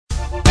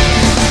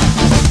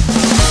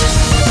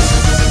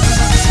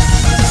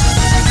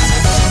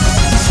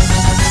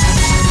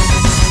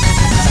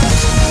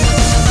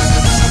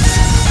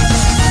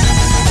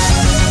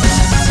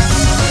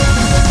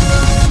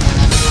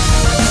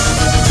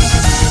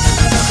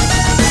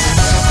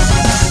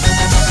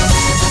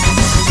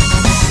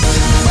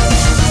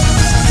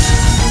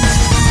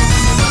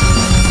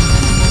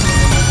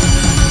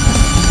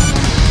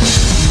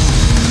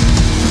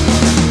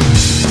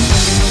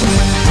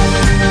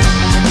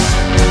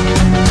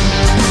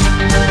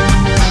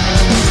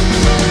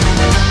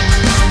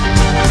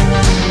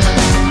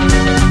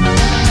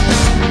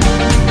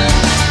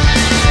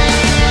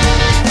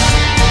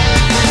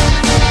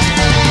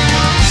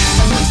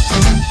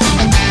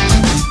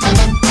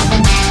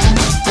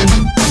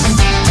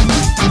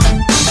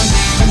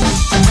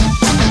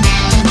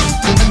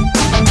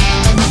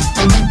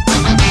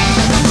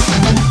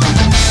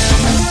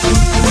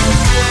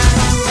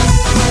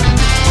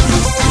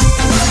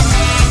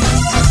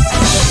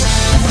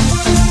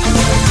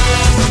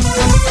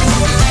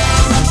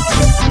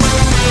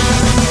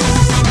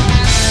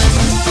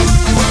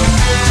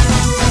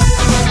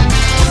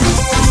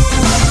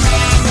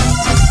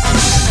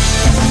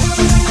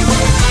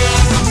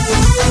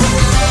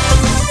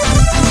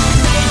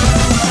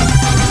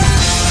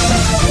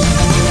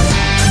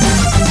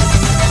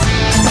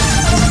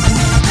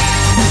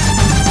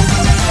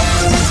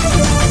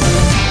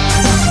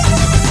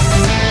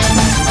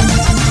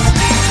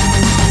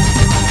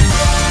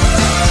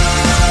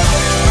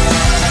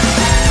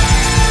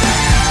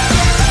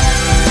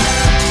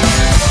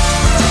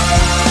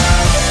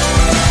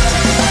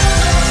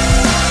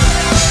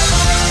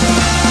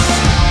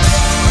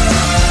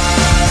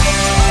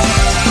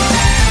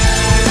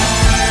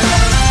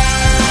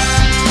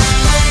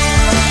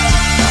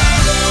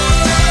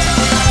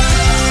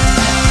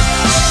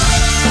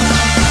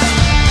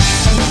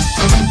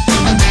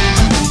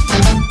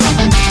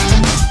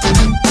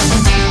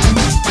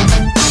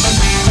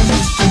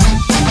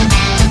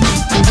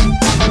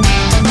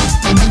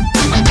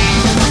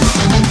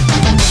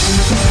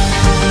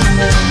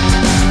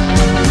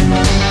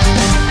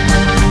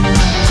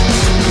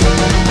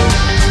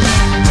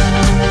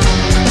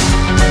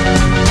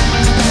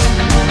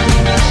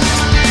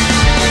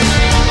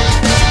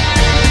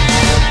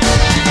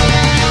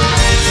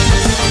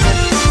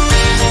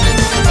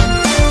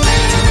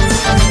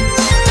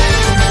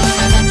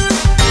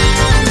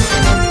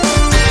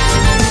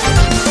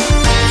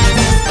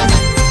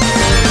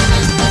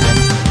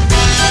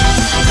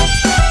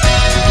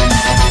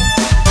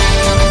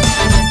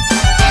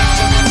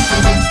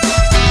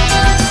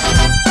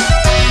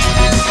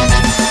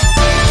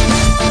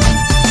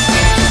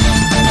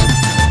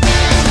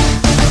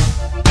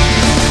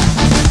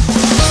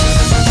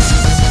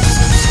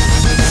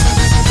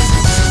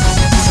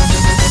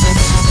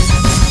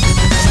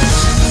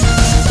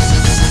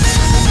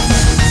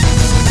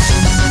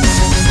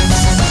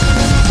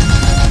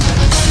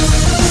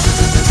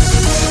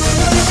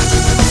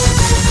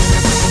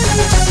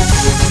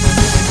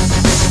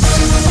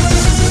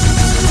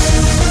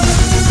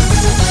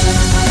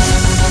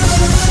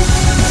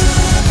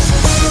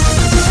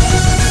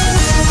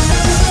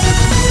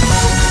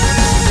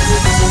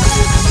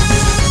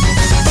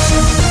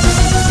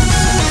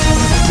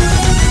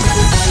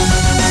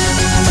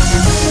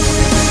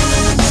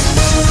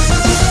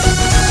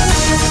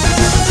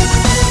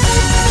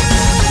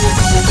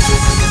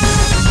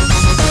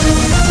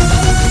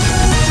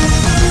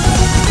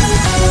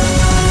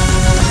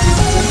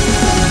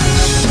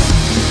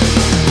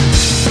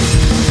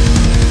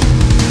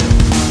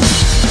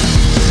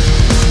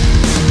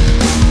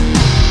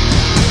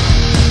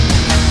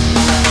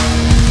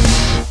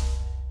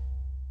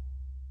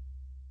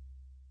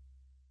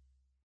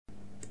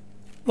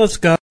let's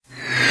go.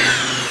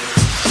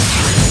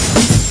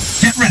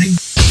 Get ready.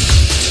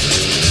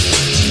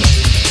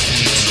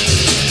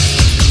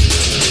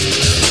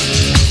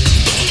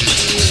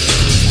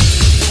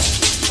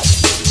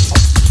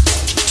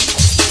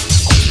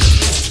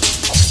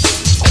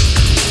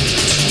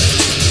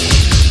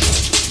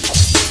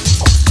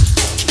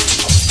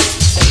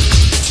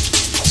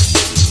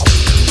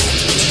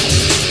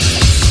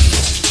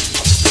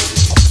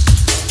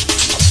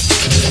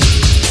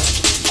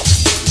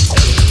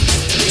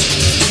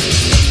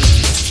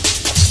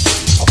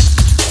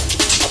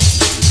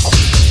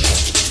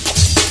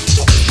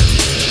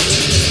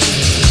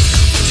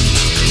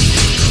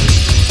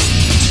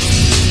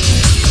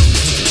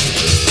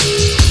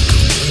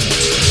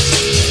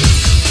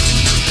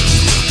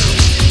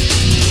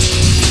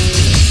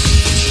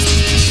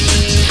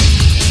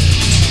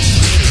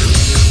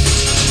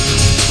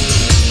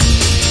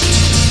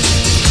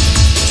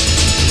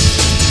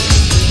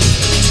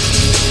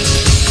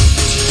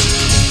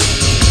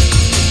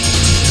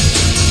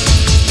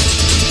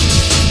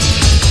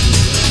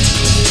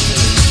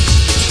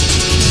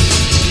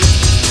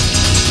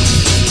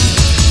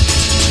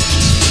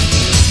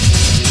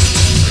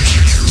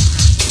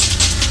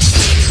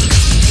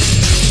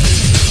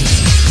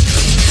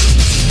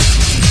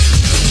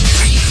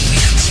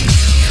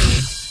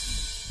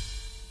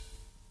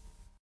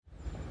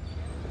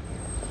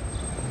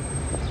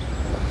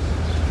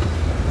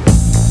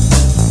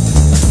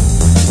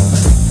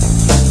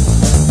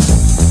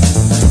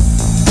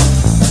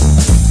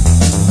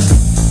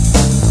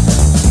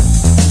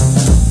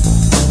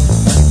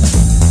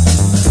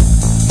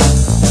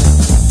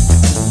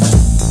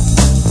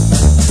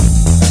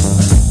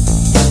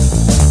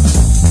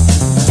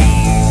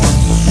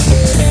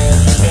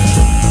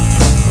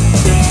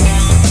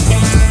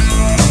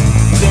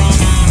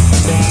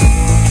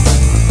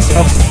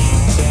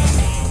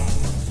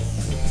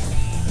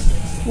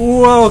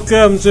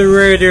 Welcome to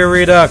Radio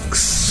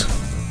Redux.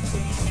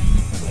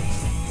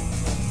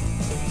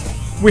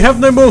 We have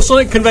no more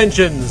Sonic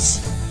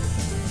conventions.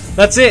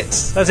 That's it.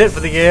 That's it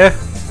for the year.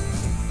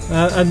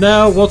 And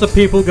now, what are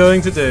people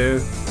going to do?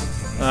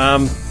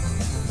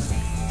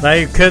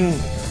 They can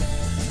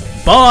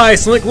buy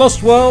Sonic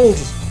Lost World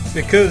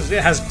because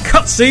it has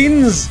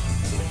cutscenes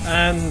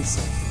and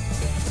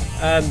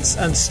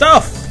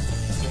stuff.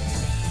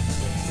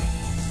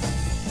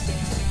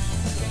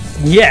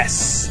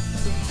 Yes.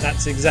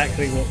 That's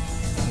exactly what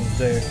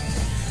we'll do.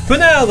 For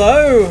now,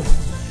 though,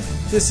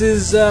 this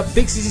is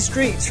Big City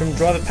Streets from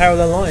Driver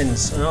Parallel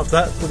Lines, and after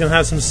that, we're going to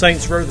have some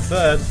Saints Row the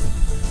Third.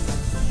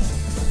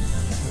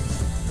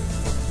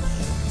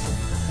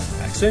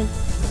 Back soon.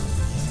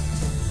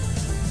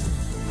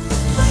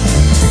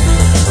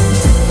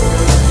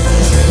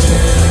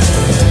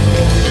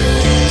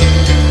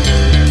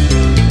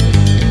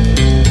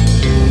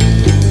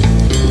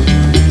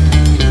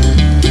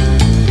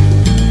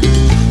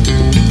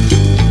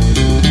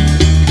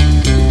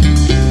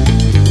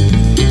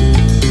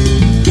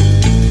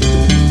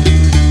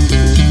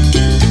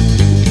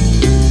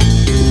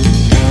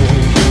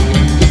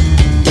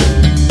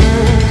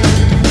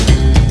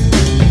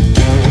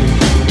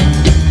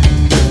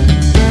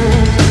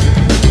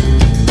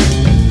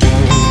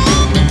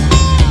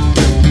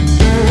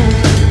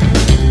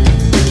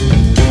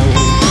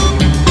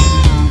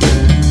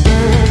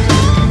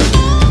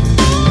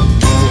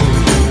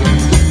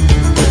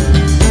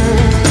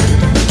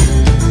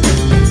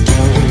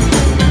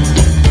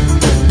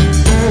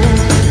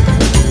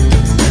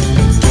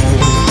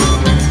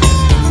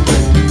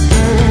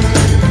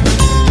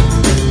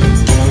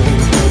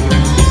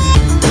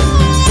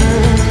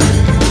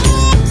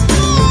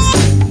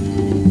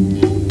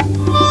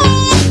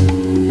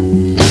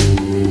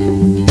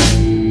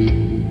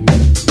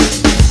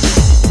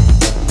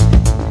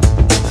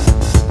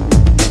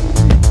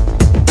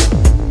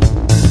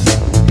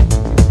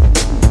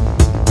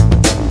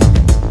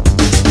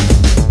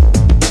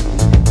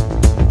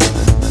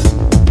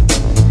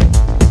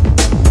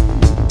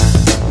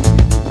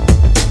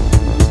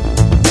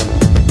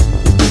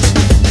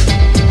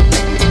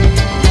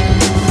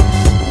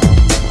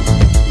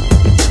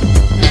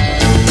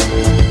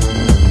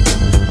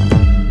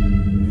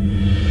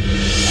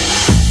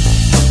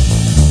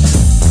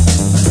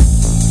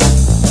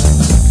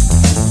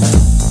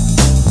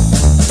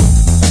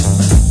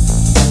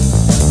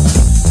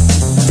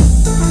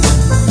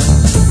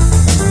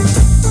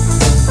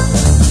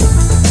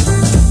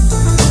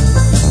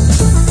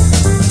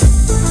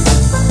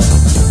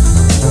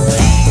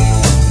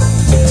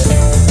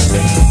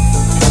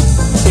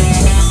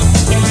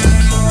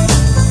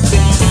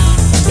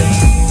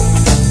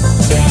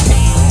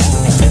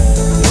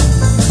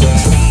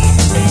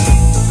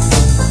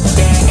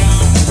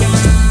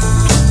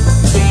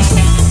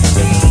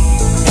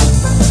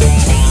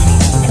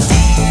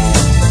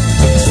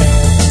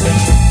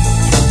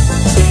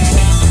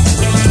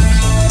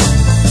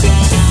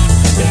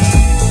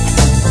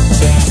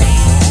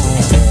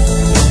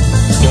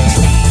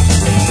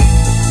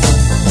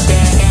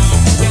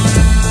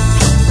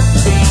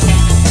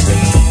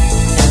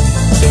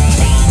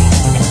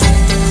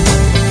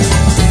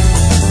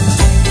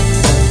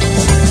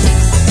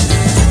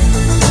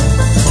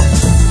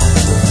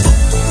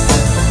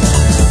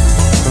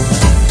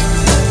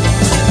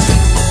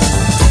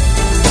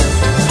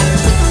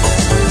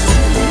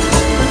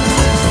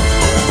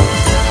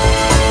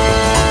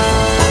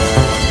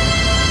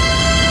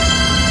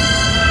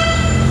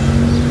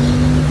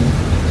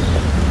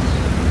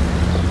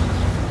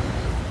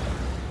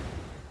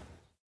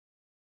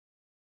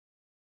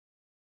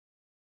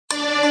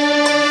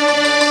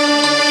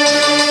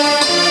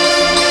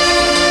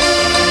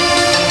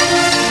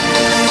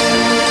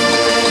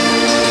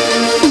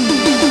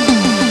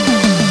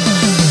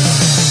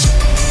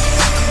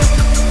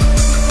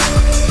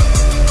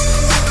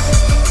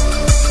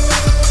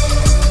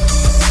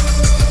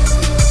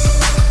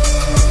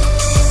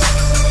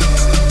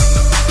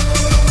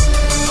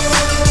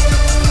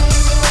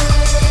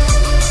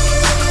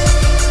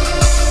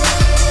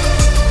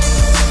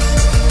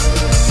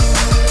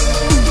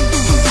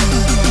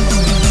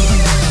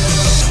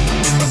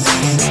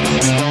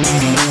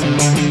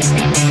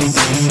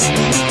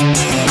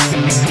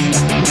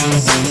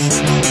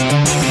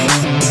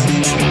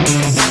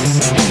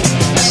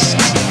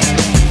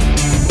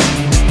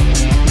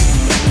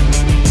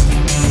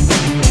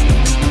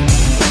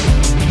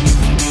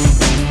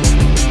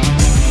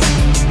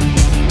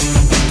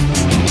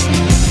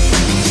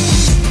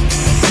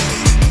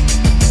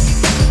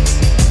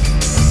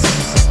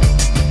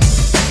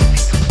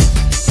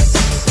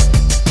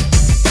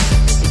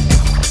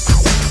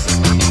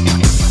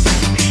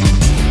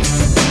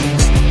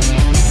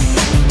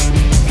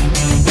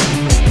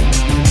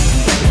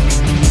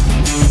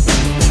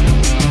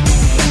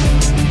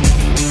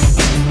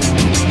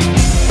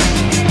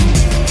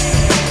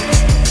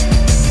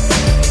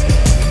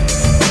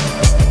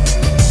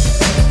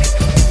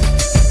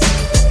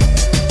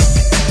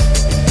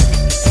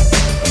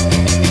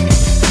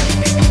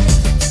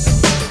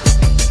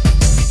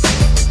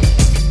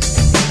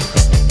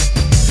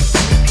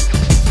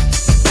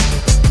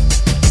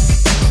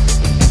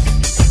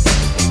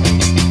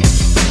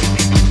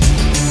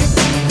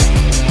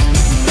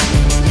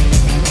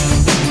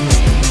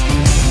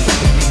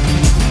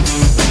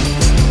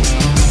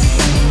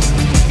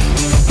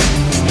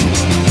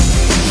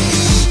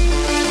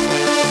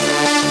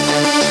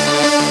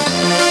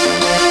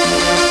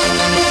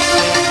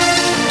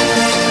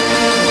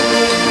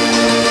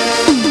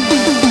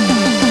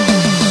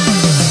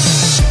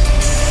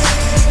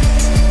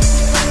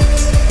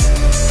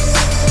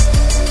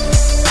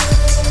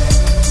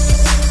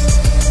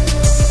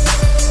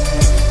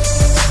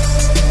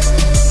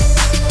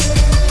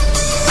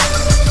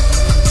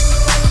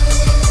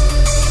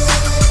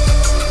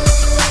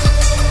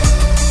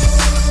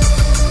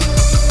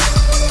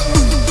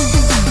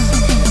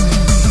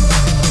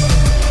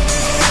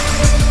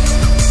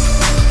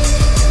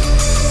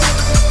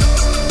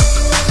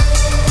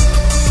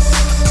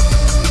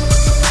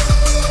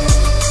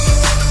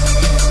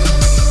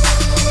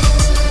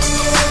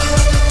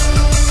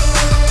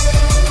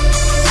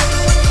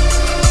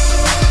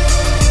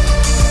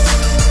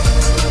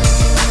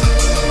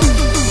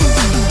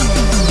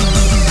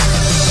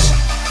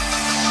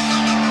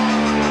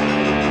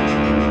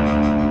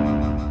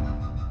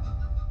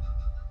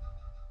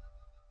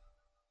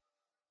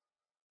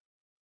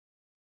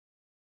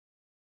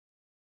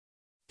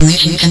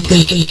 Mission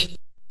completed.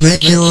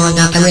 Virtual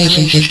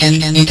operation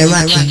system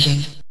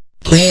interruption.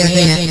 Player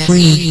data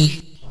free.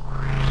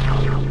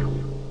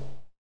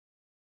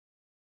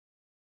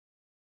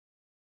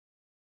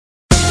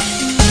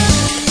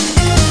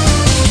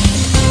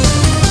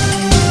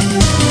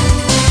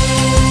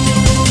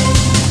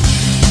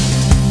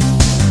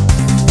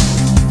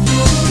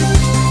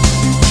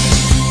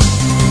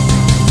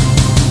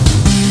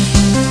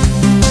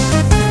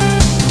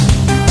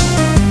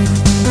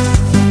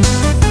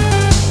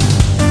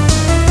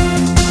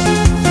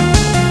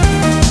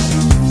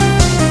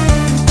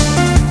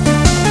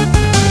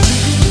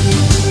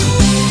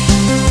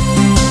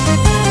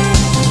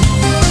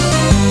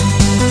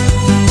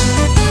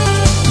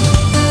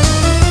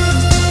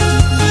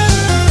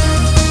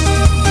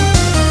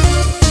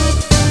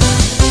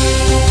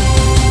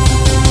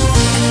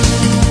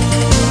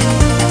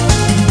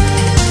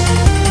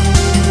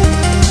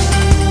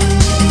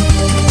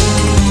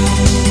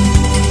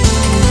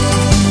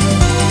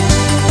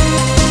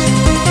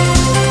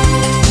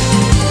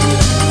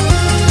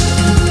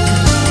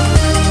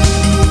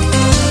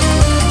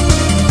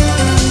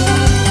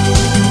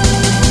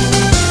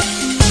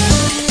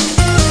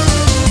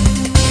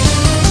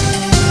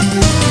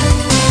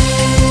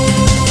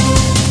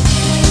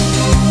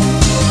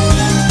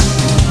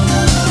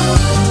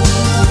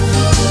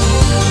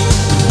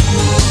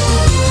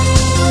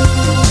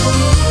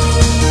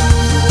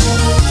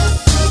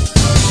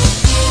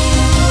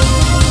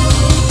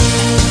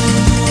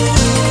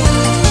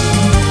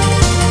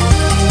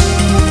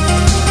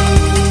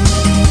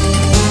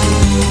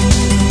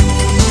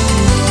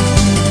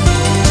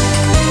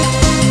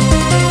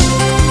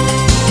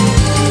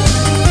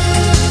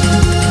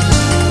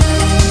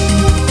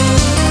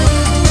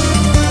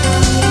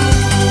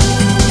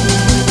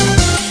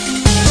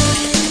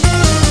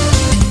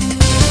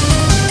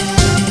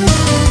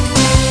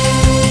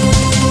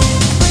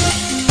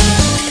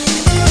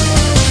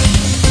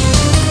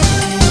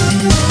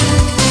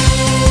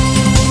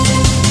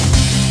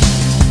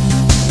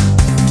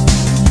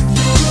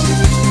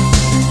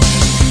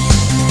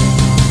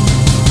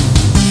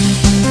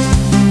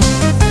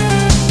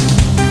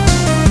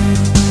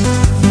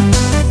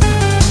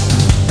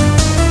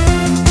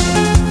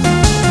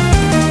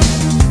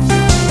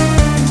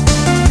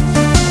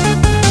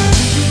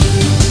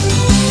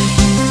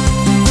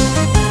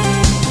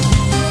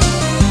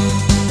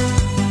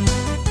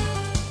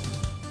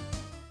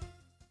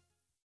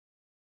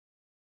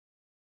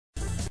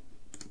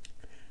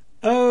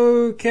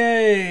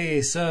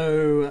 Okay,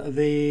 so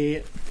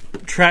the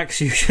tracks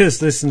you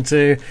just listened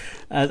to,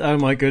 oh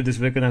my goodness,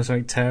 we're going to have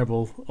something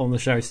terrible on the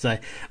show today.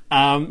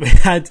 We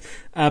had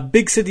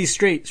Big City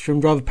Streets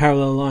from Drive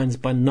Parallel Lines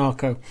by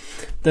Narco.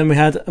 Then we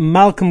had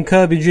Malcolm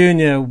Kirby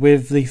Jr.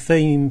 with the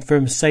theme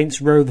from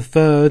Saints Row the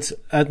Third.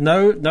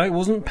 No, it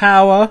wasn't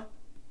Power.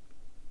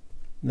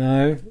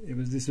 No,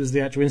 this was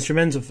the actual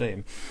instrumental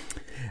theme.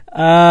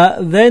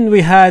 Then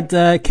we had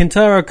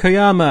Kentaro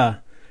Koyama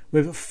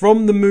with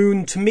From the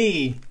Moon to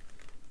Me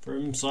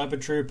from Cyber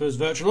Troopers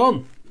Virtual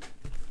On,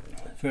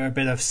 for a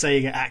bit of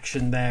Sega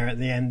action there at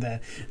the end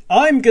there.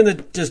 I'm going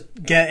to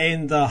just get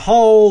in the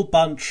whole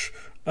bunch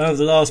of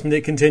the last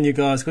minute continue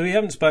guys, because we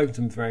haven't spoken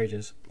to them for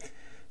ages.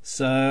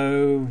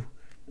 So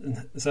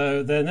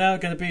they're now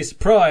going to be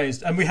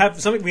surprised. And we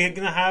have something, we're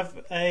going to have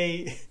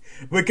a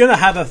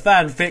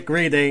fanfic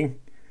reading.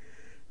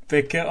 Or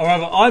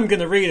rather, I'm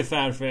going to read a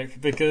fanfic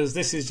because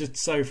this is just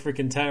so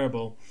freaking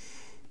terrible.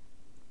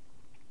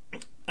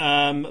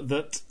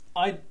 That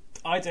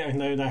I don't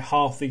know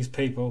half these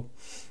people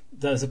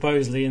that are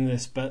supposedly in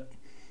this, but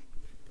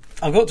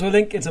I've got to a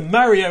link. It's a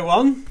Mario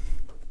one,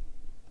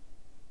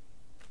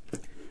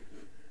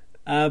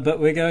 but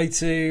we're going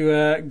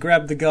to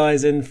grab the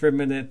guys in for a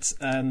minute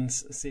and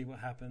see what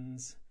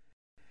happens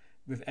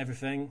with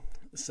everything.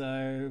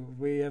 So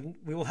we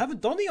will have a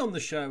Donny on the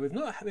show. We've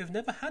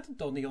never had a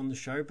Donny on the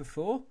show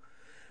before,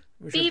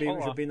 which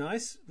would be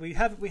nice. We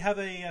have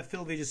a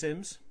Phil Vija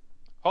Sims.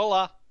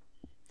 Hola.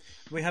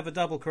 We have a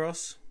Double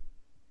Cross.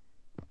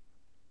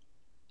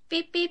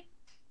 Beep beep.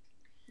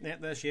 Yeah,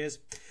 there she is.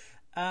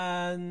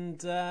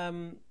 And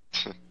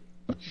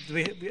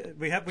we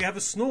have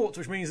a Snort,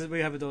 which means that we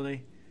have a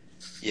Donny.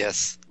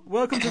 Yes.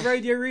 Welcome to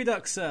Radio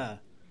Redux, sir.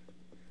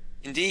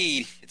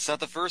 Indeed. It's not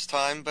the first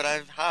time, but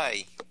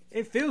hi.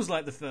 It feels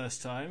like the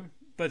first time,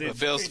 but it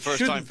feels the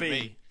first time for be.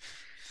 me.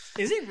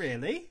 Is it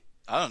really?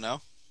 I don't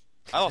know.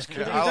 I lost You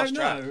track. don't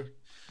know?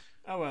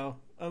 Oh well.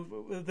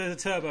 There's a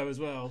Turbo as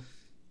well.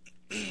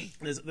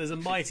 There's a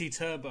mighty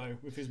Turbo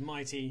with his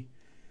mighty...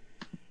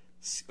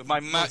 With my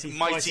mighty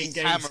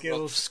hammer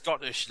skills. of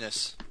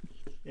Scottishness.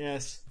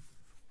 Yes.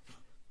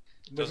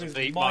 Doesn't With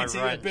beat his my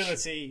wrench.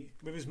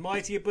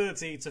 mighty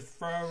ability to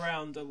throw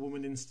around a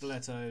woman in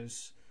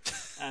stilettos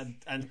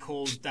and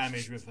cause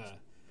damage with her.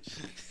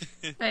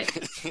 Wait,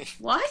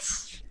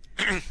 what?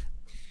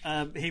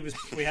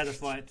 We had a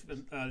fight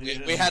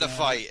earlier. We had a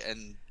fight,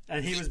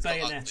 and he was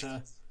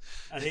Bayonetta,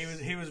 and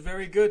he was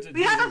very good.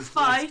 We had a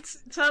fight.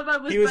 Turbo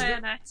was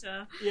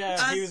Bayonetta.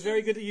 Yeah, he was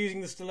very good at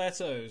using the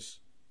stilettos.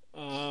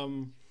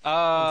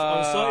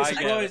 I'm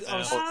slightly I get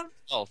surprised. it now.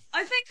 Oh.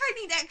 I think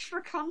I need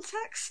extra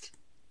context.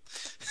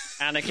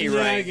 Anarchy No, you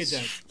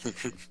reigns.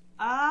 don't.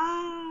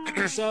 Ah.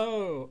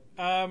 So,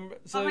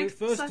 makes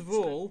first sense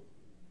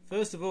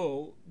of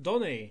all,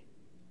 Donny,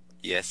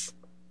 Yes.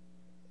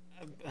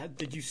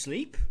 did you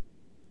sleep?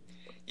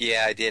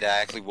 Yeah, I did. I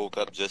actually woke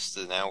up just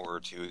an hour or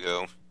two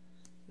ago.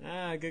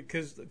 Ah, good,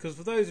 because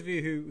for those of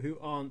you who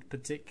aren't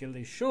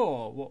particularly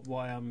sure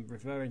why I'm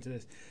referring to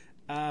this,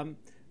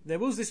 there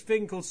was this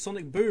thing called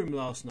Sonic Boom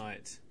last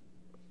night.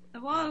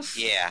 There was.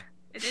 Yeah.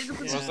 It is a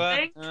Was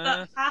thing that?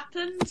 that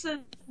happened,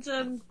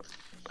 and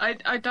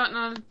I don't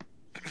know.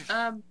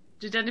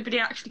 Did anybody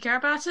actually care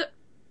about it?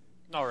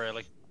 Not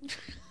really.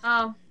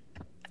 Oh.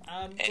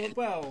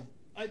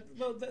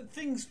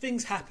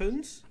 Things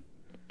happened.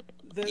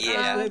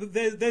 Yeah.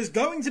 There's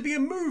going to be a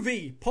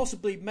movie,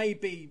 possibly,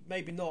 maybe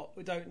not.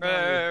 We don't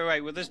know.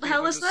 Wait. Well, there's The hell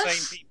people, is the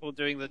this? same people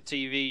doing the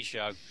TV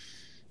show.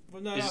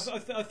 Well, no,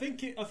 I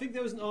think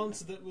there was an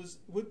answer that was: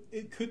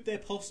 could there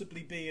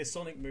possibly be a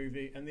Sonic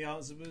movie? And the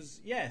answer was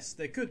yes,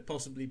 there could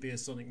possibly be a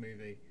Sonic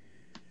movie.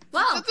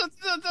 Well,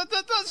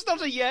 That's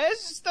not a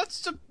yes.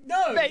 That's a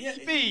No,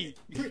 maybe.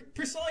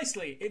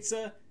 Precisely. It's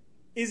a.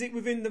 Is it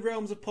within the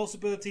realms of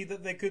possibility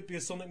that there could be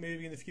a Sonic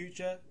movie in the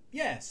future?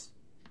 Yes.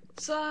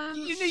 so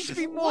You need to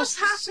be more what's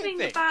specific.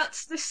 happening about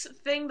this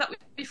thing that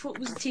we thought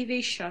was a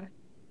TV show?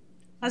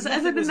 Has it Nothing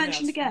ever been was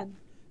mentioned announced.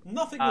 again?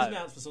 Nothing was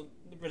announced for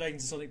relating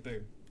to Sonic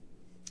Boom.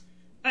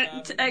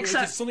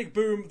 Except Sonic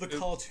Boom the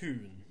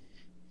cartoon.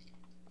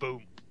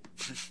 Boom.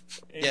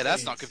 Yeah,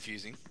 that's Indeed. not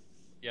confusing.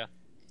 Yeah.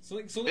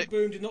 Sonic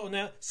Boom did not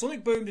announce.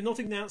 Sonic Boom did not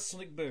announce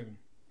Sonic Boom.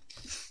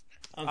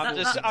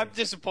 I'm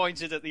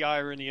disappointed at the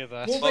irony of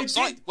that. Well, Well, they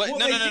Sonic, did- wait, what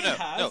no, they no, no, did no,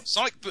 have- no.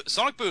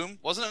 Sonic Boom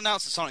wasn't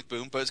announced at Sonic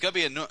Boom, but it's going to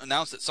be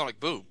announced at Sonic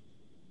Boom.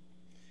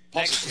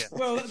 Next year.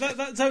 Well,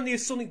 that's only a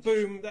Sonic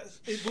Boom.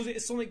 Was it a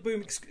Sonic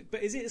Boom?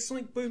 But is it a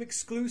Sonic Boom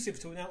exclusive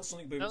to announce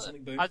Sonic Boom? at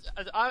Sonic Boom.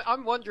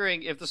 I'm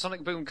wondering if the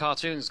Sonic Boom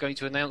cartoon is going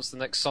to announce the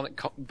next Sonic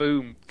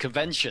Boom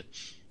convention.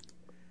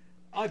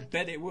 I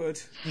bet it would.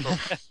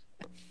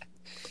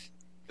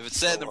 If it's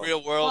set in the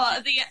real world, well,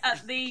 at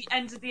the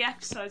end of the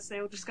episodes, they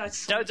all just go to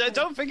Sonic Boom.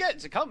 Don't forget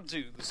to come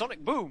to the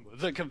Sonic Boom,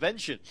 the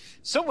convention,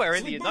 somewhere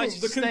in the Sonic United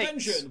Boom, the States.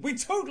 convention. We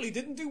totally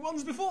didn't do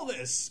ones before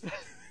this.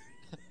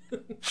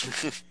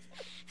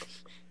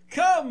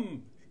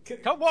 Come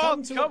All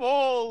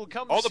to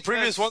all the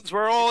previous ones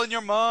were all in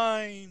your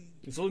mind.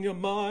 It's all in your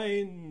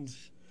mind.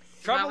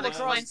 That Travel would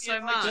across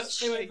explain the so United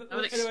much. Anyway, That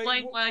would anyway,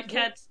 explain why I what-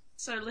 cared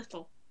so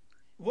little.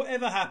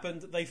 Whatever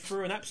happened, they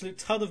threw an absolute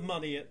ton of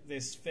money at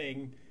this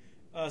thing,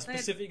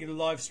 specifically the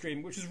live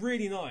stream, which was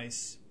really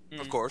nice.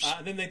 Of course.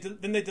 And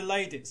then they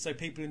delayed it, so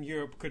people in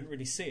Europe couldn't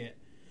really see it.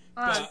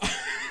 well,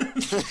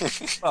 Most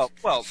people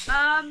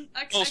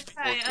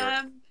Okay.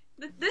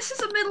 do. This is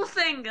a middle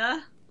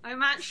finger.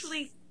 I'm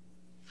actually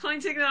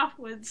pointing it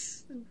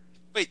upwards.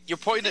 wait, you're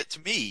pointing it to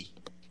me.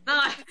 No,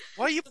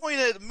 Why are you pointing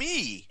it at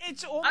me?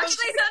 It's almost.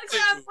 actually, technically,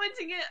 I'm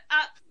pointing it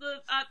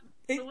at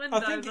the window.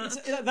 I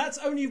think but- that's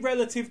only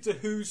relative to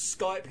whose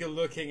Skype you're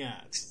looking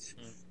at.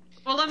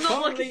 Well, I'm not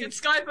Currently- looking at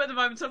Skype at the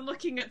moment. I'm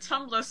looking at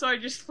Tumblr. So I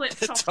just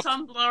flipped off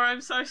Tumblr.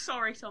 I'm so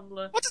sorry,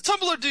 Tumblr. What did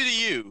Tumblr do to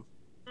you?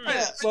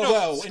 Yeah, No,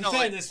 well, it's in not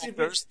like fairness,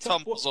 there's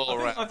Tumblrs all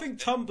around. I think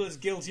Tumblr's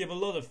guilty of a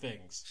lot of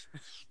things.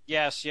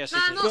 Yes, it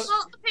No, is.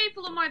 not the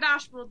people on my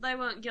dashboard. They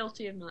weren't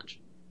guilty of much.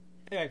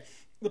 Anyway,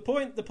 the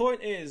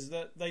point is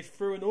that they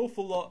threw an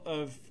awful lot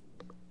of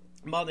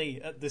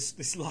money at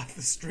this live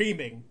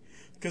streaming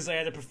because they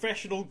had a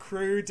professional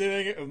crew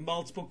doing it with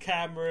multiple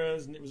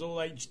cameras and it was all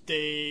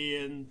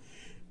HD and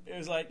it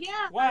was like,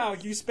 Yeah. wow,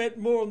 you spent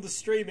more on the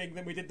streaming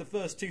than we did the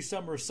first two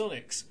Summer of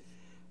Sonics.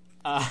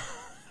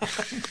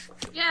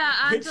 Yeah,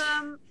 and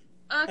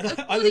I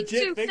according legit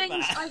to think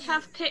things that. I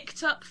have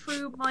picked up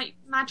through my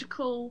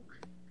magical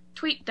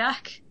tweet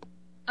deck,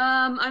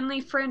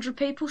 only 300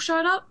 people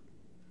showed up.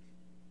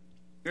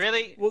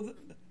 Really? Well,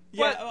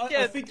 Well,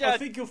 I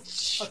think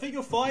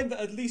you'll find that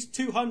at least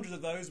 200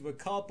 of those were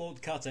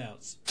cardboard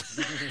cutouts.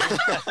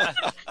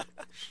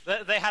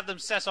 They had them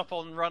set up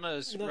on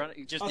runners. No,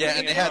 Just I Yeah, think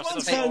and they if had anyone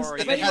some says- tape,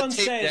 if they had anyone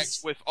tape says-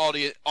 decks with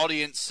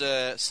audience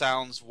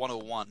sounds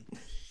 101.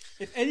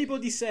 If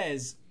anybody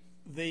says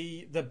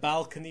the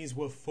balconies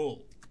were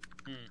full,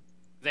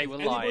 they were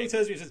anybody lying.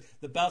 tells me says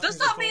the balconies Does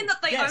were that full, mean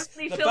that they yes,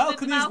 only the filmed in the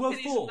balconies were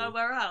balconies full. and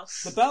nowhere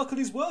else? The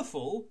balconies were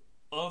full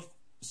of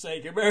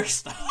Sega America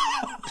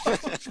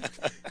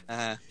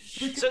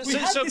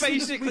So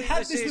basically, we had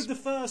this this is- with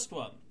the first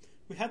one.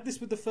 We had this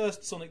with the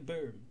first Sonic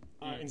Boom.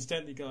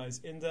 Incidentally, guys,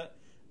 in that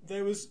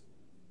there was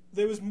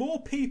more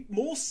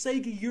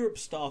Sega Europe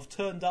staff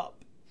turned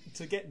up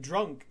to get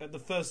drunk at the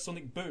first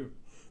Sonic Boom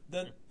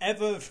than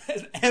ever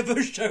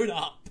shown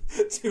up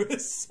to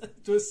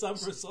a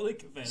Summer of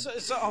Sonic event.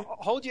 So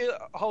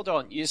hold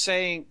on. You're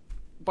saying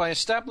by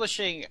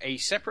establishing a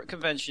separate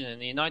convention in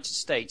the United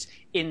States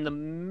in the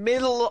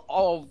middle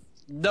of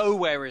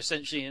nowhere,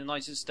 essentially in the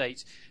United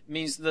States,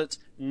 means that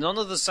none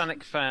of the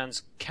Sonic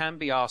fans can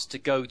be asked to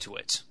go to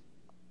it.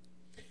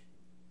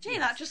 Gee,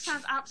 that just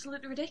sounds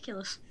absolutely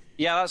ridiculous.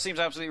 Yeah, that seems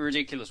absolutely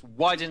ridiculous.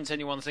 Why didn't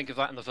anyone think of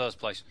that in the first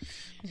place?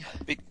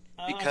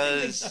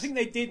 Because I think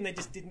they did, and they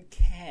just didn't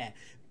care.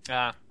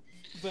 Ah,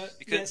 But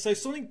Because- yeah, so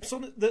Sonic.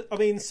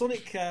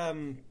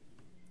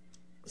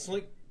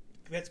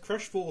 We had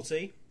Crush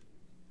 40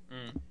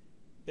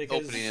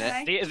 because Opening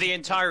it. the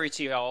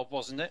entirety of,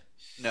 wasn't it?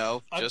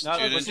 No, just I-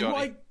 June and from what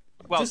Johnny.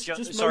 Well, just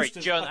sorry, most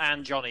of- John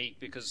and Johnny,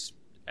 because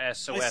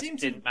SOS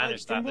didn't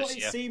manage that from what this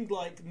it year. seemed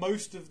like,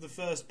 most of the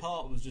first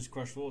part was just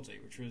Crush 40,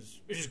 which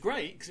is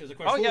great because it was a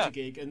Crush Oh, 40 yeah.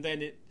 gig, and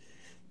then it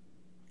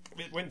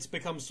went to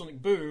become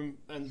Sonic Boom,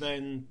 and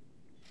then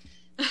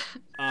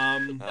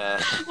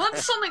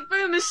Once Sonic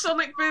Boom is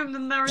Sonic Boom,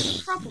 then there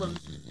is a problem.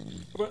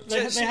 but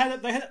they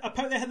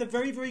had a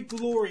very, very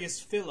glorious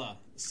filler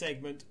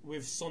segment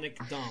with Sonic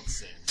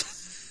dancing.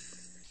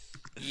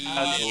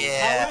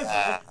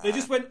 However, they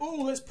just went,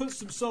 "Oh, let's put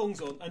some songs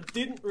on," and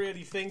didn't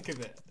really think of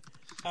it.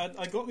 And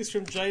I got this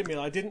from Jamie, and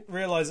I didn't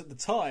realise at the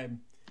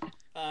time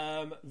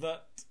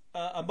that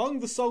among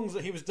the songs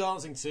that he was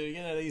dancing to,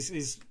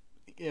 these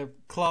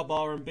club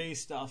R&B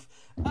stuff,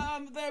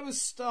 there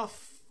was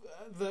stuff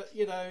that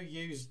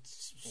used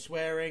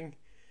swearing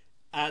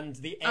and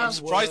the N word.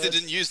 Surprised they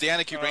didn't use the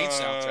Anarchy Reign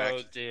Oh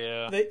soundtrack.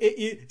 dear.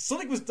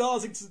 Sonic was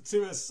dancing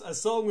to a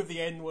song with the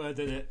N word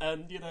in it,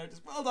 and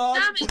just well done.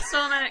 Damn it,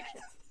 Sonic!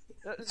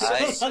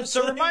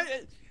 So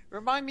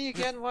remind me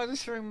again why they're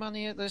throwing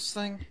money at this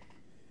thing?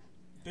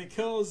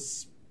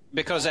 Because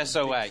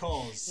SOA.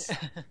 Because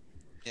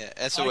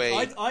Yeah,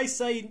 SOA.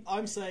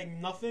 I'm saying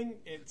nothing.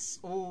 It's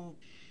all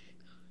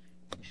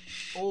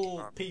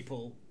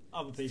people,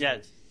 other people. Yeah.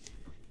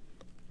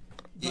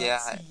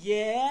 But,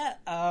 Yeah.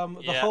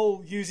 the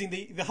whole using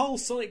the whole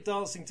Sonic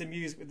dancing to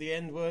music with the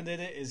N word in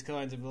it is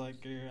kind of like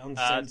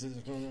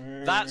uncensored.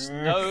 That's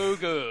no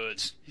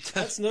good.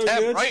 That's no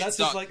Damn good. right That's it's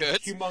just not like good. a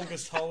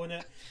humongous hole in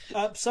it.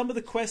 Some of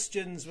the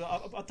questions.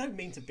 I don't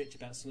mean to bitch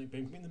about Sonic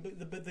Boom. I mean,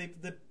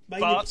 the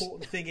main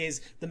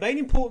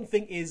important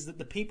thing is that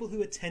the people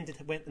who attended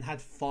went and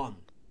had fun.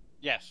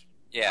 Yes.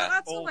 Yeah.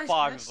 That's All always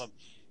 5 nice. of them.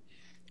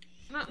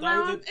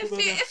 Now, if you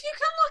can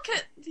look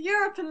at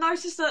Europe and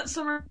notice that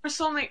Summer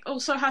Sonic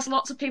also has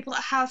lots of people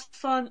that have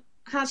fun,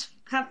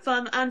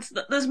 and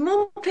that there's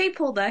more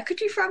people there, could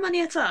you throw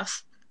money at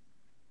us?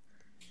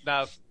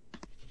 No,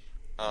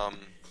 Um.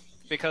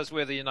 because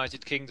we're the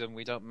United Kingdom,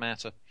 we don't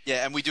matter.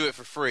 Yeah, and we do it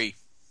for free.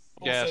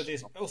 Yes.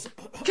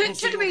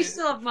 Could we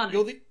still have money?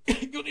 You're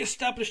the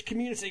established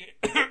community.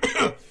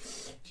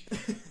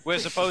 We're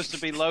supposed to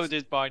be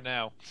loaded by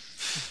now.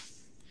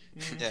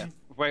 Yeah.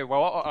 Wait, what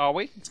are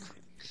we?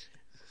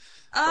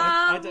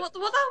 I don't-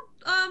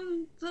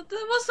 There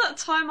was that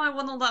time I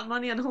won all that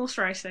money on horse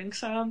racing,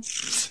 so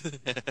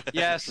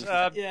Yes.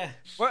 Yeah.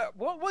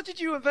 What did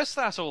you invest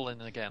that all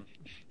in again?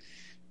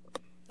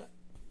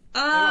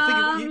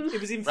 I think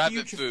it was in Rabbit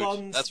future food,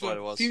 funds. that's what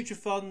it was. Future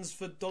funds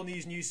for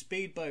Donnie's new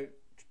speedboat.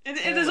 it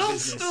is all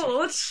business.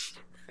 stored.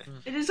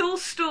 It is all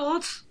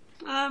stored.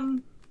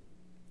 In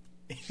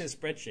a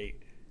spreadsheet.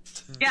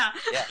 Yeah.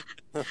 Yeah.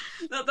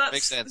 That's,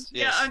 Makes sense,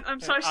 Yeah, yes.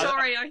 I'm so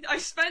sorry. I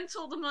spent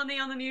all the money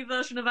on the new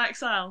version of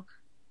XL.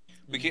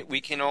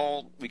 We can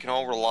all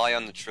rely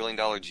on the $1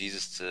 trillion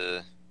Jesus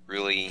to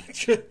really.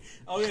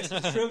 Oh yes, the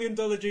 $1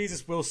 trillion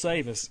Jesus will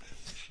save us.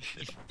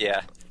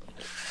 Yeah.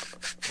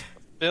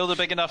 Build a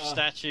big enough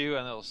statue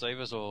and it'll save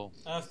us all.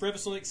 Forever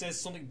Sonic says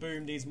Sonic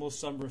Boom needs more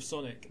Summer of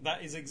Sonic.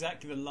 That is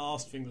exactly the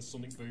last thing that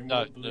Sonic Boom No,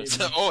 will believe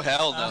in. Oh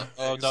hell no!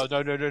 Oh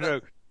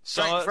no!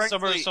 Summer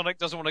frankly- Sonic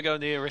doesn't want to go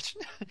near it.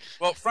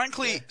 Well,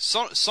 frankly,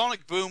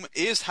 Sonic Boom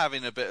is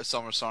having a bit of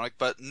Summer Sonic,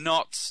 but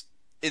not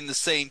in the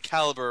same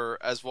caliber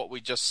as what we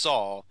just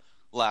saw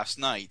last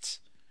night.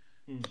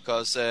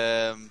 Because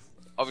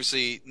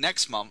obviously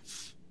next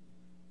month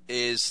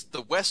is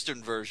the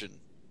Western version,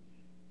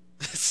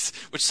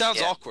 which sounds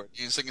Yeah. awkward.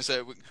 You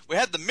know, we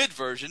had the mid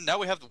version, now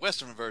we have the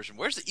Western version.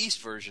 Where's the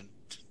East version?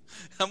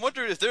 I'm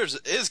wondering if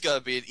is going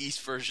to be an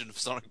East version of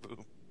Sonic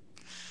Boom.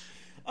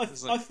 I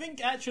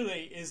think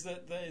actually is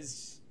that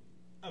there's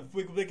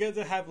we're going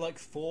to have like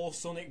 4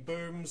 Sonic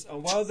Booms,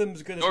 and one of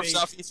them's going to North, be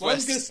South, East,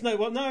 one's West. going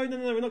to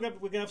no, we're not going. We're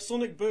going to have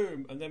Sonic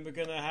Boom, and then we're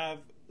going to have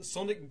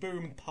Sonic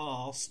Boom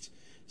Past,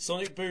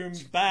 Sonic Boom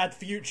Bad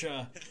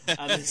Future,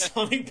 and then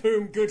Sonic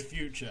Boom Good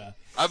Future.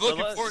 I'm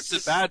looking let's forward to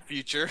just- Bad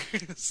Future.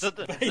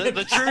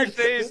 The truth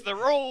is,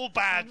 they're all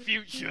bad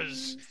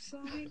futures.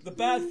 The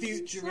Bad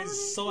Future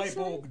is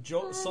Cyborg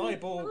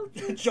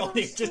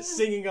Johnny just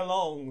singing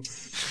along.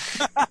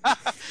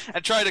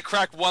 And try to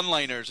crack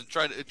one-liners and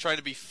try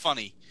to be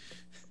funny.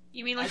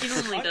 You mean like he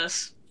normally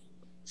does?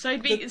 So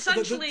he'd be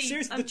essentially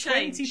seriously,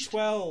 unchanged.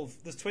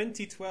 the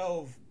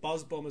 2012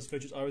 Buzz Bombers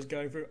footage I was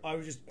going through, I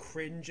was just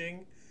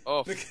cringing.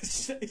 Oh,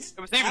 Because it's it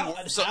was even out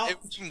worse, and out.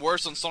 it was even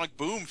worse on Sonic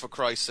Boom, for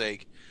Christ's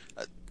sake.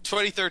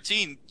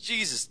 2013,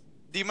 Jesus,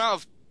 the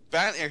amount of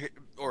banter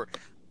or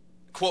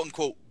quote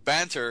unquote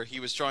banter he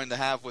was trying to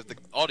have with the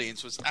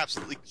audience was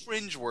absolutely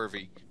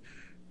cringeworthy.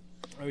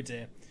 Oh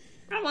dear.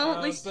 Oh, well,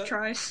 at least but- he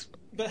tries.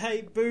 But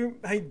hey,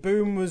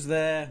 Boom was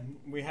there.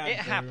 We had It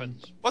Boom.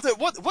 happens.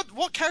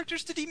 What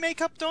characters did he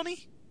make up,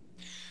 Donnie?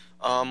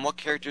 What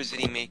characters did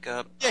he make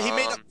up? Yeah, he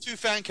made up 2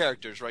 fan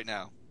characters right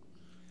now.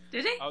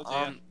 Did he? Oh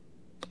dear.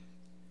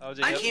 Oh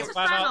dear. I can't- The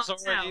fan art's Fan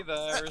art's already out. there,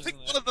 I isn't think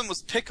it? one of them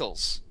was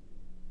Pickles.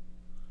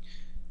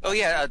 Oh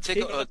yeah,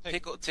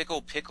 Pickle.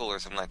 Tickle or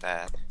something like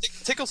that.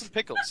 Tickles and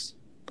Pickles.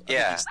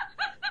 Yeah.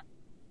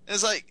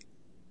 It's like,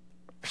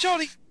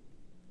 Johnny,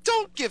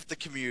 don't give the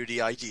community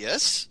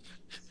ideas.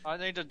 I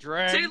need a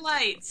drink. Too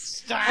late.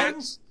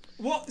 Stats.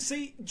 What?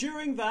 See,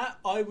 during that,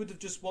 I would have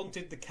just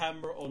wanted the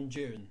camera on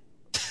June.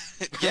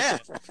 Yeah,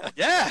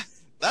 yeah.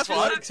 That's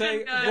why. Like,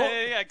 say, Yeah, what-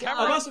 Yeah, I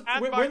camera must have-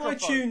 and when I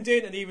microphone. tuned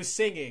in and he was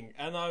singing,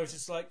 and I was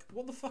just like,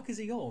 "What the fuck is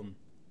he on?"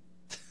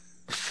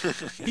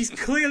 He's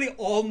clearly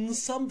on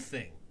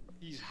something.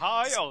 He's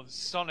high on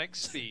Sonic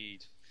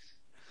speed.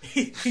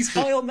 He's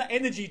high on the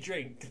energy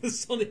drink, the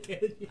Sonic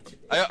energy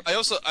drink. I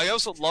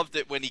also loved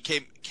it when he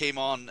came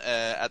on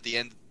at the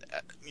end,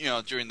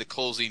 during the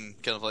closing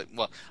kind of like,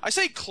 well, I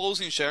say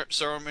closing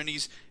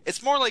ceremonies.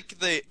 It's more like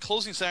the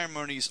closing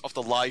ceremonies of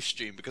the live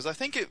stream, because I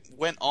think it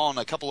went on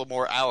a couple of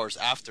more hours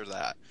after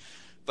that.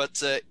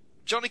 But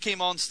Johnny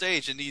came on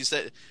stage and he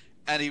said,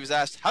 and he was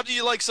asked, "How do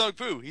you like Sonic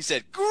Boom?" He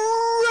said,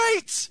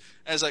 "Great!"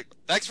 And I was like,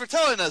 "Thanks for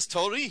telling us,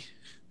 Tony."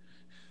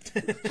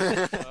 Oh,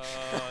 dear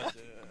God.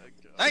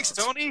 Thanks,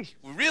 Tony.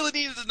 We really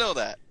needed to know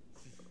that.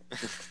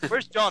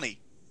 Where's Johnny?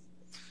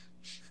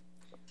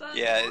 So,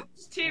 Yeah. I'm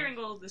just hearing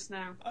all of this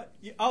now.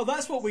 Oh,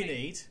 that's what we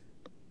need.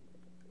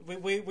 We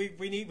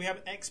have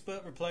an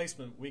expert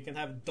replacement. We can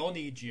have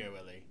Donny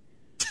Gioeli.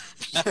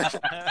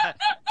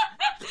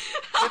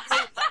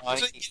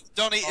 So,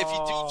 Donny, if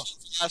you do change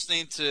the last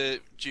name to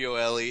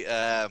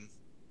Gioeli,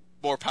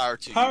 more power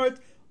to you.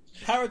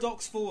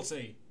 Paradox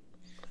 40.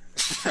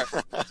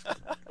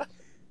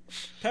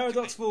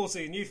 Paradox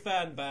 40, new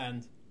fan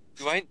band.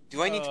 Do I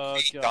need to Oh,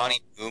 create God. Donnie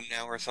Boom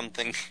now or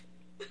something?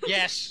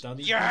 Yes.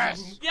 Donny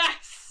Yes. Boom.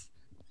 Yes!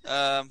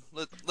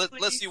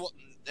 Let's see what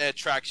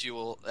tracks you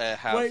will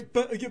have. Wait,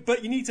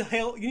 but you need to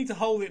hold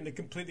it in a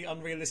completely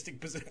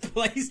unrealistic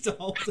place to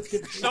hold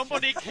it.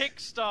 Somebody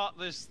kickstart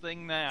this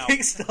thing now.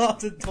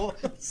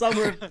 Kickstarted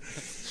Summer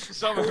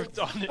Summer of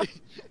Donny.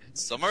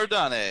 Summer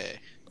Donny.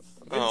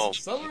 Oh,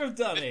 Summer of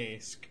Dunny.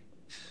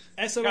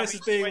 SOS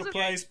is being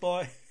replaced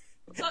by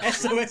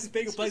SOS is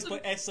being replaced by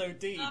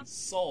SOD.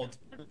 Sod.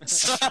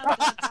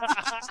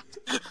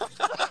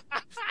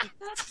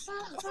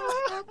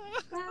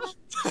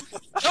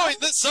 Going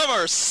this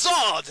summer,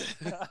 Sod!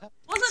 Wasn't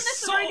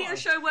this a radio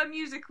show where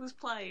music was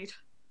played?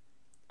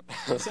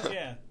 So,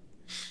 yeah.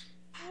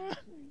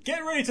 Get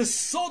ready to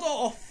sod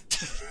off.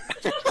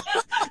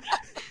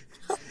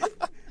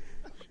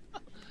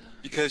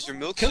 because your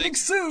Coming milkshake,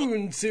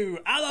 soon to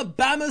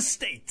Alabama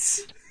State.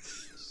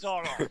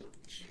 Sorrow.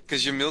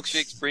 because your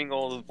milkshakes bring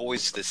all the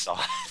boys this side.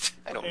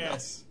 I don't know.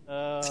 Yes.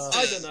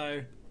 I don't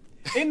know.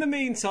 In the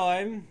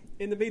meantime,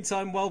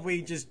 while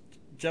we just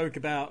joke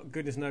about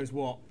goodness knows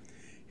what,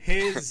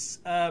 here's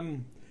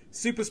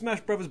Super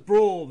Smash Bros.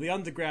 Brawl, the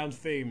underground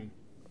theme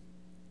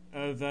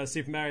of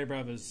Super Mario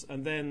Bros.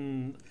 And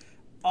then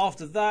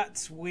after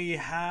that, we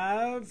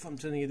have... I'm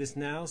telling you this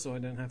now, so I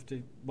don't have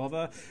to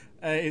bother.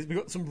 We've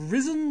got some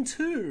Risen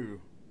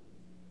 2.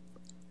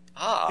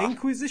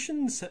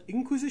 Inquisition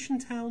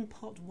Town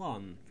Part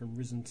 1 from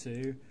Risen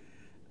 2.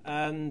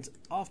 And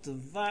after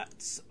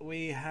that,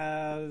 we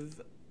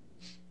have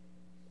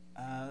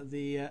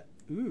the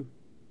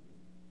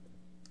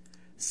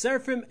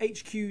Seraphim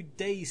HQ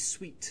Day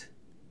Suite,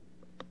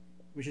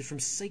 which is from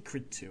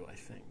Sacred 2, I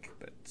think.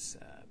 But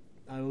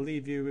I will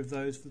leave you with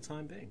those for the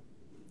time being.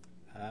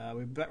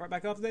 We'll be right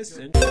back after this.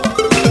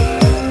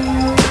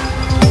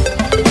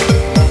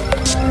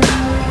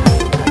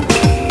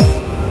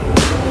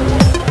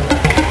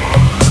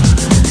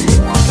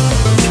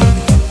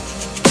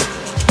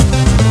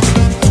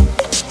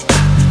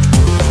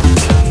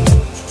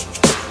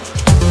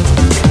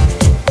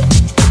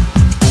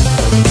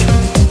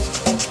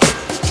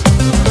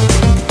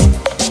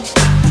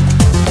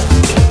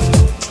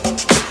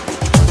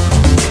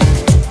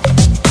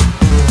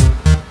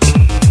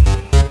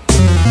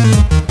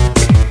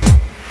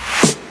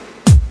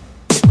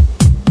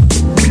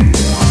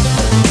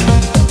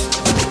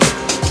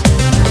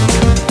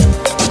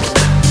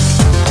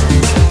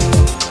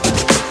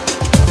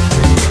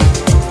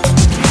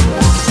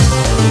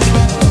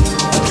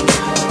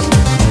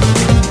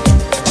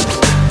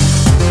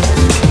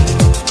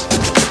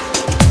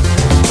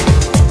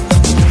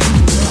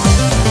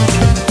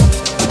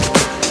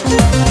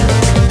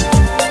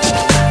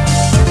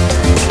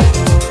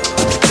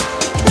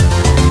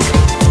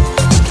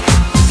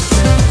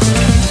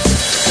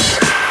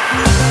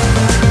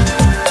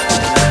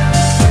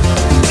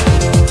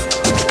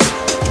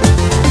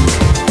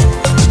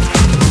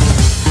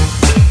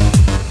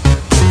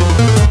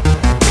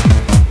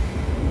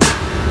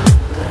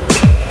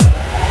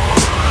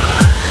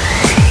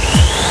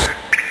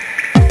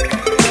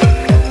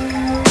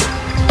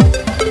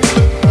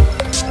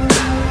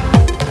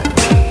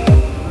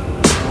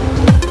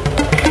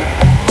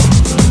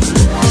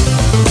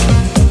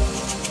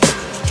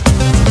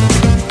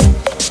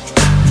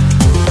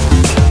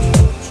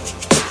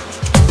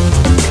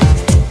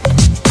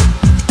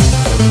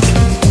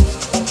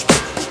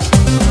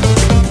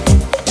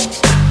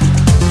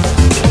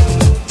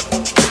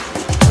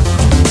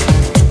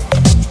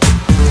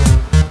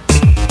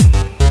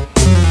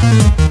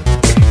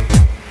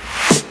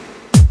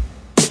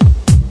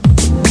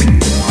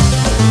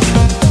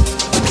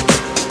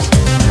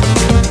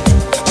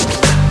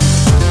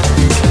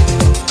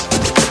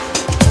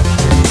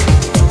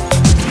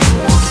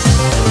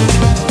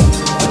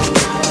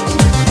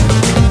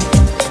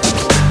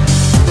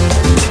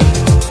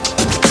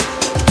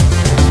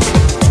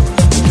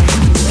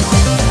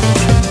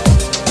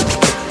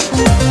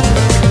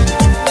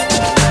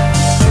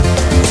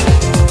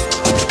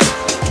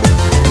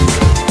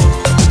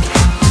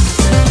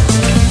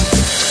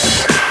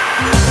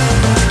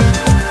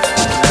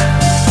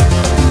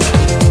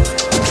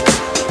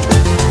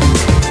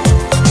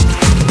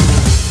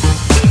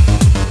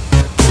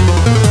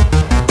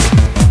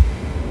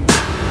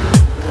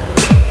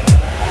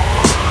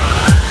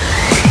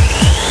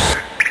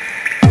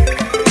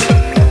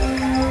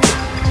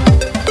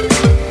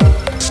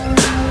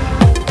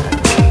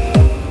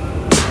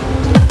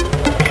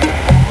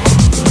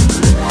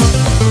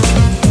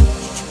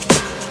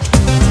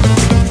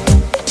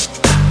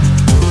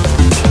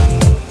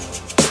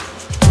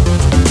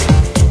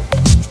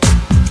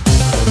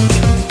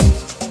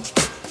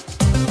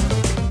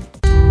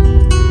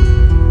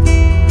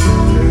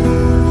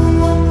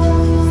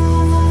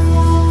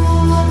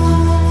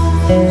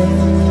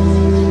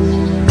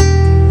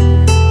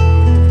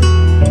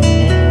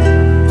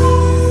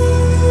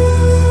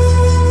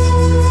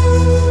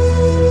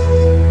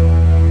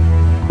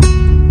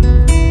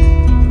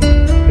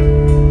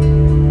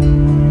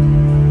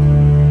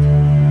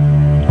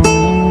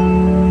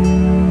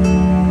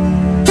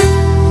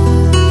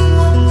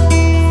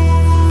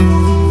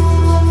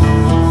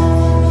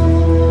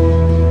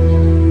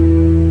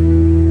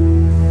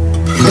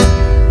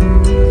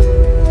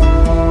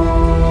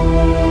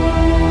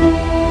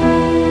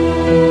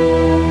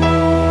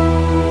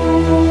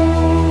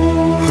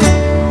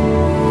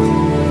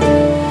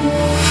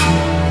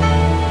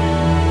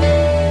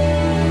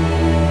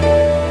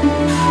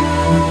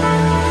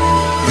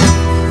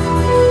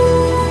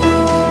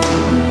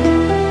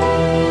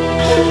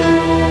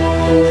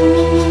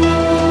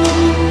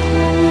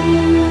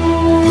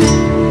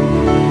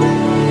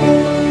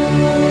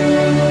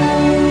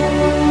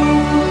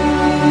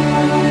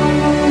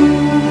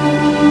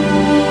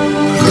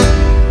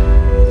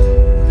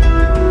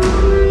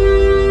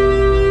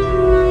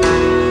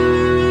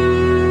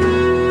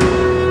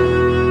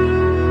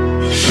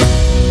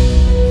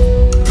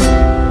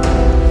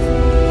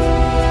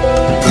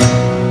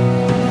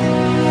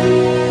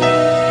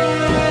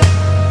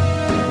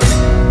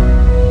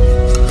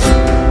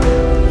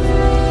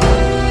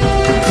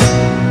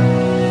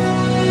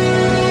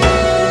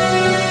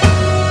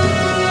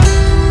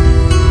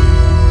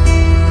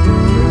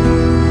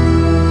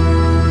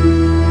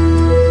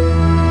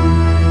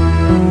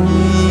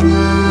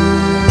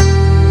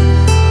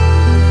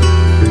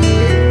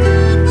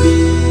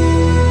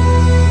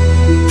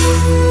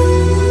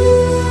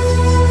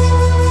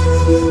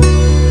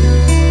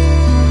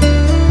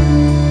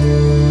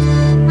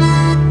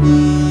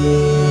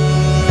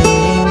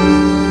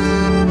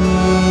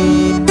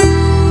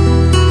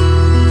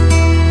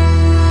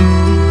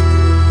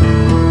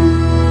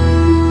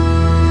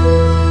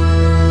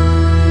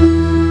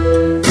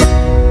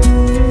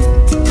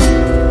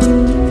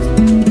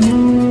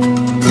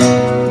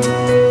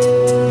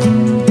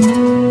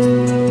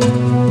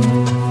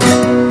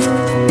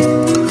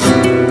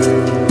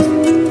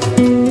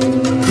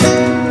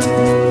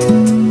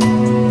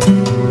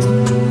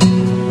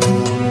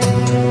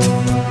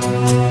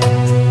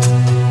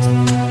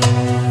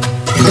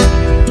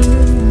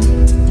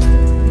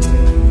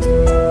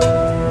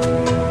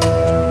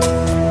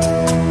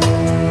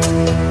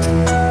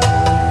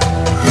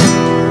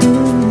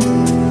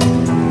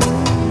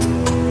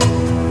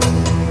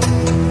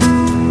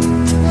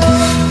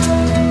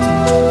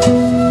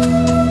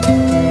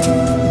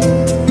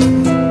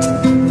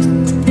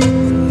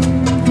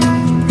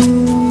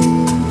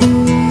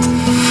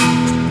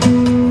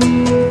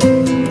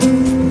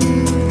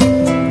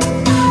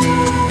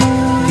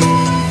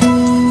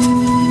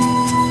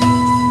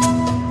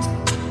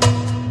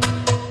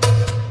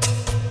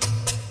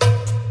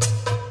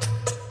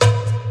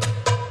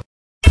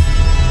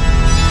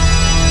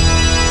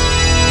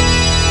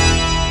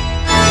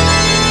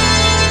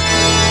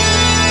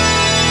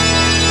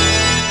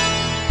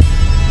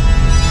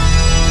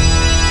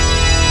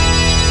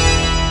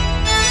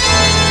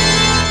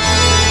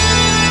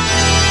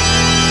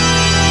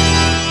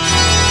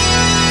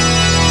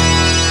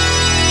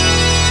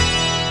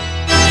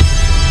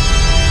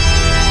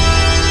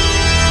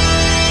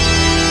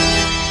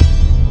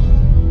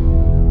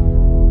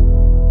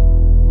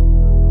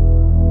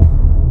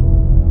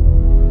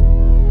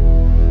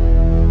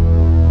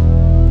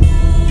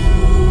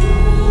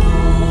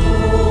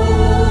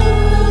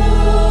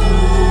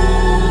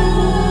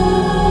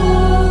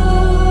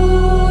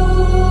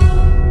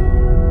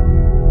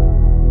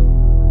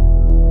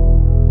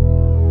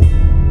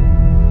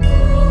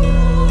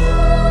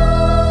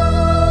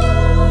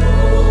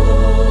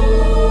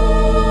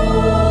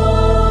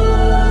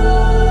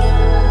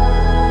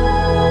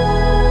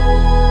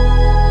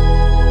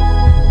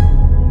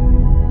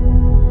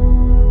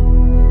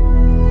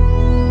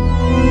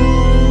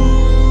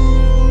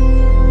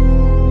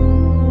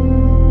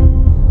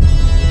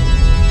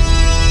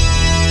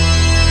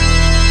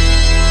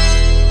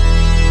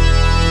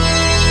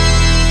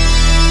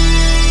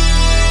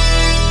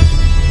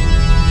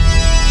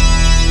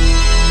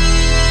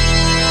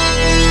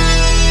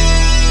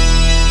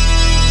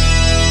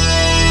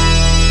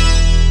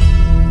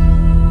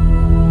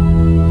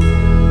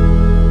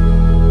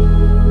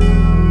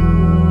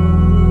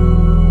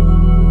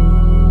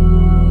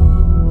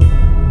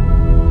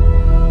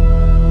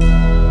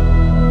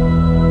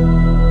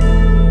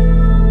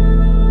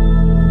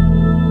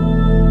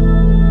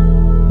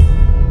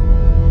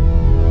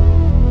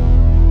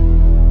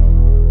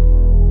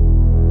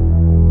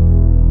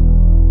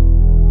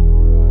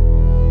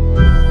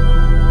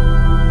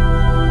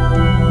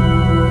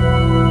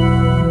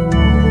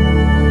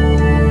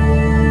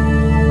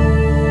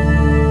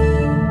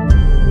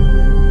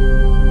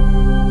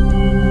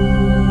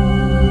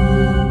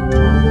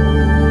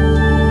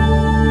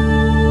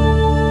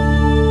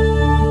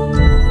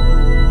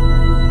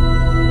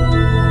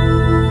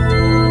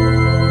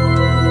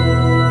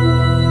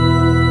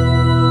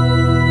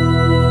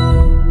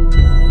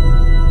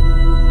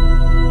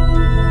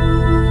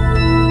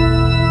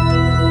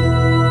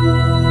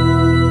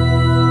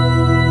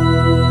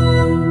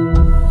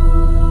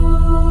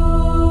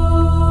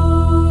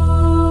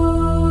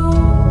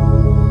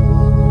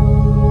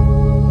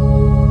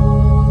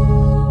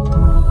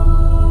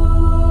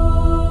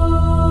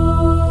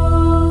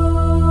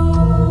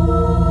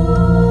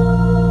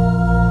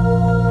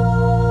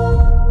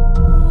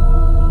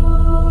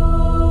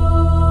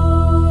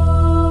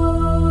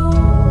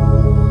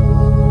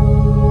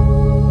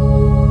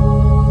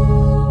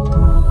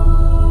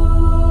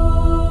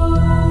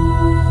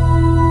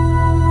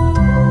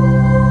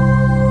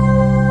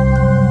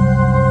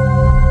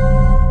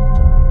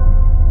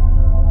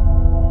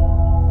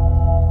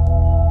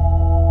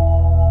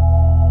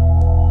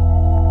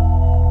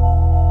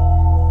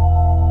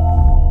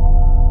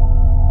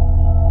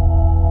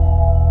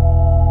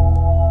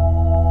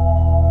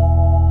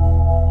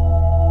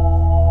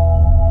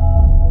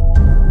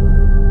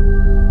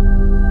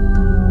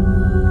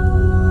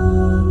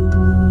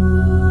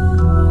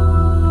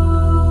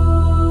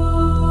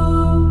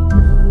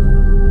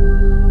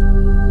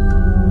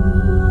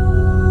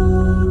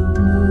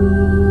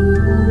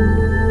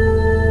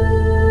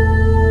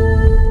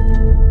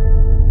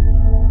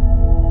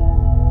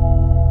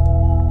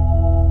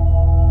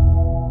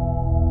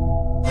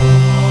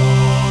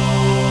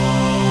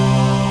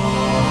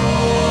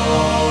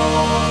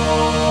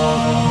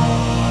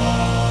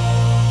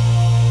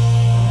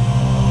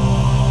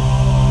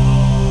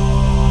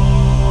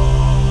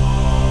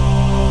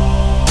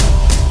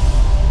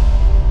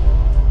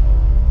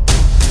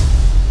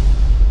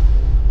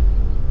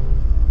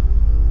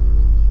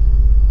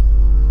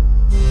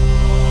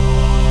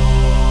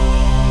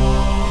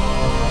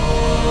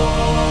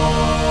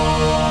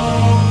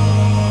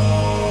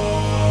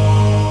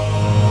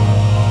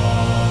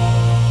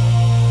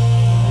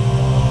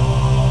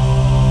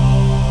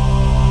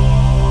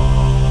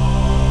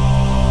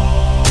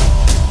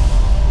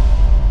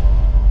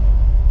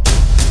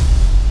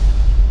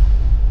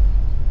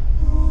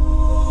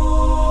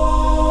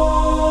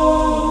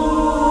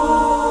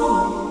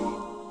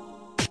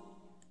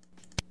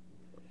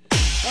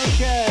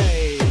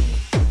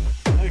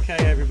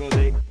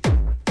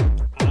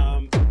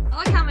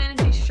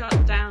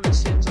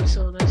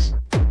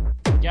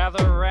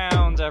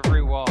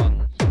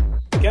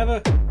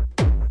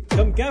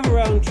 gather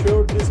round,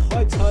 children. It's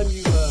high time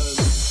you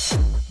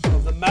learn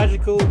of the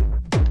magical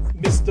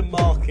Mr.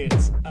 Market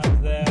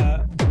and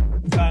their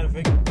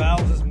fanfic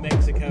Bowser's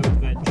Mexico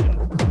Adventure.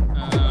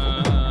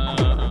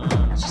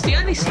 It's just the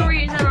only story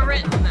he's ever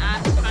written,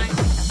 and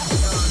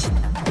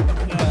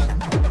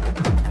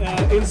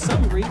Yeah. In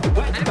summary, and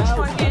it was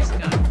 5 years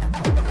ago.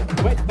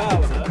 Wet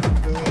Bowser,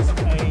 who is a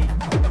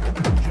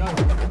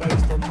joke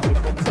based on the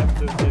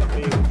concept of there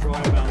being a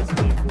dry Bowser,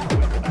 therefore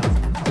Wet Bowser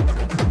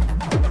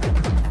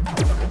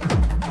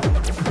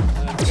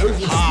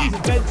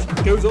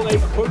goes on a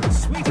quote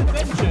sweet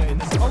adventure in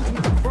this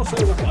ultimate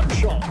crossover one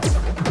shot.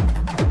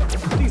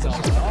 These are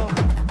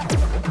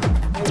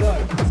no,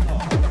 it's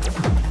not.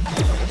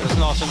 There's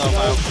not enough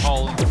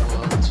alcohol in the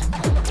world.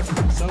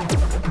 So,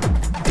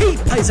 hey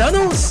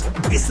paisanos,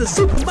 it's the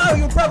Super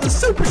Mario Brothers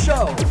Super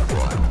Show.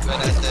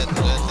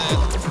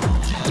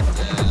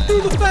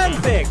 Do the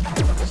fanfic.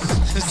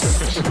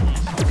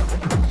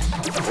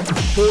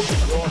 Put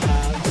your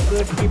hands on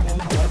the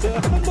keyboard, writer.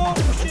 Hello,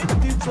 shit,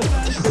 it's a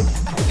fanfic.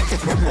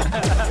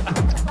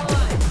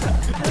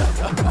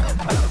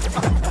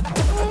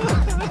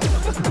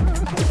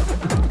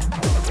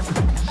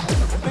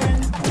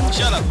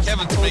 Shut up,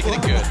 Kevin's making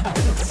it good.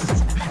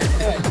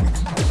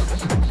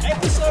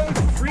 Episode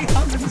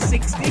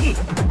 360.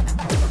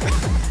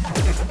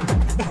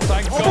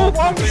 Thank Oh, God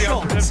one the shot.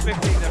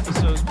 115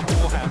 episodes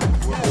beforehand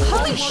were all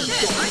Holy shit!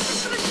 I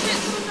just got a shit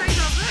ton of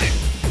deja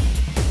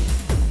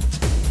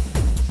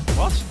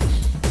What? vu.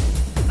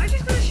 I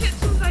just got a shit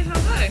ton of deja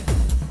vu.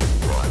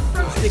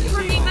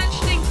 From me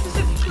mentioning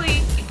specifically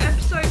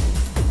episode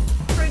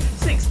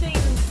 316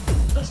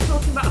 and us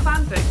talking about a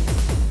fanfic.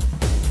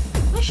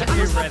 Holy shit! I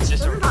must have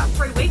this about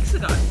 3 weeks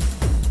ago.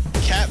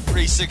 Cat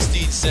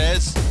 316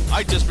 says,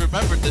 I just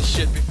remembered this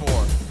shit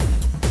before.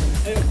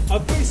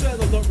 I'm pretty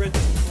certain I've not read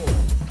this before.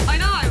 I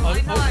know.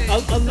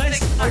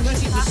 Unless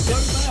it was so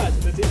bad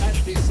that it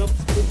actually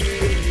subsequently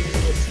put you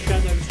into a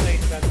shadow state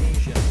of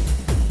amnesia.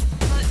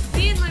 But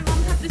me and my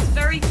mum have this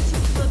very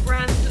particular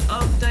brand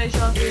of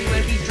deja vu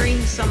where we dream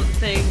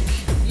something,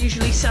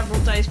 usually several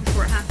days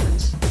before it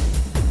happens.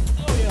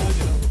 Oh yeah, I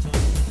do that all the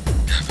time.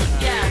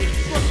 Yeah,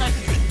 it's one of those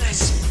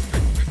things.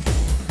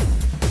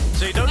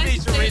 So you don't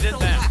need to read it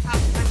now.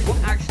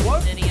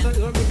 What? So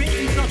we're being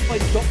interrupted by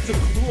Dr.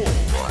 Claw.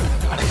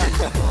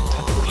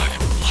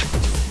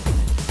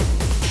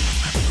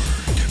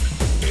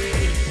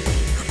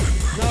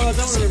 No, I don't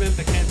want to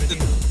remember Kevin.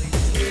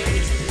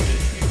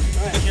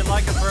 Right. You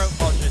like a throat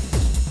potion.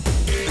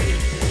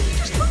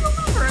 Just tell your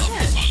mother a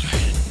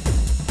bit.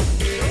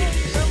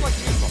 You sound like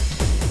evil.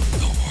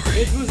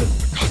 It was a...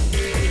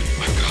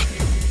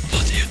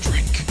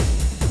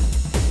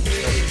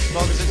 As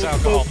long as it's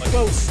alcohol.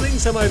 Well, sling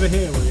some over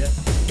here, will you?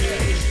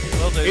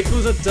 Will do. It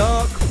was a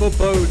dark,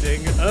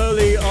 foreboding,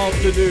 early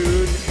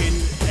afternoon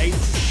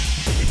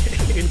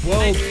in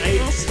World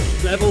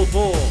 8, Level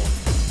 4.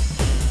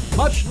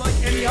 Much like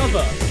any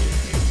other.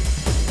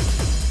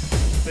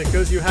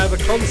 Because you have a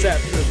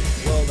concept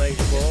of World 8,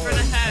 4. Run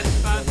ahead,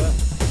 but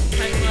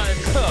take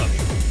low.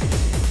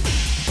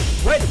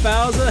 Wet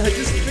Bowser had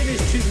just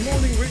finished his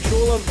morning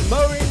ritual of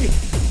mowing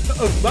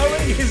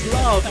his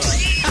lava.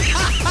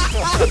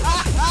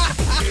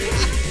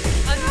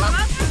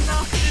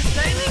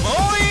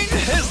 Mowing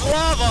his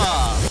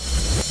lava!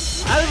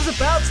 And was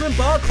about to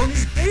embark on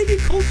his daily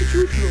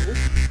constitutional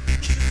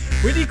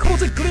when he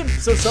caught a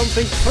glimpse of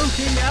something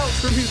poking out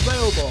from his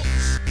mailbox.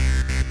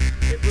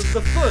 It was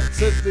the foot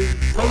of the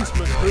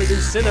postman who had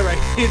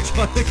incinerated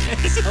trying to get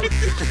something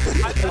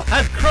and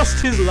had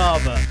crossed his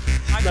lava.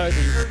 No,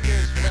 Apparently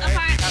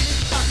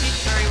this can't hear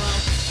very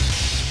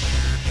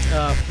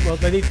well. well,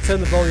 they need to turn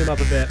the volume up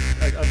a bit.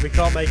 We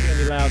can't make it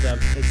any louder.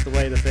 It's the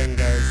way the thing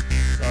goes.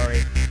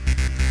 Sorry.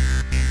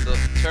 So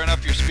turn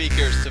up your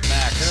speakers to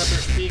max. Turn up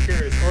your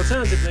speakers.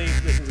 Alternatively,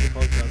 listen to the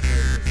podcast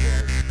version as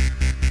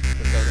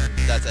well.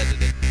 That's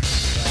edited.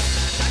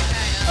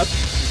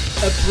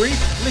 A brief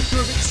flicker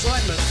of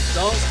excitement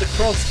danced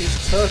across his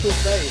turtle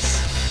face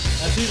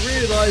as he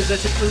realised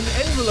that it was an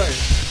envelope.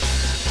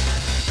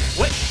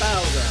 Wet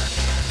Bowser,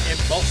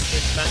 embossed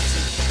with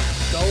fancy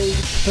gold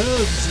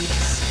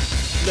curves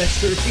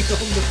lettering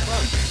on the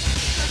front.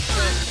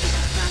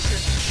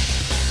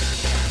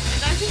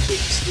 And I think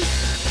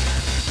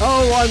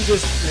Oh, I'm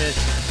just...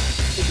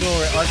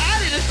 ignore it.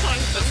 added a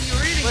time when you're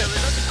reading it.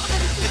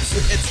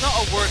 It's not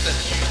a word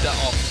that's used that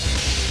often.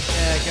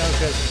 Yeah, go.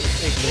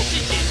 Ignore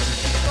me.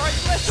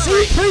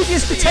 See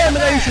previous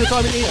determination if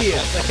I'm an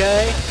idiot,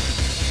 okay?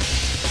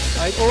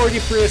 I already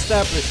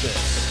pre-established this.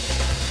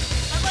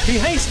 He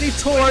hastily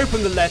tore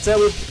open the letter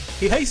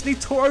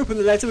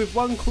with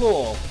one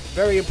claw,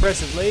 very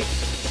impressively.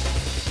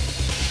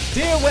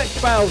 Dear Wet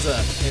Bowser,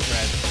 it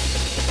read.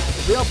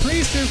 We are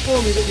pleased to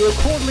inform you that you are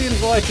cordially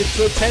invited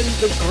to attend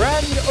the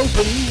grand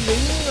opening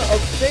of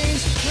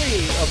Phase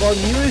 3 of our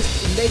newest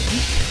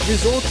Magic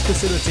Resort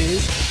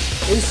facilities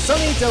in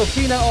sunny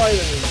Delfina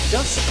Island,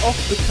 just off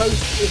the coast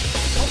of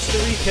Costa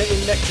Rica in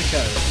Mexico.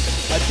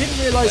 I didn't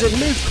realise they'd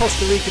moved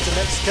Costa Rica to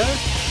Mexico,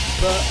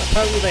 but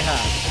apparently they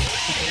have.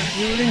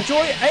 You will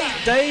enjoy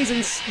 8 days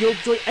and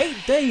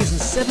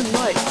 7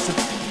 nights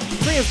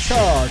free of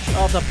charge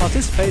after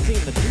participating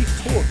in a brief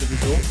tour of the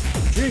resort,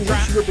 during which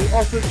you will be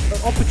offered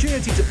an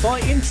opportunity to buy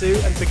into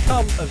and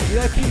become a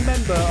VIP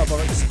member of our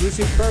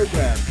exclusive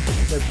program.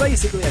 So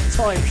basically a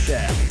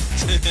timeshare.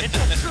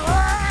 It's a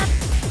trap!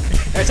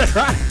 It's a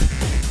trap!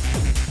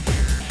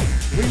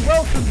 We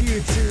welcome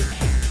you to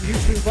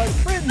invite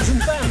friends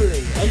and family,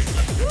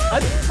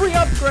 and free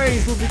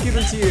upgrades will be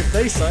given to you if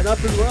they sign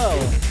up as well.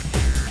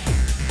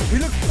 We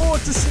look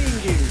forward to seeing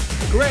you,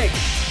 Greg,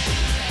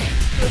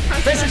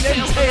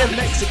 Presidente of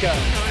Mexico.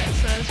 It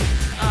says.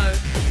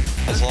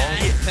 Oh. As long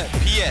as,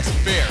 P.S.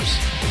 Bears.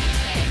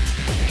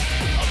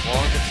 as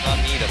long as it's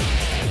not me that's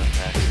president of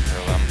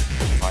Mexico, I'm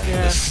fine with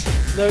Yeah, this.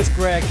 no, it's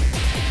Greg.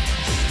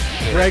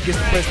 Greg is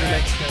the president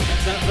of Mexico.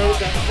 That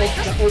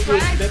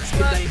obvious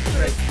Mexican name,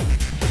 Greg.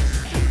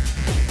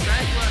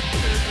 Greg worked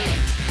for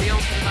the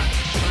Ultimate Max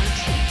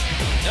Science.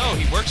 No,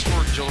 he works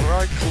for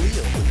Gerard Khalil,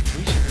 the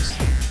illusionist.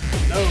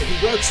 No,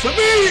 he works for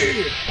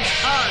me!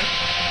 Oh.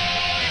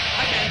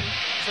 Okay.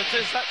 So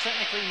does that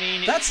technically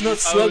mean That's you not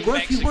own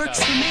Slugworth, he Mexico? works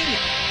for me!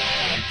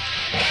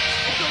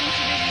 According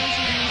to the rules,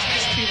 the music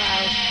is too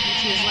loud, and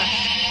she has left.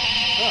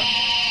 Oh,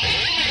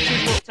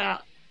 She's walked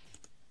out.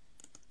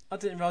 I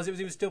didn't realise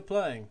it was still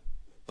playing.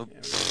 Oh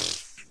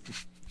Press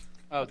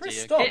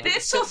dear. stop. It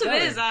it's sort still of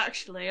going. is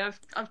actually. I've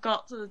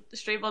got the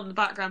stream on in the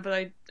background, but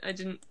I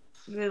didn't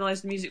realise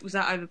the music was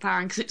that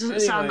overpowering because it doesn't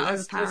sound that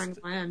overpowering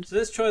at my end. So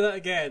let's try that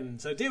again.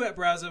 So, dear web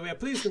browser, we are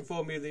pleased to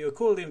inform you that you are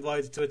cordially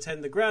invited to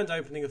attend the grand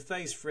opening of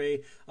Phase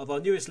 3 of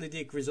our newest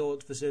Lidic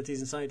resort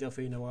facilities in sunny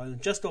Delfino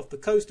Island, just off the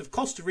coast of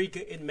Costa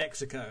Rica in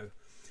Mexico.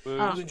 You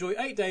will enjoy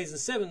 8 days and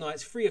 7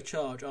 nights free of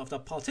charge after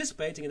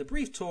participating in a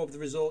brief tour of the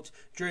resort,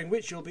 during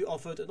which you'll be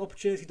offered an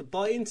opportunity to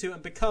buy into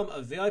and become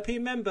a VIP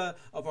member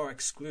of our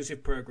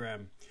exclusive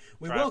program.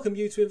 We welcome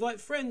you to invite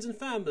friends and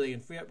family,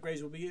 and free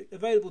upgrades will be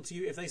available to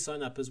you if they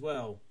sign up as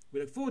well. We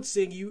look forward to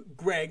seeing you,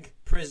 Greg,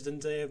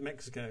 Presidente of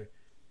Mexico.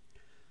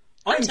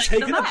 I'm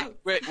taken aback.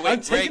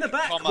 I'm taken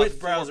aback with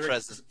Bowser.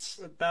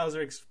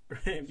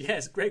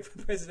 Yes, Greg for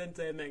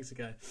Presidente of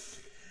Mexico.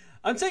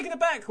 I'm taken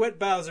aback, Wet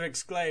Bowser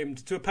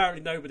exclaimed, to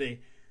apparently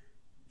nobody.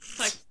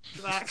 Take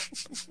it back.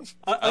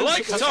 I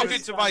like talking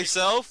to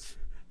myself.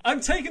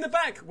 I'm taken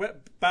aback, Wet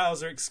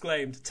Bowser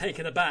exclaimed,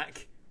 taken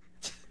aback.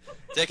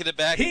 Taking it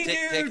back, He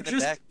taking knew it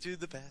just- back to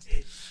the past.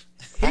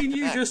 He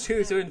knew just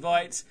who to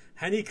invite,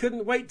 and he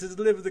couldn't wait to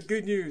deliver the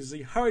good news.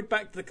 He hurried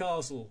back to the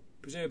castle,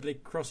 presumably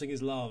crossing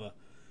his lava.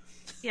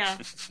 Yeah.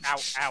 Ow,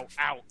 ow,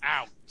 ow,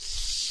 ow.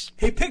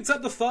 He picked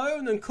up the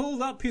phone and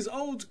called up his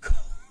old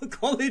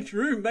college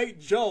roommate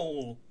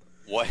Joel,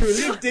 What? who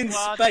lived in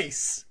What?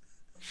 space.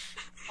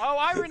 Oh,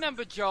 I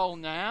remember Joel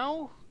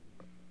now.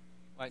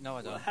 Wait, no,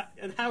 I don't.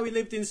 And how he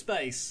lived in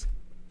space.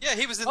 Yeah,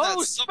 he was in Oh,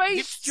 that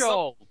Space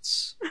Joel.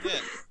 Yeah.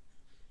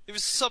 He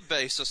was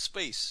sub-base or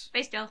space.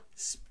 Space Joel.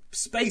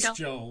 Space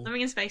Joel.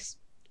 Living in space.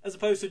 As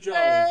opposed to Joel,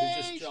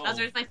 who's just Joel.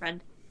 Bowser is my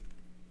friend.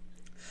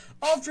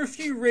 After a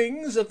few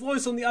rings, a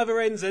voice on the other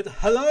end said,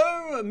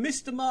 "Hello,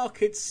 Mr.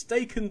 Market's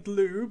Steak and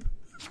Lube.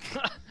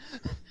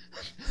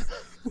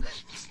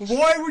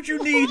 Why would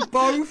you need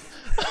both?"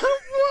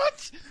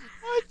 What?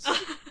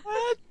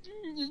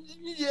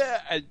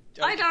 Yeah. I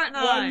don't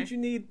Why know. would you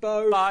need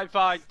both?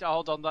 Fine.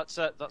 Hold on. That's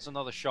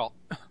another shot.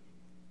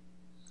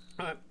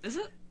 Right. Is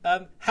it?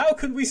 How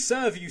can we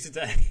serve you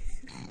today?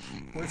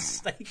 With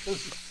steak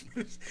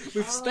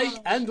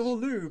and or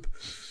lube.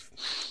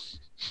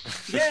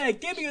 Yeah,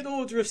 give me an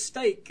order of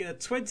steak and a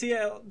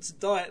 20-ounce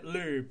diet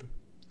lube.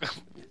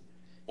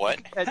 What?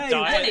 Hey,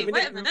 Diet.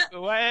 Wait a minute.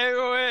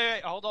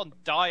 Wait. Hold on.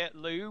 Diet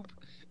lube.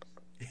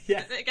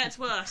 Yeah. It gets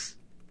worse.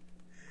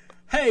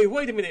 Hey,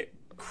 wait a minute.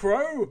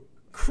 Crow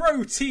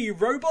T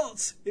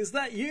Robot? Is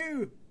that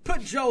you?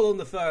 Put Joel on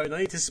the phone. I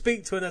need to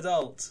speak to an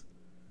adult.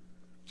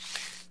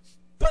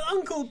 But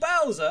Uncle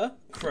Bowser,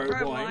 Crow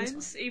Crow whined.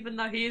 whines, even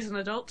though he is an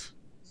adult.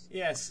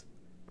 Yes.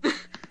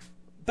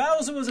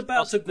 Bowser was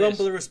about to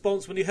grumble a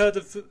response when he heard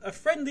a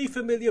friendly,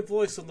 familiar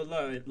voice on the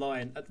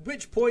line. At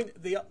which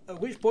point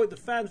the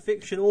fan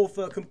fiction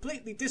author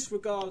completely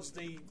disregards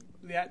the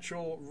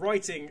actual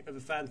writing of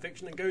the fan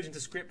fiction and goes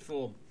into script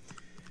form,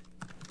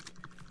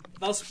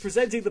 thus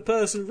presenting the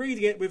person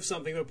reading it with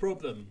something of a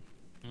problem.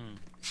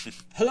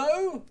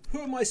 "Hello?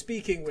 Who am I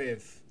speaking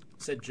with?"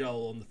 said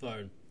Joel on the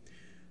phone.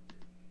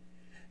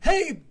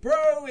 "Hey,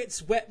 bro,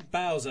 it's Wet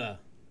Bowser."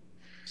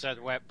 Said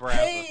wet browser.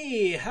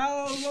 "Hey,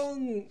 how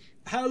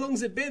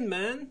long's it been,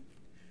 man?"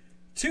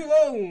 Too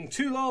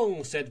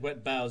long, said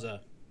Wet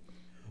Bowser.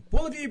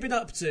 "What have you been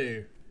up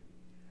to?"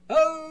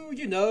 "Oh,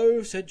 you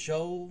know," said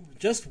Joel,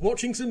 "just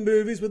watching some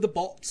movies with the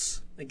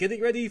bots and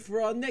getting ready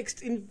for our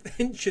next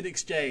invention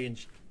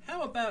exchange.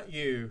 How about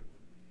you?"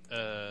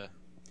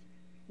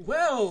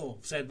 "Well,"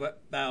 said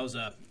Wet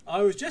Bowser,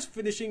 "I was just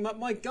finishing up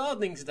my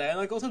gardening today and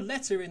I got a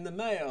letter in the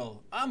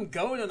mail. I'm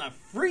going on a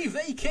free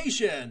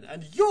vacation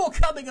and you're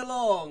coming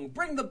along.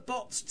 Bring the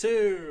bots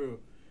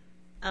too.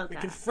 Okay.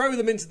 We can throw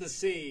them into the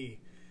sea."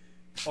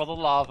 Or the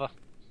lava.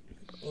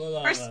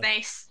 Or Or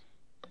space.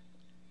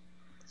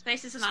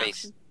 Space is an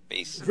Space. option.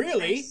 base.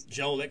 Really?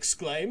 Joel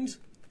exclaimed.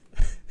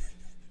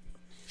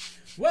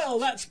 Well,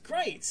 that's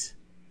great.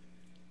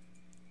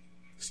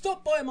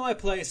 Stop by my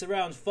place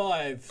around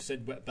 5,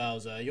 said Wet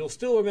Bowser. You'll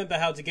still remember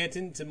how to get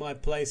into my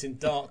place in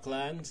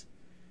Darkland.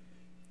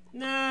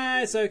 Nah,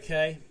 it's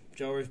okay,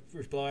 Joel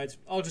replied.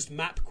 I'll just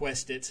map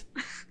quest it.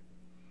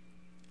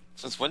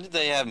 Since when did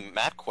they have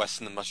map quests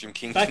in the Mushroom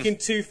Kingdom? Back in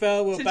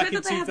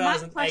 2008 they have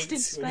map quest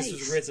in when this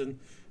was space? written.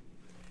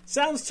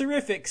 Sounds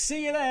terrific.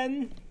 See you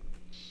then.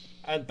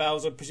 And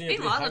Bowser presumably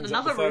Meanwhile, in hangs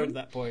up the another phone room. at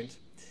that point.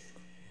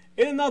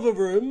 In another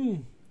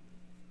room,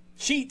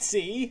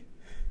 Cheatsy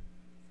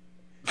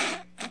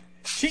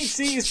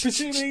is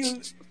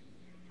presuming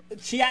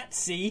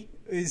Chiatsy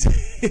is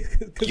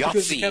because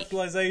of the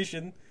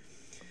capitalization.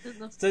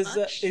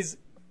 Says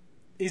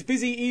is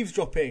busy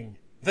eavesdropping.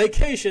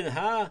 Vacation,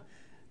 huh?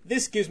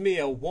 This gives me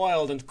a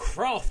wild and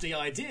crafty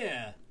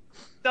idea.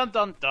 Dun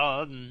dun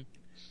dun.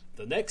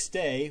 The next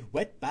day,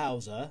 Wet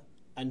Bowser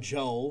and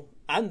Joel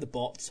and the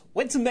bots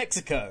went to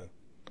Mexico.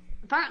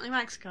 Apparently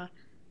Mexico.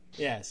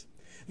 Yes.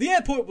 The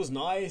airport was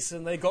nice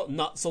and they got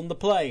nuts on the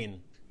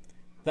plane.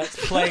 That's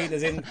plain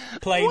as in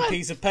plain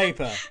piece of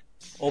paper.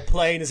 Or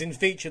plain as in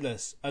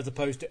featureless, as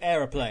opposed to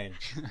aeroplane.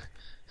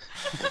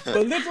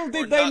 But little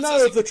did they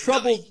know of the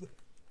trouble.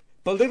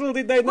 But little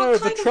did they know of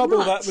the kind of trouble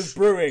that nuts? was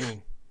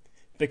brewing.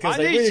 Because I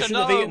they need really to shouldn't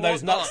have know eaten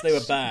those what nuts, they were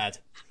nuts. bad.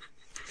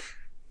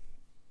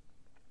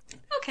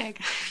 Okay.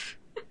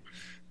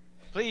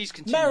 Please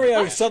continue.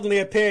 Mario suddenly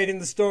appeared in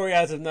the story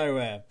out of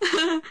nowhere.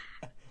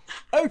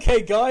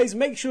 Okay, guys,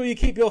 make sure you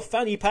keep your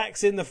fanny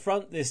packs in the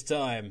front this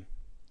time.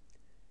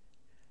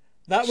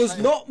 That was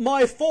not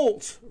my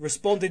fault,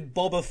 responded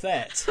Boba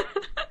Fett.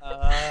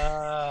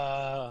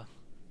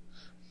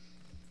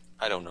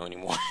 I don't know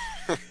anymore.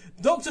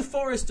 Dr.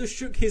 Forrester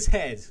shook his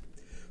head.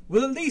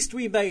 Well, at least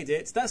we made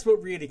it. That's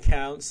what really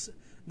counts.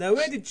 Now,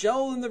 where did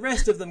Joel and the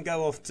rest of them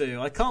go off to?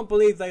 I can't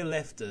believe they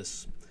left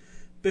us.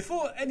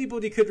 Before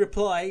anybody could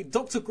reply,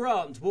 Dr.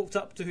 Grant walked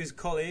up to his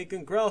colleague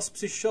and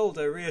grasped his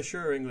shoulder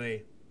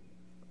reassuringly.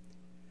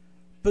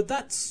 But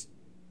that's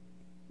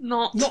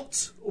Not.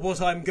 not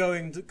what I'm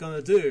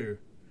gonna do.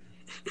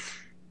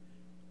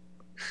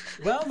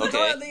 Well, the guy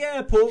Okay. at the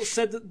airport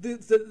said that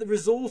the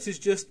resort is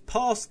just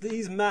past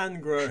these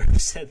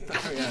mangroves, said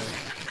Mario.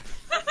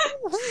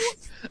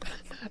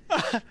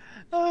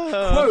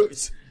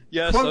 Quote,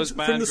 Yes, quote those from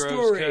the mangroves.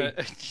 story.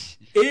 ca-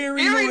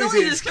 Eerie Eerie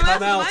noises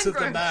come out of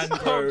the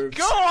mangroves.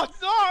 Oh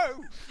God,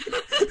 no!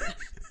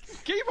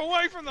 Keep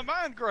away from the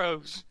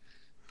mangroves.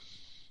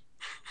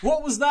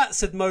 What was that?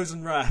 Said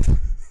Mosenrath.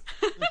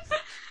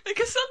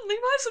 Because suddenly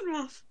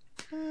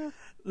Mosenrath.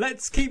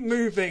 Let's keep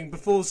moving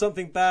before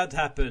something bad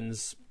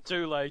happens,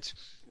 Too late.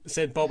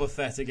 said Boba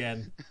Fett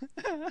again.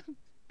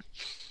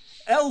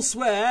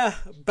 Elsewhere,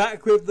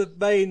 back with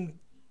the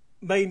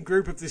main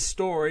group of this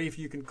story, if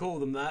you can call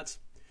them that,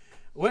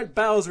 Wet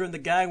Bowser and the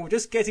gang were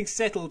just getting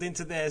settled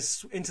into their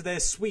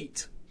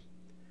suite,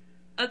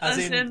 as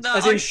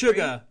in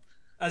sugar,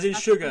 as in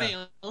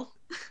sugar.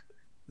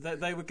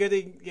 They were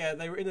getting,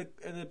 they were in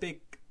a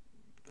big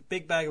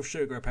bag of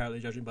sugar, apparently,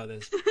 judging by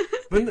this.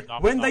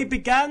 When they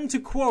began to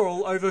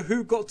quarrel over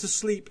who got to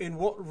sleep in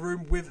what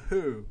room with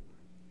who.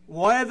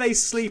 Why are they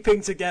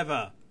sleeping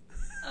together?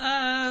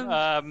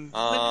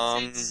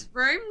 With its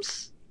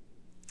rooms.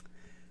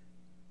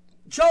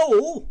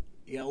 Joel,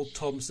 yelled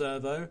Tom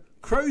Servo,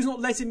 Crow's not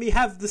letting me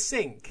have the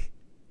sink.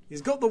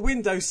 He's got the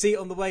window seat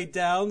on the way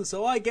down,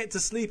 so I get to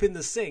sleep in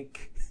the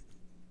sink.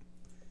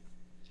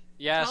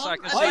 Yes, I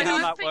Tom, can see how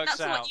don't that think works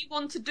that's out. what you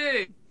want to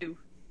do.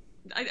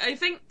 I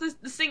think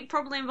the sink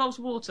probably involves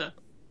water.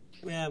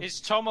 Yeah. Is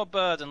Tom a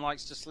bird and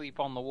likes to sleep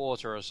on the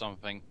water or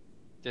something?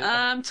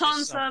 Tom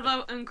something.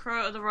 Servo and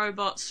Crow are the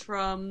robots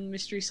from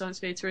Mystery Science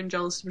Theater and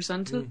Joel's the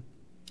presenter.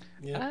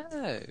 Yeah.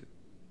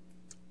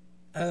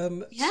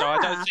 Oh. Yeah. So I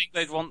don't think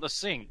they'd want the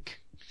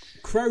sink.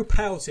 Crow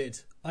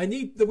pouted. I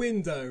need the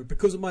window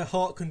because of my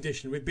heart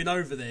condition. We've been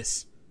over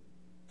this.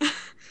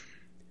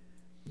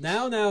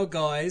 Now,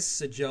 guys,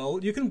 said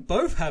Joel, you can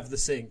both have the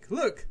sink.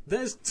 Look,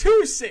 there's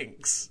 2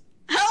 sinks.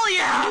 Hell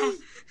yeah!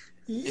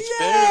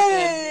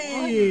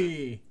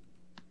 Yay!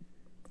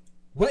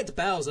 Wet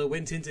Bowser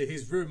went into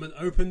his room and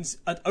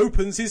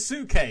opens his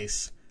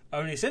suitcase.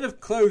 Only instead of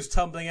clothes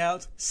tumbling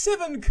out,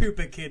 7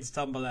 Koopa kids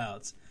tumble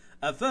out.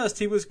 At first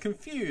he was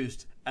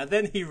confused, and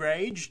then he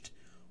raged.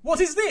 What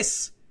is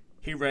this?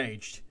 He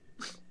raged.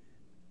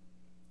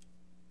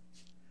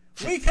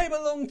 We came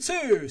along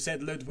too,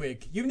 said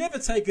Ludwig. You never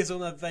take us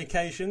on a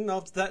vacation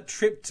after that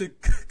trip to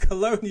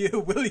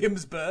Colonial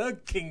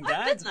Williamsburg, King I've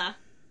Dad. been there.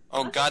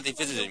 Oh God, they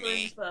visited me.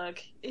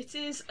 Williamsburg. It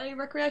is a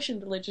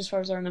recreation village, as far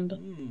as I remember.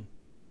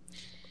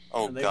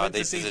 Oh And they God, went they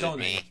to see visited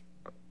Donnie. me.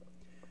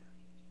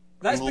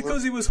 That's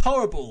because he was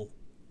horrible,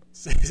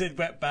 said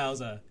Wet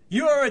Bowser.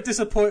 You are a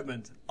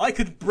disappointment. I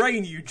could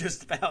brain you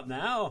just about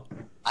now,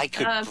 I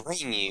could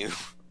brain you.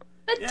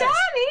 But Yes.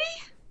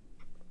 Danny!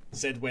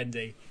 said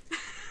Wendy.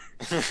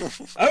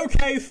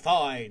 Okay,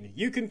 fine.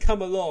 You can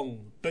come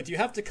along, but you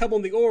have to come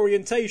on the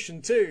orientation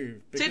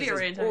too. because the there's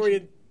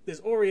orientation.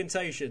 There's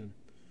orientation.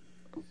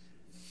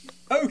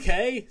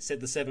 Okay, said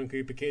the 7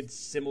 Koopa kids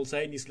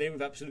simultaneously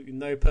with absolutely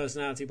no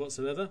personality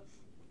whatsoever.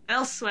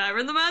 Elsewhere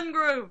in the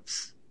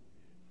mangroves.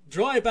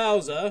 Dry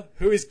Bowser,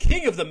 who is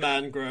king of the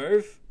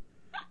mangrove.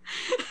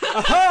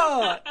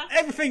 Aha!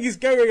 Everything is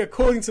going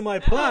according to my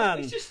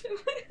plan.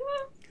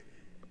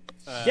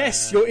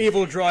 Yes, your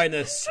evil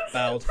dryness,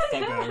 bowed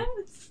Fuggo.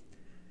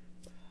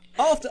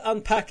 After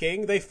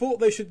unpacking, they thought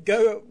they should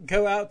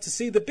go out to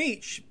see the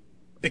beach,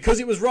 because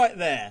it was right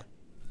there,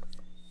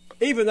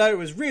 even though it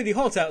was really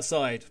hot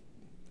outside.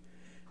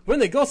 When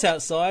they got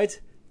outside,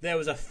 there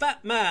was a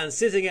fat man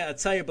sitting at a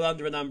table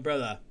under an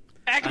umbrella.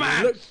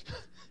 Eggman!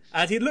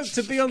 And he looked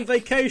to be on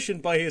vacation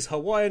by his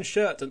Hawaiian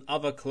shirt and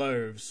other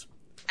clothes.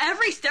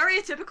 Every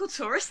stereotypical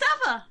tourist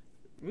ever.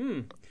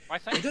 I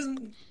think. It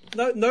doesn't.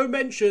 No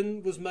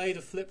mention was made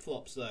of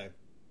flip-flops, though.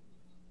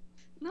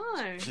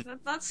 No,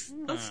 that's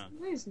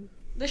amazing.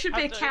 There should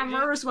be a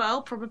camera as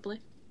well,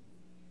 probably.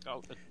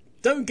 Oh,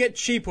 Don't get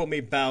cheap on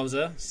me,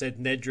 Bowser, said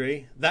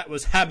Nedry. That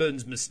was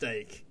Hammond's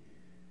mistake.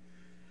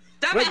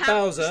 Damn it,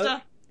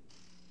 hamster.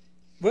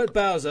 Wet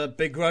Bowser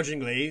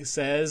begrudgingly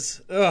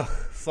says, ugh,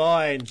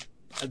 fine,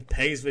 and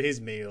pays for his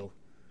meal.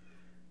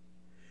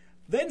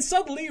 Then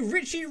suddenly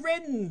Richie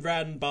Wren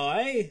ran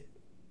by,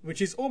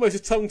 which is almost a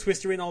tongue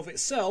twister in of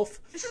itself,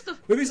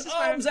 with his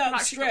arms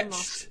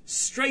outstretched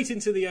straight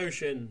into the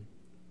ocean.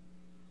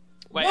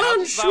 wait, how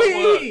does that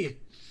work?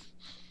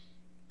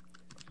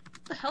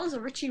 What the hell is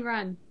a Richie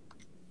Wren?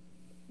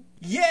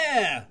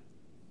 Yeah!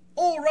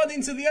 All run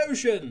into the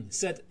ocean,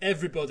 said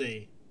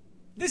everybody.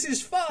 This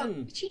is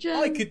fun!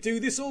 I could do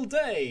this all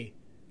day.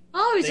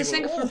 Oh, he's They a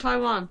singer were all- from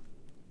Taiwan.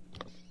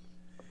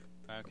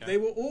 Okay. They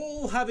were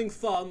all having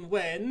fun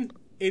when,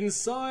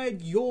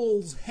 inside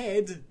Yawl's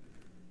head,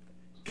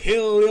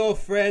 kill your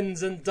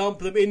friends and dump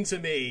them into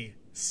me,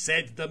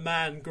 said the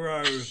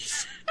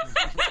mangroves.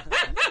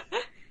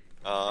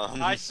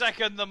 I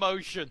second the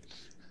motion.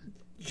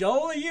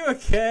 Joel, are you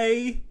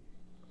okay?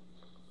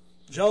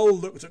 Joel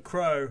looked at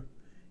Crow.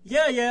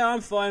 Yeah,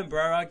 I'm fine,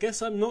 bro. I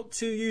guess I'm not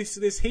too used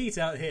to this heat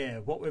out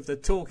here, what with the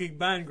talking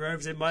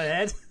mangroves in my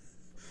head.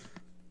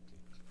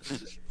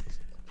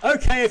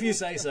 Okay, if you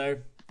say so.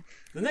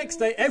 The next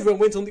day, everyone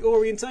went on the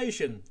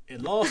orientation.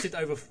 It lasted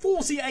over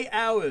 48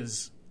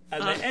 hours,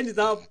 and they ended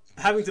up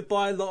having to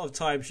buy a lot of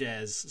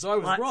timeshares. So I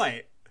was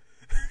right.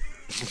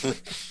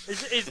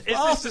 Is this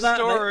after a that,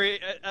 story,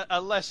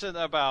 a lesson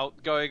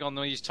about going on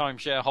these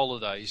timeshare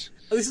holidays?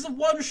 This is a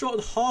one-shot,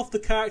 and half the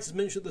characters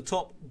mentioned at the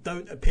top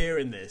don't appear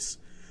in this.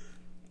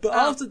 But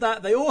after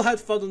that, they all had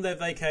fun on their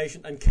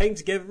vacation and came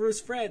together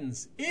as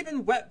friends.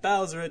 Even Wet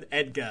Bowser and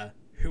Edgar,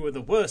 who were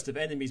the worst of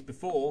enemies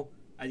before,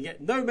 and yet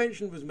no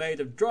mention was made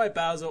of Dry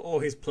Bowser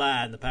or his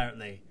plan,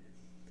 apparently.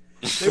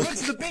 They went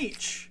to the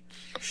beach,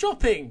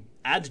 shopping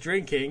and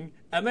drinking,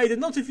 and made a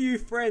not a few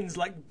friends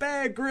like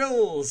Bear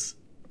Grylls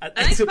and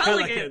ate a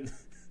pelican.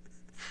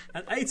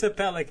 And ate a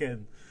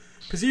pelican.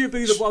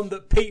 Presumably the one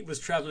that Pete was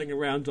travelling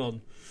around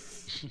on.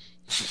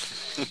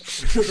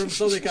 From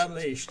Sonic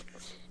Unleashed.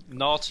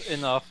 Not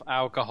enough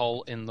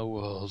alcohol in the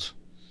world.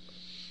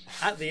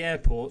 At the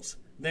airport,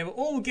 they were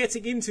all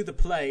getting into the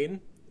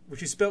plane,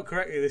 which is spelt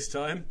correctly this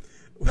time,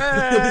 when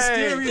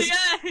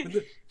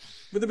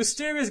the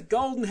mysterious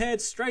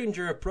golden-haired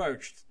stranger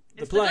approached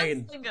the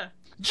plane.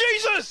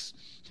 Jesus!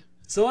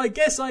 So I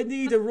guess I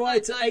need a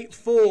ride to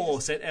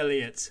 8-4, said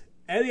Elliot.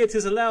 Elliot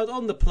is allowed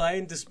on the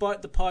plane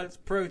despite the pilot's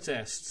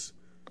protests,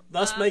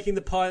 thus making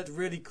the pilot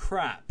really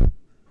crap.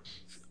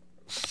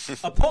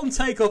 Upon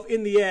takeoff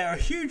in the air, a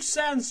huge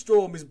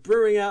sandstorm is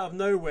brewing out of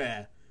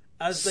nowhere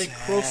as they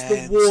cross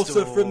the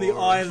water from the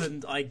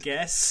island, I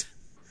guess.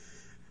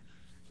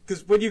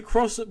 Because when you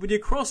cross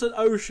an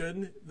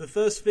ocean, the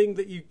first thing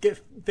that you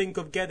think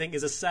of getting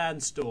is a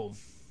sandstorm.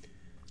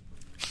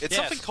 It's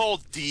something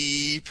called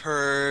deep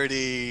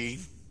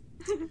hurting.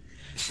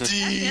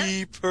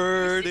 Deep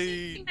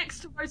hurting. Next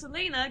to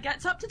Rosalina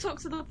gets up to talk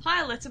to the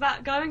pilot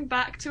about going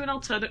back to an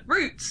alternate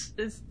route,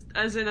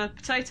 as in a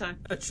potato.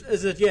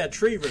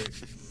 Tree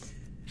route.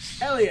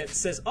 Elliot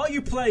says, "Are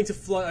you planning to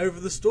fly over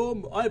the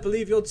storm? I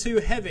believe you're too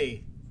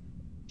heavy."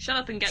 Shut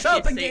up and get Shut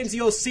up and get into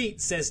your seat,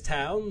 says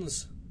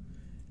Towns.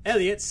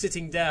 Elliot,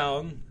 sitting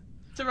down,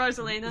 to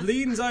Rosalina,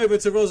 leans over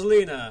to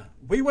Rosalina.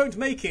 "We won't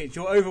make it,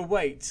 you're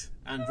overweight."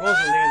 And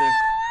Rosalina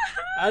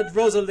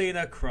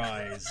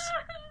cries.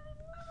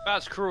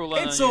 That's cruel.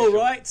 It's all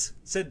right,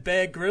 said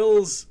Bear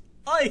Grylls.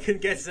 I can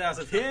get us out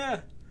of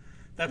here.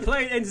 The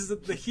plane enters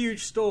the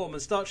huge storm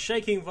and starts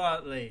shaking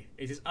violently.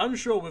 It is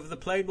unsure whether the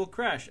plane will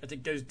crash as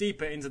it goes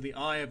deeper into the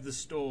eye of the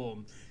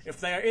storm. If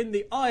they are in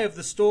the eye of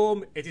the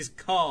storm, it is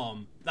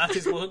calm. That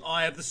is what an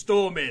eye of the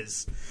storm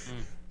is.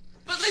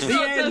 But they've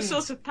got to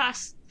sort of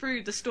pass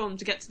through the storm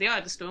to get to the eye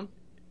of the storm.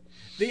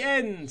 The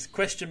end? ?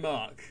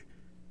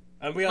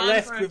 And we are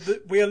left with a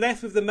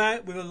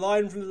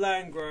line from the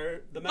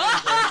mangrove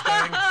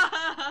going.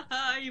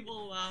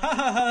 Evil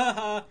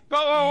laugh.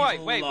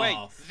 Wait.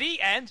 The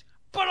end?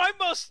 But I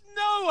must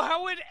know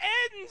how it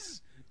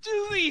ends!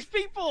 Do these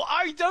people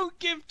I don't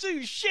give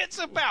two shits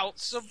about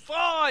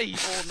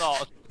survive or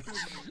not?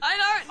 I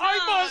don't know! I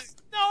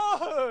must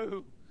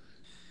know!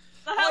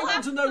 I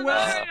want to know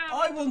where.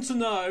 I want to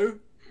know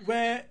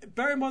where.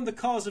 Bear in mind the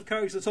cars of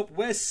characters at the top.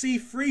 Where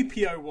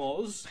C-3PO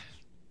was.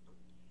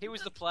 He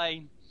was the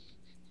plane.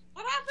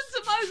 What happened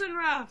to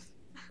Bozenrath?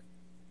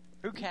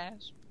 Who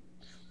cares?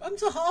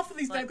 To half of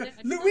these damn guys.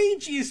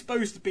 Luigi is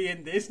supposed to be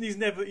in this, and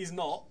he's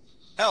not.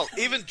 Hell,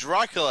 even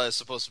Dracula is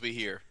supposed to be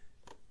here.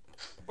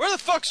 Where the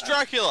fuck's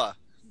Dracula?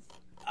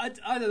 I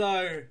don't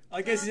know.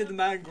 I guess he's in the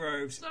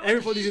mangroves. So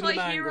Everybody's in the like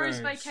mangroves.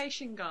 Heroes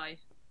Vacation guy.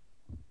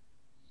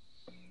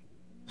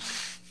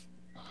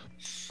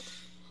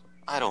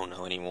 I don't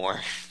know anymore.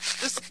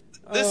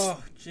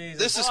 Oh, Jesus.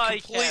 This is Why,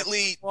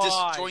 completely Kev?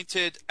 Why?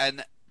 disjointed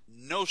and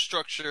no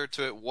structure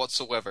to it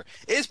whatsoever.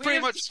 It is pretty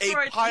have much a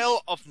destroyed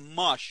pile of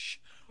mush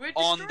We're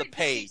on the destroying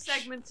page.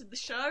 segment of the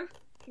show.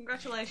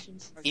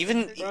 Congratulations.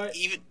 Even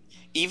Right.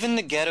 even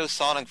the ghetto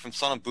Sonic from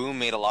Sonic Boom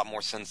made a lot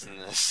more sense than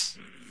this.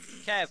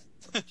 Kev,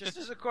 just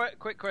as a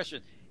quick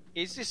question.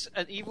 Is this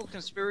an evil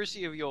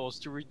conspiracy of yours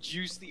to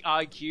reduce the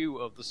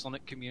IQ of the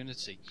Sonic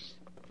community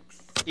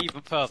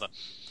even further?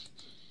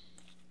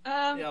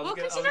 I was Well,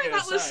 gonna considering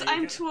that was say,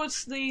 aimed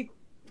towards the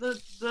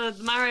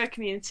Mario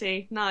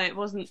community, no, it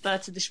wasn't there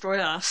to destroy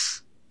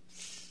us.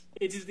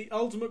 It is the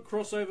ultimate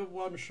crossover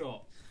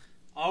one-shot.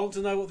 I want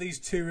to know what these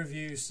 2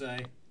 reviews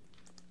say.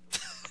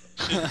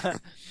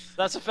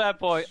 That's a fair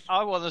point.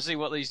 I want to see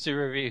what these 2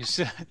 reviews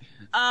say.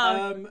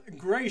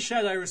 Grey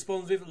Shadow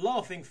responds with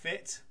laughing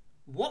fit.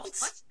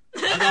 What?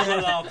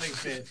 Another laughing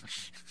fit.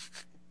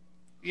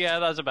 Yeah,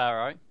 that's about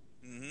right.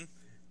 Mm-hmm.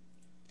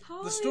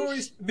 The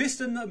story's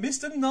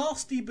Mr.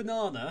 Nasty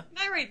Banana.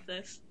 Narrate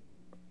this.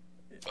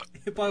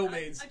 By all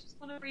means. I just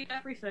want to read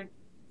everything.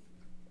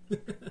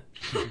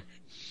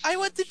 I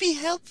want to be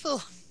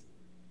helpful.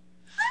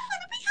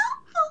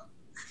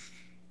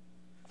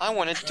 I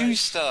want to do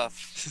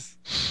stuff.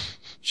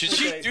 Should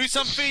Okay. she do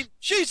something?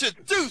 She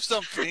should do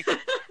something.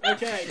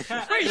 Okay,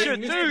 Kat, We read should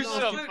Mr. do Nasty-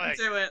 something. Don't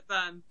do it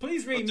then.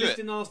 Please read I'll do Mr.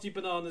 it. Nasty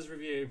Banana's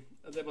review,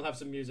 and then we'll have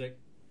some music.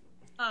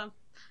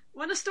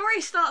 When a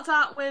story starts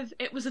out with,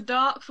 it was a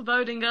dark,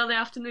 foreboding early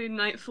afternoon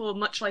nightfall,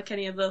 much like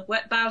any other,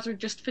 wet Bowser had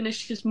just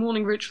finished his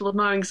morning ritual of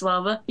mowing his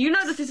lava, you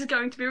know that this is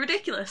going to be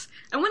ridiculous.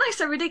 And when I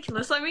say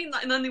ridiculous, I mean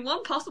that in only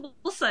one possible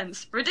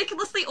sense.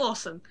 Ridiculously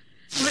awesome.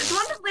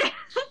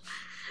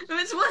 With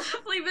its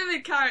wonderfully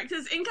vivid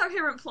characters,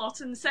 incoherent plot,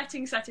 and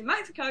setting set in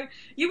Mexico,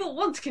 you will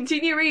want to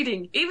continue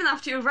reading, even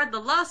after you have read the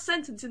last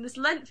sentence in this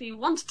lengthy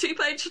 1 to 2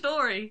 page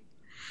story.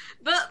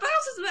 But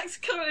Bowser's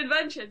Mexico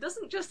Adventure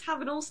doesn't just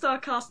have an all-star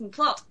cast and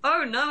plot.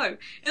 Oh no!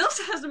 It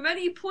also has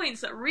many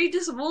points that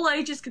readers of all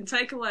ages can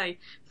take away.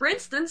 For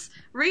instance,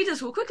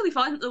 readers will quickly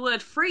find that the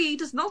word free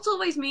does not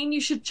always mean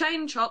you should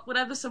chain chop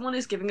whatever someone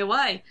is giving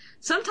away.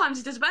 Sometimes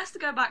it is best to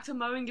go back to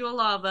mowing your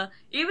lava,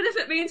 even if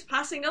it means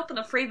passing up on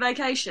a free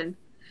vacation.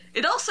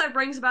 It also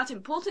brings about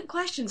important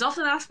questions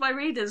often asked by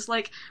readers,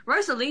 like,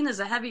 Rosalina's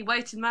a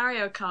heavyweight in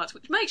Mario Kart,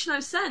 which makes no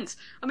sense.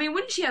 I mean,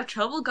 wouldn't she have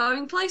trouble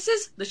going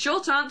places? The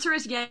short answer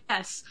is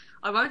yes.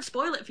 I won't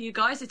spoil it for you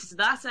guys, it is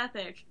that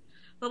epic.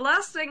 The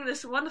last thing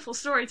this wonderful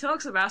story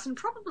talks about, and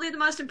probably the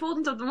most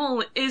important of them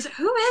all, is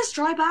who is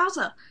Dry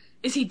Bowser?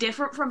 Is he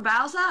different from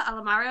Bowser a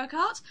la Mario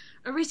Kart?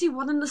 Or is he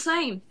one and the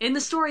same? In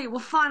the story, we'll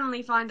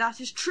finally find out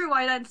his true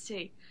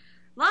identity.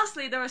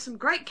 Lastly, there are some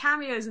great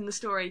cameos in the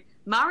story.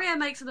 Mario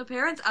makes an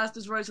appearance, as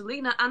does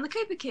Rosalina and the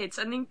Koopa Kids,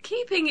 and in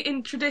keeping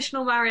in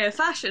traditional Mario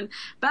fashion,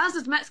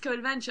 Bowser's Mexico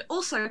Adventure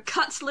also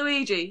cuts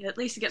Luigi, at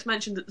least he gets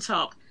mentioned at the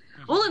top.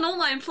 All in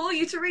all, I implore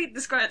you to read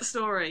this great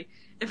story.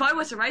 If I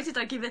were to rate it,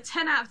 I'd give it a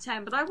 10 out of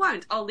 10, but I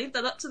won't. I'll leave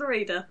that up to the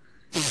reader.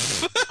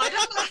 I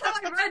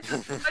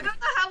don't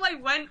know how I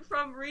went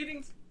from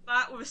reading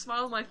that with a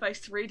smile on my face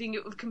to reading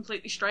it with a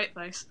completely straight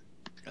face.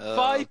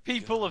 5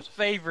 people have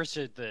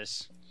favorited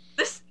this.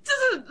 This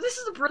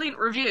is a brilliant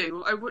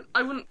review. I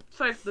wouldn't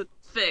favour the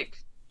fig.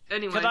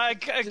 Anyway.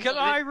 Can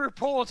I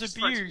report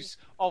abuse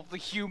of the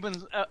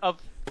human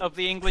of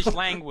the English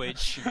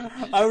language?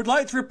 I would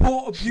like to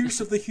report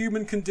abuse of the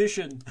human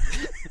condition.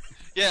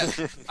 Yeah,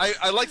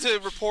 I like to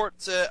report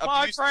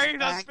My abuse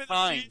brain of has been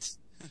mankind. abused.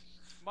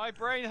 My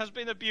brain has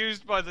been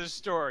abused by this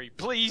story.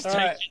 Please All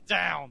take right. it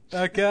down.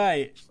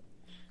 Okay.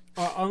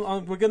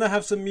 We're going to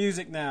have some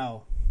music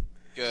now.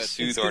 Good.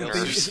 Soothe our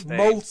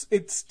nerves.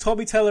 It's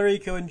Tommy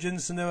Tallarico and Jin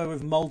Senua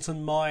with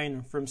Molten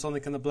Mine from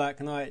Sonic and the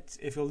Black Knight.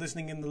 If you're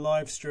listening in the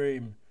live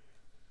stream,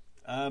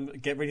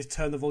 get ready to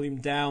turn the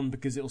volume down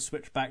because it'll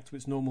switch back to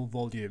its normal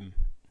volume.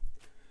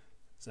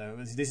 So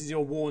this is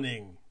your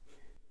warning.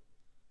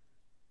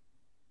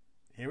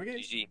 Here we go.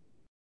 GG.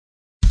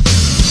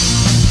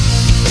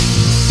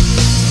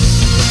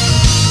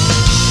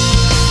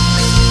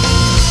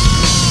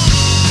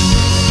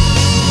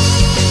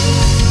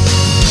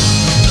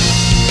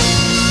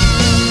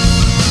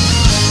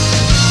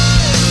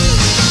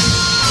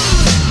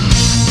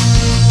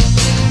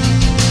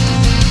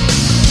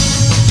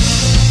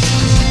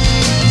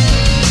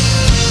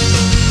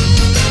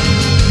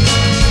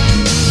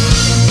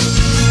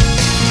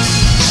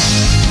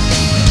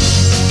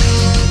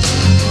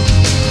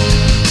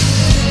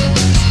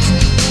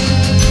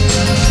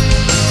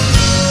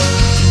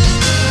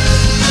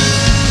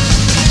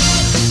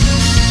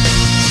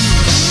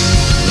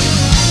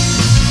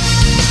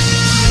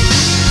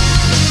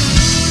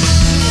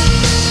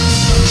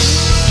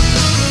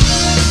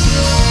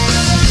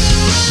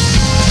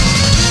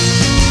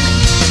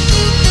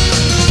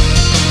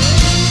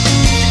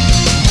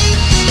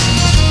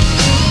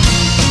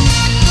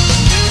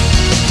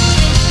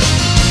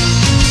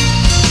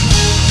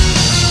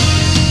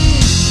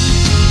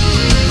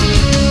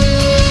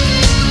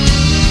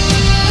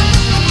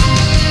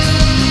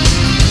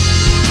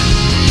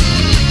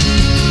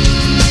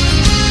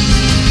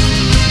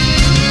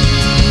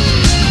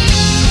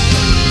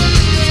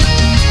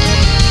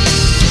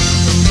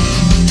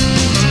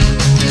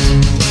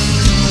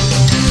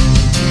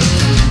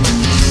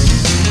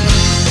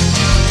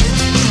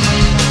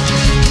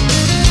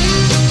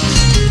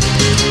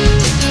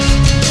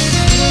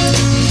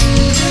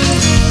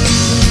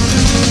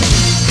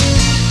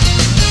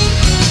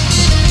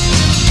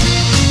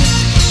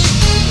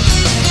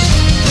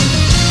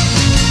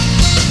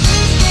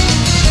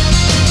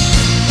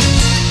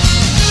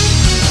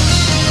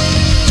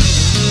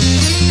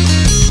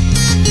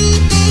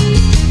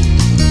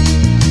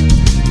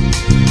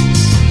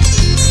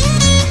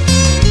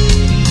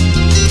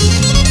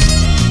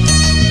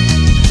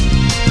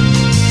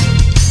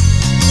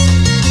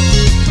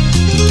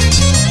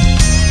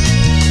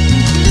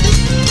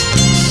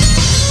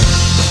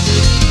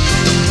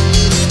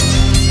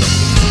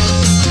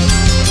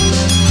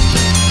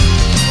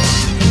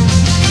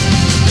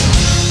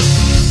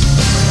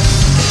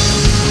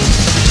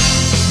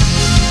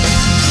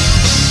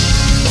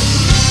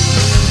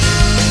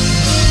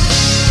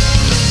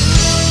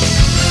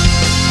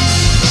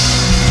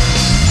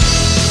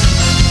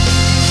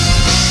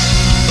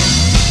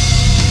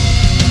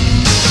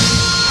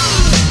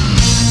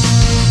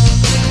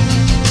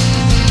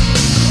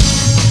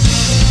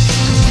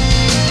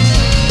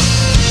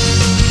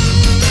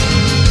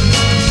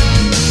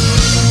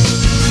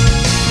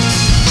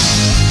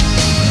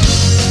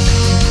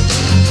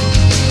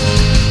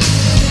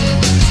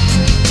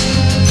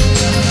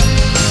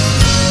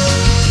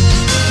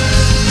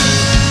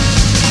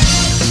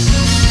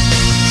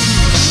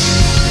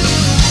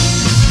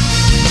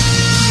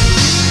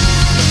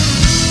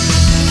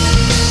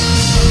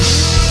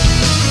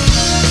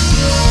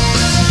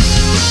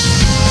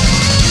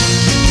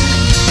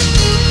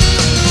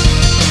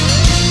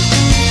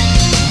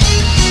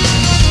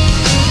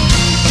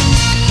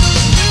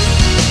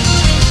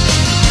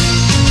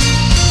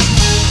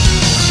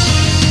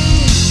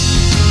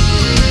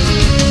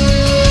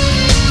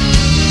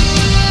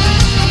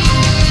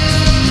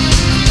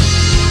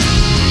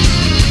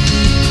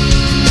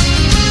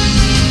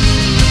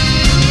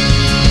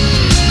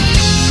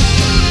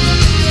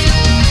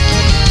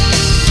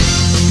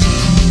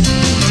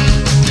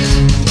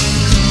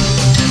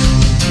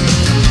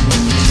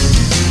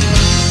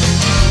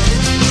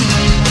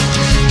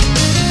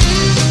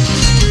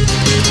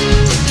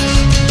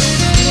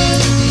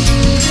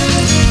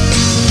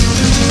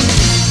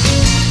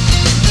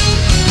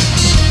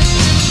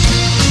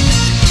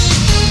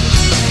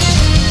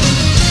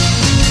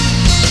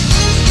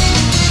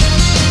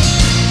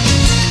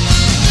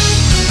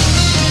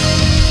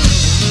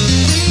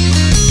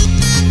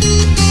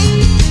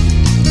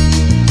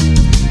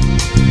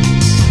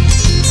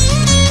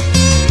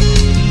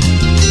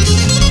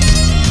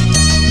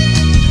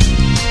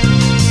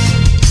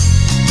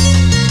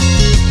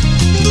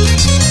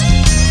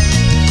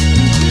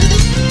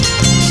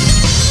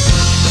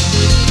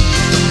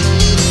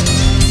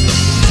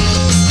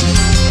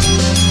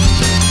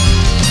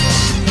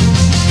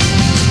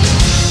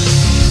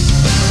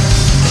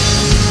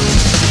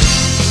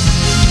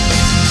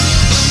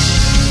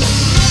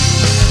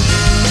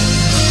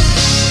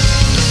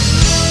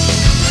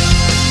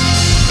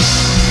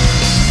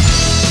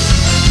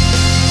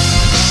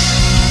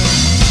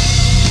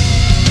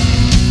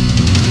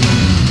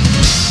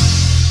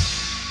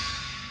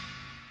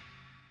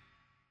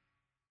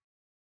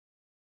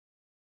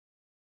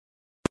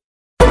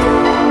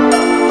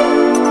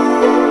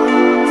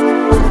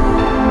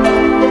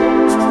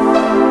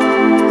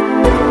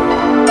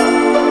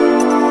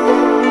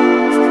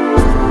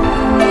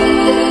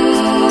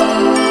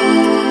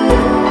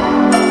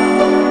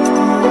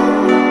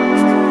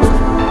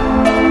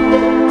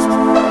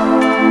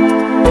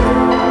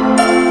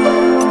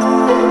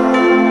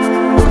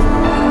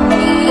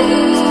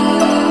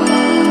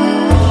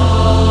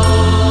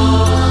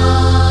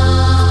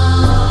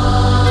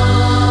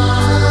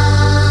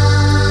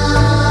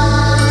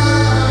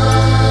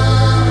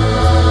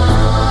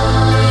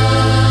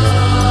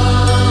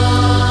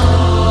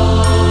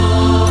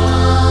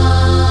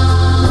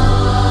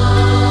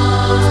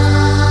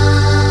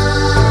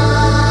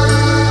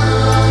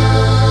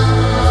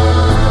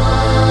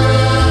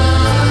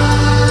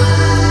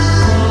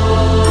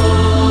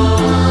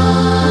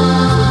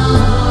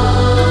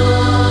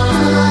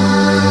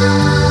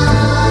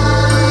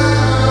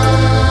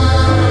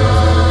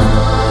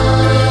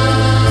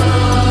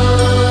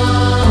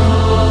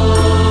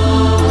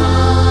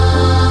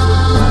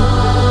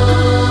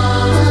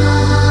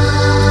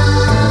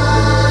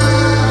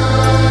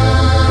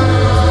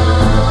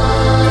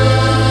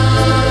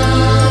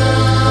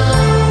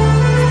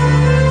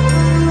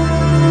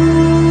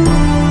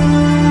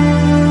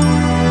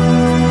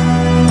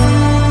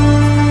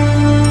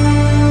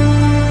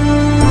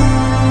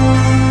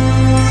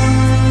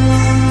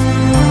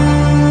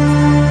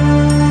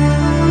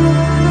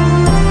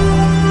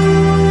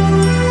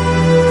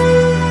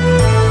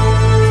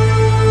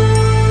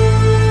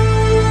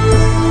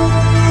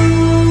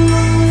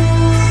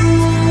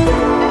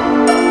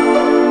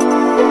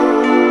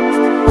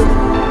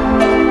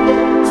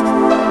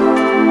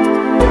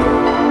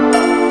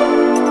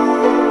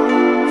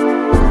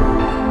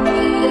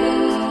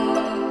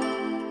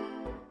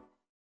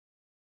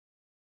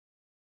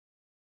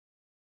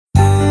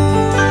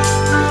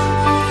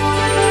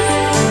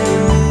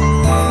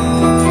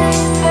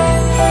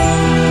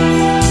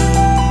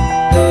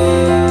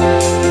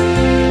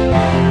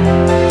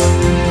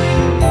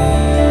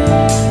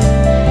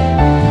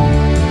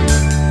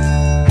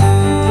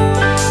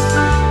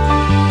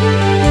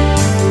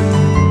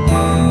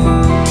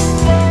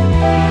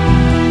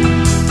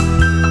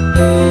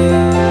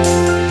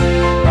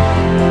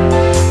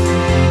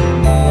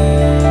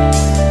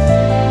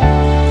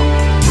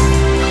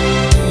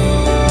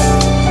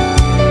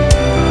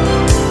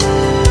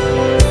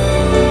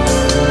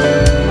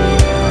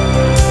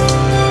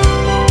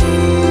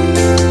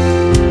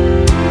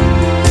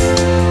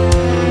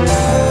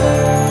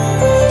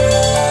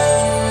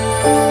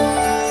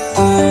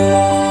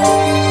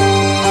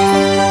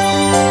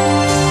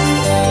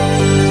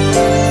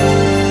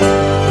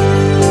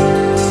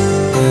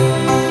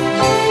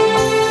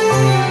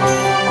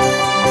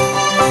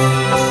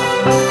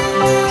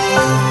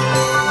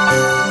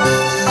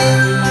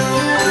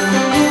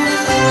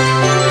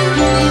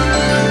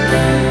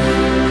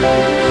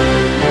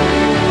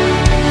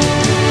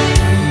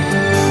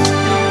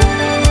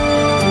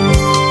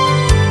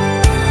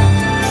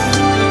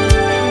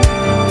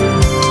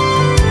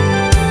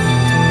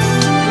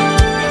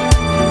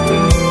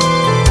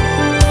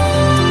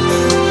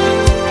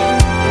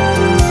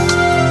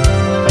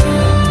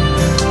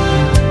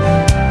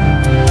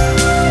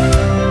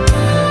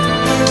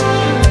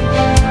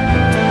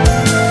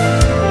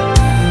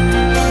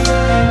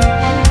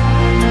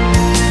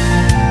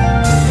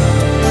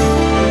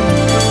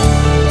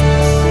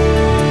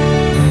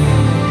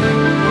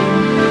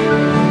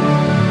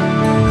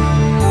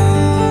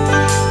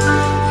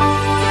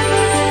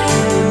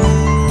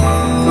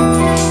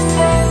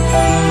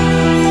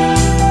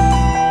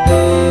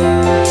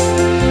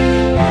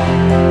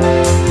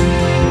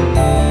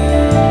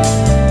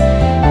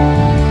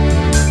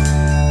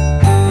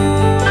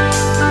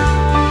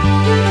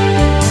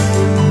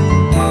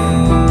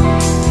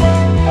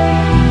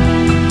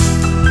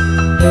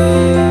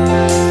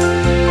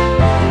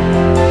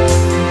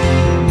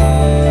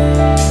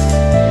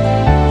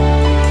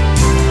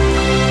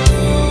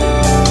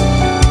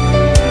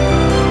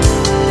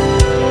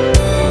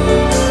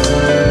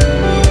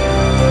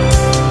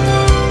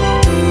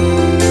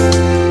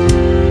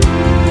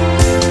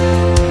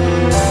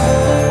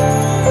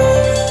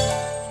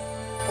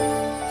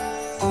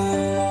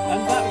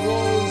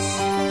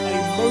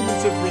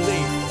 of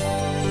relief.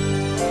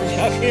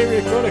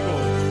 Valkyria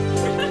Chronicles.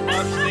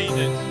 Much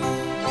needed.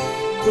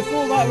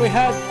 Before that, we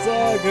had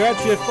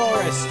Garacia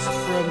Forest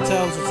from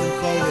Tales of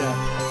Symphonia,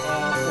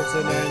 also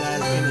known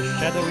as In the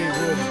Shadowy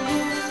Wood.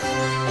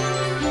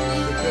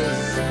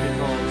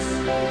 Because.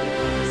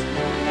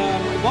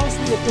 Whilst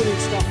we were putting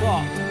stuff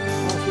up,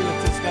 whilst we were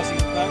discussing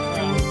the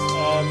background,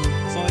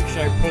 Sonic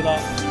Show put up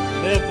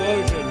their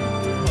version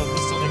of the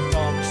Sonic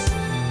Dancing,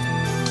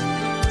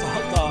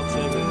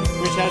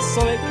 which has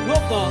Sonic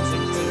not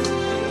dancing to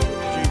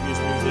dubious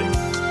music,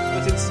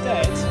 but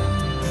instead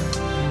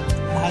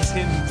has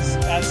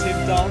him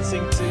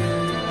dancing to.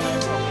 I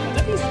don't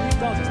think he's really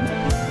dancing, he's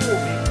not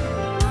performing.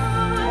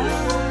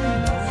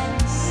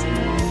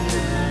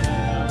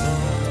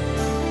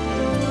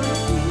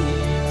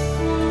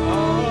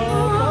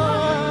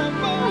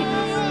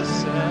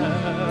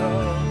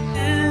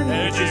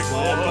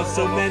 I've got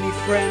so many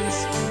friends.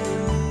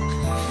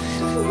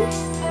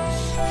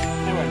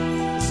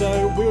 Anyway, so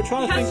we were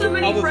trying to He think had so of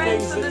many other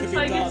friends, things and that then could be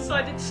Sega done.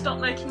 decided to stop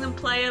making them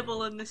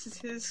playable, and this is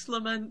his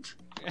lament.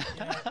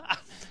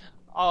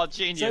 Oh,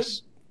 genius.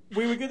 So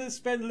we were going to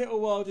spend a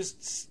little while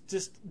just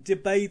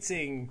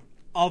debating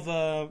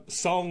other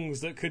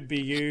songs that could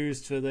be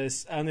used for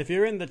this, and if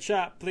you're in the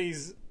chat,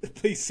 please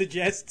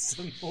suggest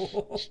some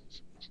more.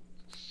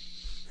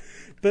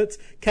 But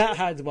Kat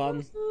had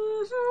one.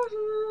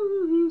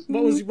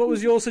 What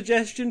was your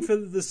suggestion for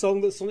the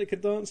song that Sonic could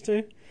dance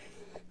to?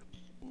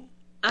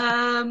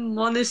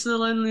 One is the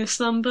loneliest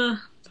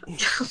number.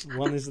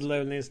 One is the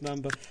loneliest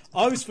number.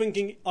 I was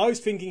thinking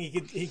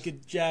he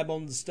could jam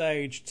on the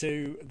stage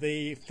to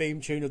the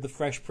theme tune of the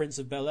Fresh Prince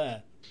of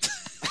Bel-Air.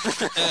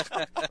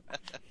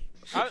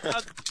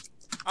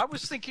 I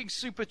was thinking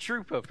Super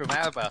Trooper from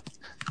ABBA.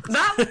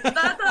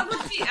 That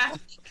would be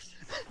epic.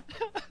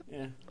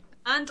 Yeah.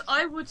 And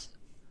I would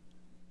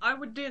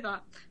do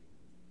that.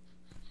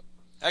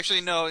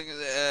 Actually, no.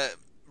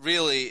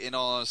 Really, in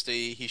all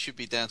honesty, he should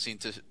be dancing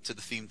to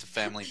the theme to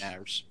Family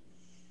Matters.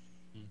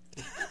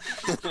 Did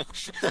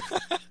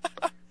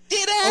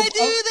I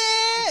do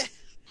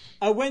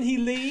that? When he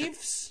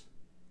leaves,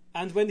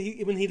 and when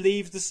he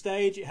leaves the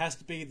stage, it has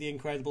to be the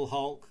Incredible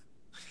Hulk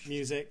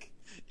music.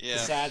 Yeah. The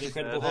sad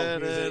Incredible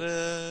Hulk music.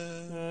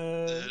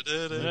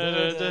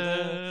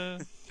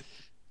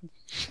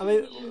 I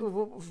mean,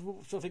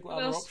 I think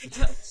what other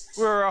options?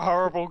 We're a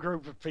horrible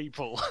group of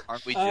people.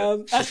 Aren't we,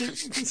 Joe? Actually,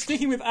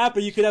 sticking with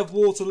ABBA, you could have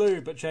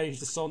Waterloo, but change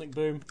to Sonic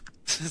Boom.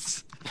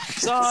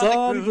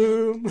 Sonic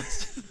Boom.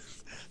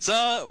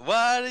 So,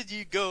 why did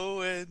you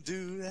go and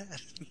do that?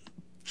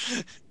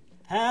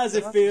 How's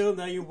it feel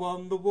now you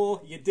won the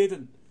war? You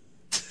didn't.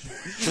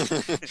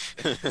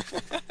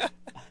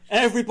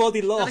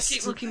 Everybody lost.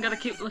 Gotta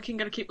keep looking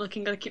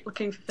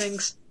for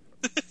things.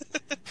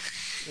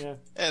 Yeah.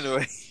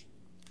 Anyway.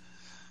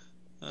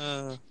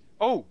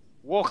 Oh,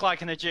 walk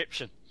like an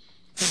Egyptian.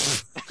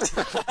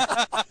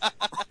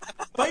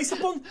 Based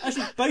upon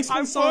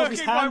I'm some of his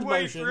working my hand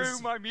way motions, through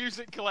my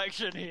music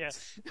collection here.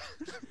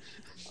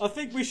 I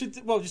think we should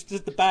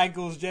just the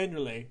Bangles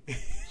generally.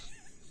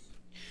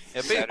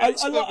 Yeah, we're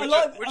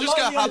just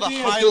gonna have a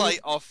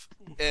highlight of,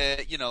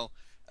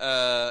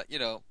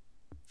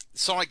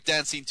 Sonic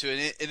dancing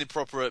to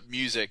inappropriate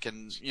music,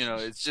 and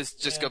it's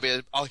just gonna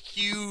be a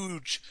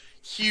huge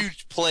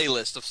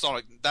playlist of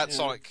Sonic.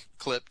 Sonic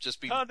clip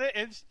just being.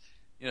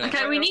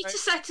 Okay, we need to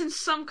set in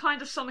some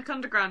kind of Sonic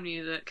Underground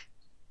music.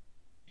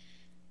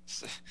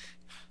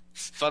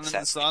 Fun in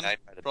the Sun,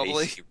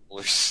 probably.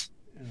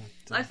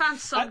 I found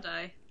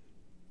Someday.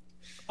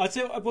 I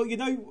tell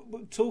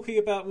talking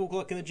about Walk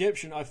Like an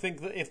Egyptian, I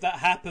think that if that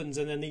happens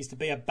and there needs to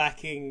be a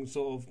backing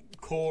sort of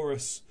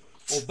chorus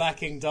or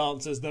backing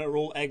dancers that are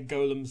all egg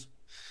golems.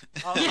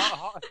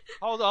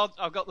 Hold on,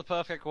 I've got the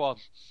perfect one.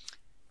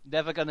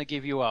 Never Gonna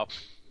Give You Up.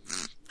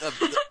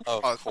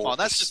 Come on,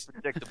 that's just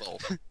predictable.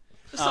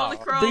 The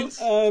Sonic Rolls.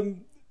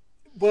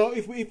 Well,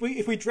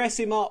 if we dress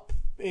him up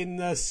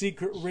in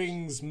Secret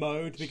Rings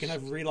mode, we can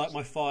have Relight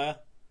My Fire.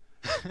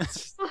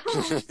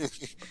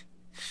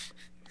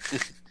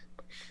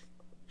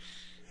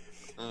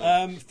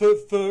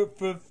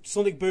 For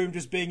Sonic Boom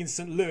just being in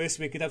St. Louis,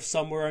 we could have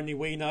Somewhere Only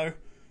We Know.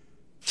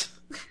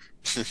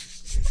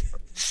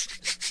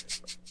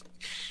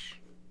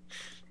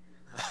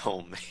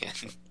 Oh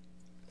man,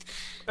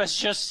 There's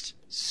just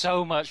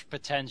so much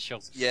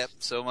potential. Yep,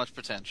 so much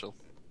potential.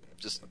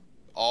 Just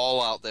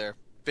all out there.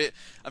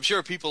 I'm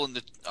sure people in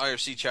the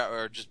IRC chat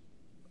are just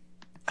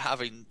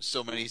having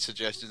so many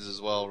suggestions as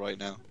well right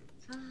now.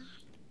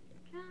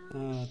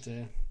 Oh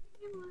dear.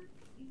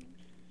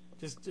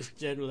 Just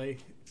generally.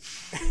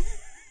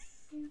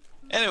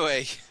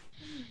 Anyway,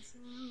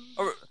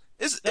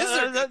 is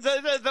there...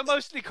 They're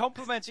mostly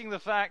complimenting the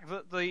fact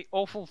that the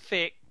awful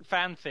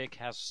fanfic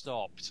has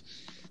stopped.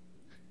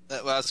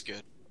 Well, that's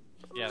good.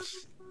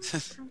 Yes.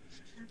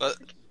 But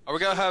are we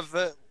gonna have?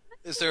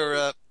 Is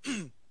there?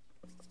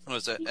 What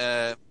is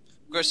it?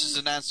 Questions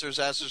and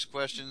answers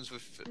questions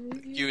with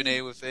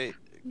Q&A with a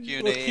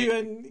Q&A. Well,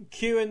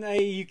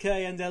 Q&A UK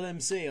and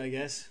LMC, I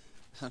guess.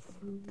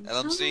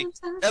 LMC.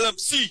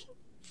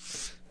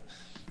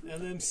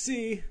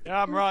 LMC.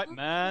 Yeah, I'm right,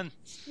 man.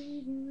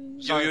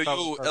 Yo, yo,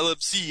 yo,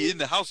 LMC in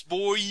the house,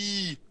 boy!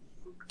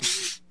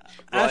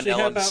 Actually,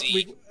 how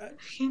LMC.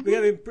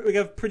 about we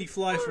have Pretty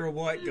Fly for a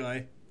white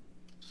guy.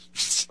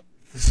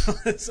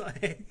 It's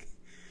like,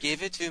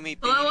 Give it to me,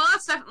 baby. Well,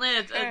 that's definitely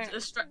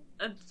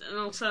an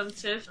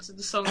alternative to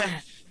the song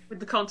with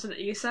the content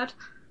that you said.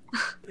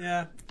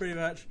 yeah, pretty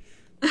much.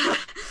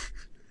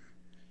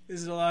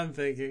 This is what I'm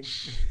thinking.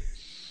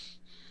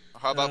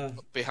 How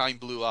about Behind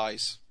Blue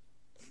Eyes?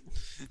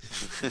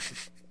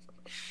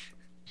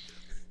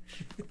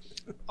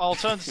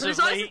 His eyes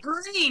are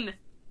green!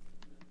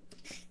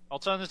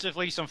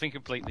 Alternatively, something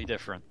completely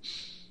different.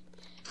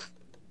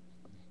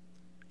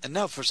 And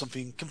now for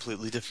something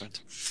completely different.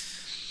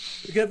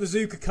 We get the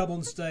Zuka come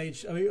on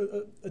stage. I mean,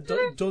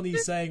 Donnie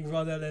saying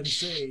 "Run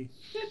LMC."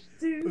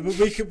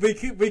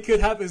 We could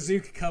have a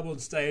Zuka come on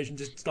stage and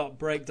just start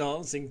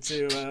breakdancing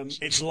to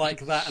 "It's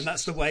Like That," and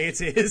that's the way it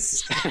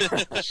is.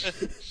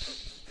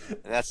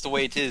 That's the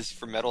way it is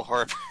for Metal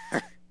Harbor.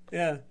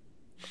 Yeah.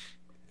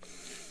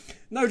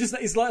 No, just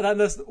that it's like that. And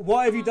that's,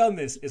 why have you done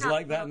this? It's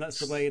like that, and that's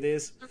the way it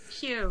is. So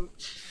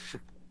cute.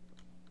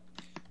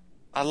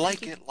 I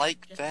like it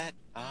like that.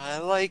 I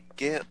like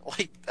it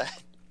like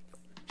that.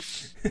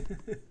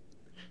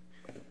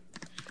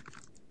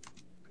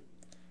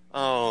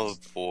 Oh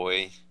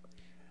boy.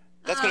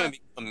 That's gonna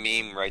be a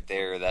meme right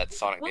there, that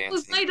Sonic What dancing.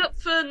 was made up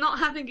for not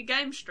having a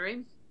game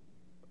stream?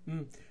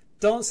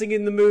 Dancing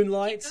in the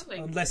moonlight, Keep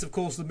going. unless of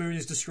course the moon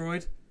is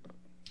destroyed.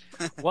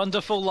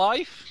 Wonderful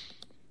Life?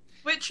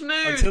 Which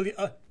moon?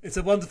 It's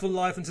a wonderful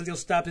life until you're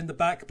stabbed in the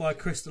back by a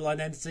crystalline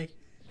entity.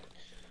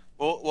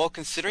 Well,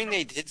 considering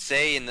they did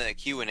say in the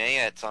Q&A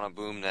at Sonic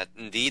Boom that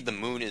indeed the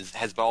moon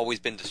has always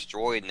been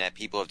destroyed and that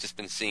people have just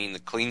been seeing the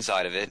clean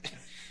side of it.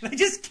 They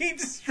just keep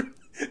destroying.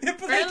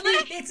 But Really?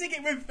 they keep hitting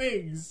it with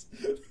things.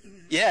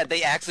 Yeah,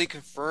 they actually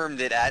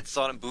confirmed it at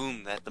Sonic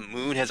Boom that the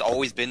moon has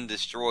always been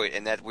destroyed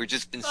and that we've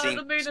just been So seeing.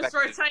 the moon has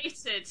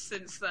rotated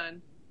since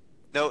then.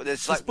 No,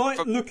 it's like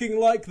Despite looking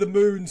like the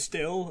moon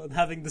still and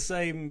having the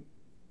same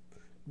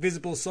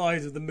visible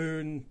sides of the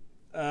moon,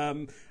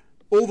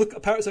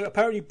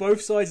 apparently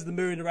both sides of the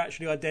moon are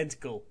actually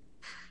identical.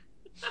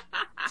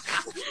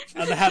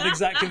 And they have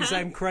exactly the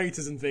same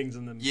craters and things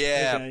in them.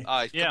 Yeah,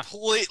 Okay.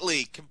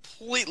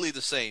 completely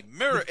the same.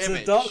 Mirror So the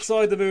image. dark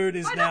side of the moon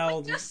is Why now.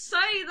 don't we just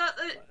say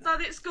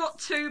that it's got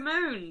two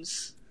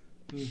moons?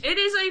 It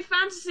is a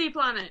fantasy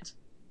planet.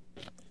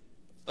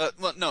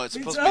 Well, no, it's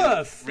It's supposed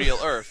Earth. to be real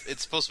Earth.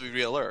 It's supposed to be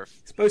real Earth.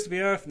 It's supposed to be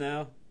Earth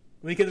now.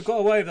 We could have got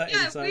away with that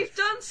Yeah, inside. we've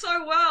done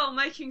so well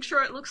making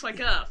sure it looks like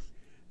Earth.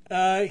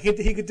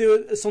 He could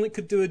do Sonic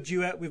could do a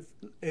duet with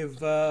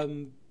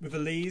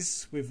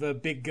Elise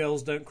with "Big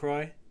Girls Don't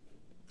Cry."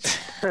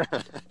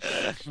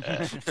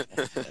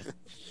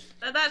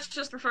 That's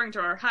just referring to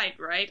our height,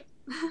 right?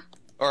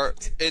 Or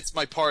it's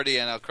my party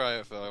and I'll cry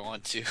if I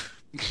want to.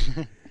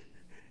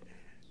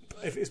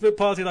 If it's a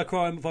party, I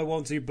cry if I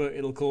want to, but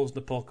it'll cause an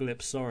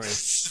apocalypse. Sorry.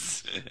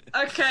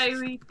 Okay,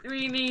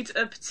 we need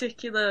a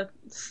particular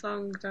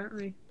song, don't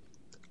we?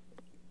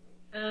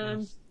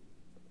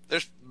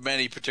 There's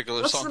many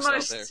particular What's the songs out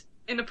most there.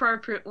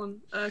 inappropriate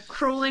one?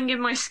 Crawling in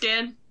my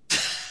skin.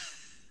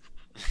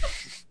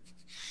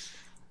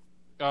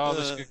 Oh,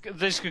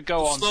 this could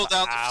go on Slow for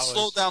down, hours.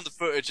 slow down the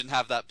footage and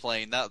have that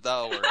playing.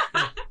 That'll work.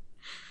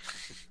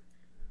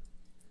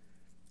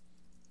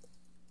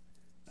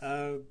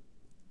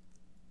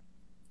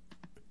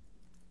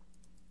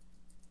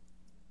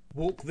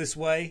 Walk this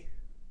way.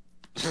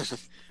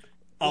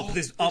 Up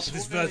this way.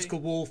 vertical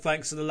wall,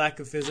 thanks to the lack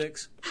of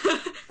physics.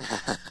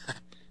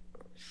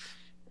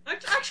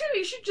 Actually,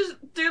 we should just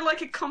do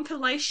like a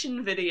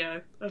compilation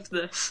video of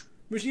this.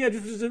 Which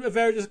just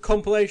a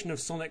compilation of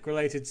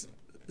Sonic-related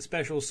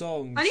special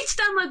songs. I need to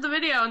download the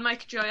video and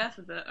make a GIF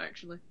of it,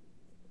 actually.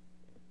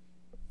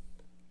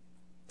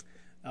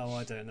 Oh,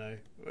 I don't know.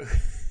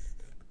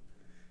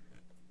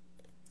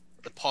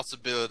 The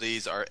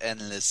possibilities are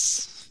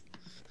endless.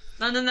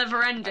 And they're never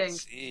I ending.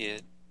 see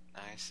it.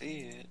 I see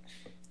it.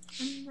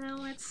 And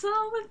now it's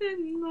all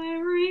within my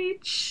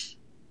reach.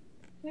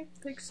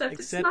 Except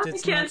it's Except not.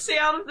 it's I can't not. see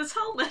out of this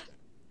helmet.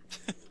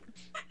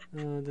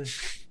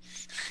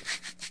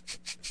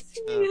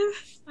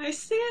 I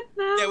see it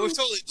now. Yeah, we've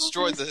totally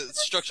destroyed the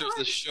structure of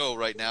this show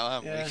right now,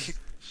 haven't Yeah. we?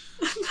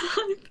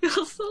 I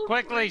feel so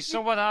Quickly, bad.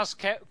 someone ask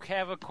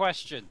Kev a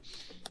question.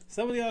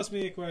 Somebody asked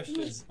me a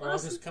question, or I'll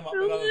just come up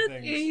with other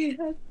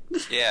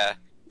things. Yeah.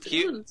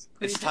 Q. It's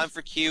It's time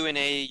for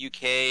Q&A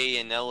UK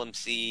and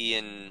LMC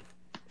and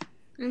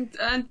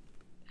And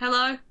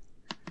hello.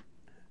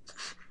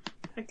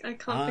 I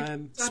can't.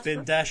 I'm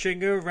spin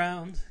dashing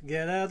around.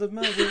 Get out of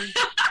my way.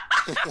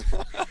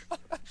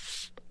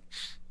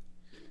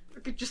 I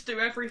could just do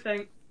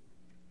everything.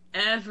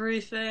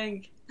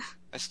 Everything.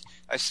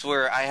 I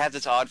swear, I have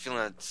this odd feeling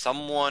that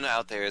someone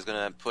out there is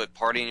gonna put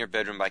 "Party in Your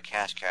Bedroom" by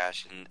Cash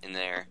Cash in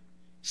there.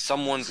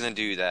 Someone's gonna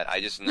do that.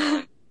 I just know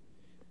it.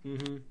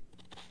 Mm-hmm.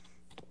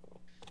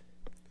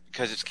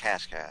 Because it's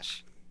Cash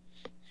Cash.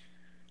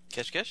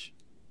 Cash, cash?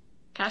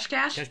 Cash,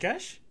 cash. Cash, cash,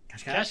 cash,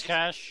 Cash, cash,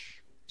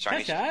 cash.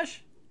 Shiny cash,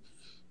 cash.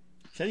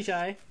 Shiny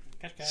Shy.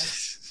 Cash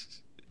Cash.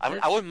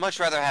 I would much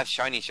rather have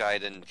Shiny Shy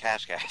than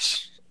Cash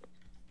Cash.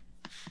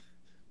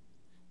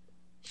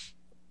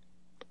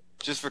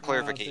 Just for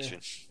clarification.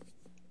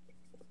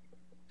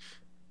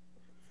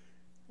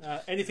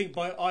 Anything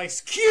by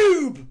Ice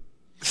Cube!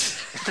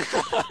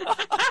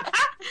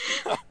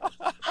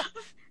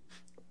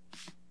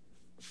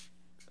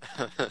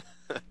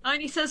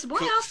 And he says, "Why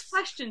ask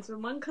questions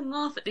when one can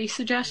laugh at these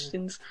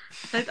suggestions?"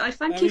 I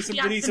thank we you for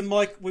the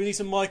need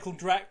some Michael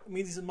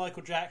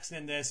Jackson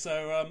in there.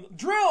 So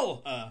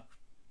drill.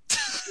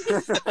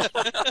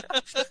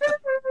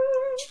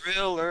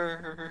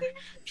 Driller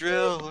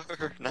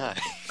night.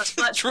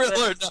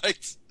 Driller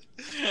night.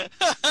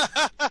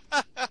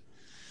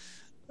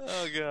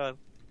 Oh god.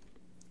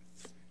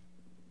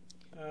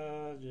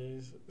 Oh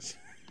Jesus.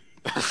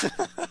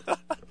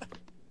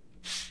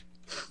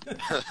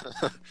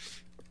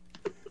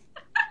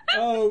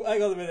 Oh,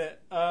 hang on a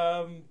minute.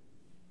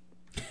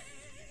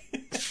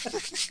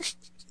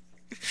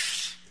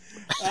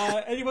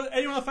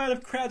 Anyone a fan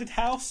of Crowded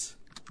House?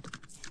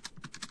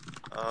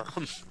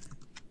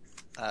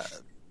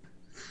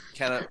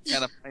 Can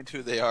I find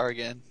who they are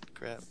again?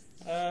 Crap.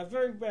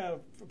 Very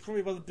well.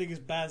 Probably one of the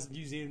biggest bands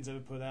New Zealand's ever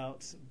put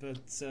out. But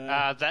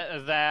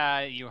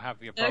there you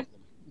have your problem.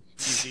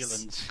 New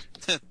Zealand.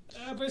 but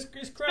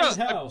it's Crowded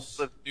House.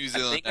 New I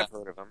Zealand. think I've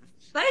heard of them.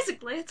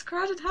 Basically, it's a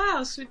crowded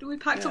house. We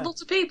packed Yeah. a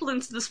lot of people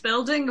into this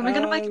building, and we're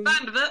going to make a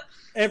band of it.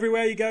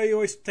 Everywhere you go, you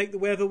always take the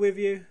weather with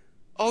you.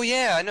 Oh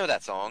yeah, I know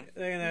that song.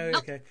 You know,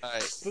 okay.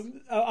 Nice.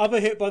 Other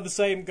hit by the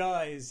same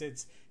guys.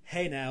 It's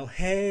hey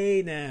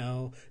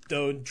now,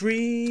 don't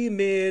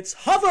dream, it's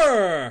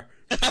hover.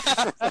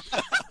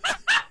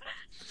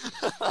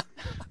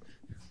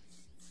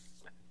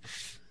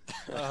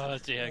 Oh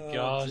dear Oh,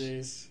 God.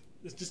 jeez.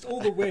 It's just all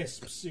the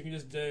wisps you can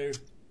just do.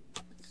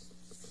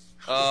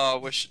 Oh, I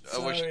wish.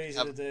 So easy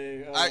to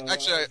do. Oh,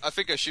 I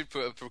think I should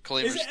put a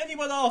proclaimer. is there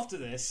anyone after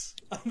this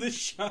on this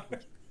show?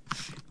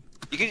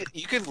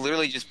 You could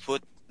literally just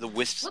put the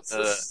Wisps. What's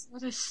this?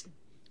 What is?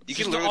 You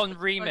Just could literally on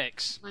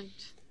remix.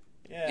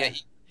 yeah.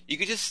 You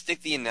could just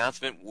stick the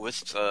announcement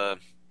Wisps Ah,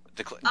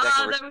 declaration,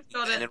 then we've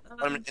got it.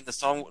 and in the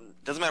song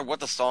doesn't matter what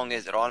the song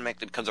is, it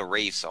automatically becomes a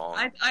rave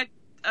song.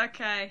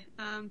 Okay.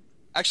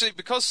 Actually,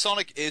 because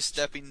Sonic is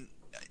stepping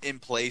in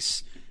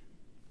place,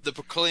 the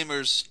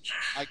Proclaimers,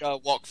 I gotta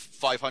walk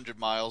 500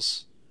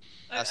 miles.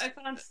 I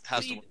found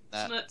has to the win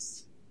that. ultimate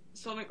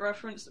Sonic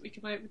reference that we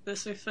can make with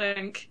this, I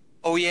think.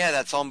 Oh yeah,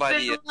 that song by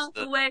Been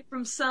away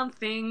from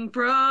something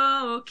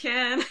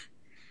broken.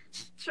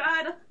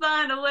 Try to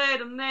find a way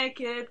to make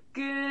it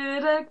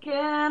good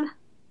again.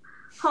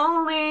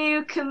 Only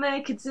you can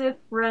make a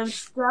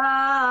difference,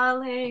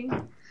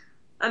 darling.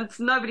 And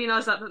nobody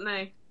knows that but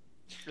me.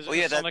 Oh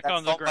yeah, that Sonic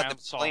song by the Underground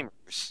song.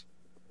 Proclaimers.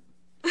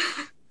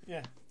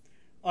 Yeah.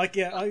 I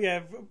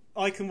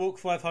can walk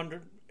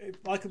 500.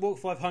 I can walk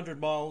 500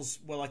 miles.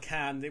 Well, I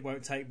can. It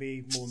won't take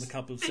me more than a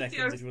couple of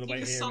seconds if you want to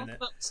wait here a minute.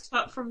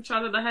 Song from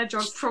Shadow the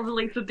Hedgehog,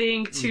 probably for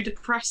being too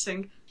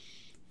depressing.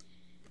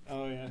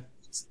 Oh yeah.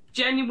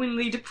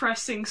 Genuinely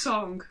depressing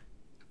song.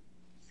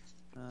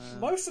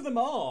 Most of them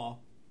are.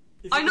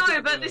 If I you look know,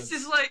 at the but this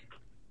words. is like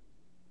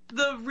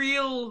the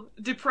real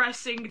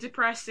depressing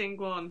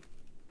one.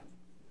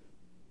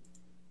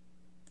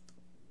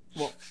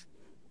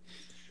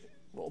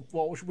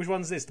 Which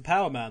one's this? The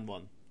Power Man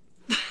one.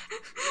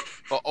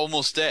 Well,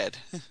 almost dead.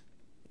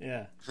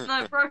 Yeah.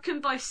 No, broken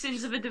by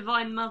sins of a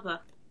divine mother.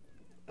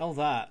 Oh,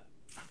 that.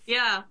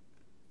 Yeah.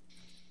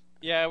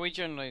 Yeah, we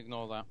generally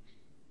ignore that.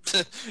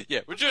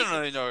 Yeah, we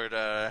generally know it.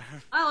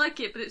 I like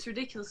it, but it's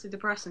ridiculously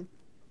depressing.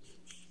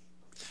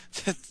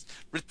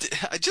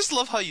 I just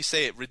love how you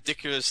say it,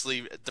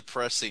 ridiculously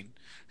depressing.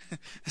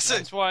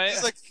 Hence why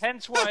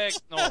I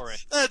ignore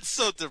it. That's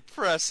so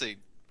depressing.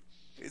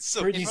 It's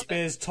so.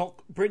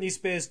 Britney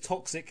Spears'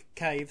 Toxic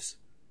Caves.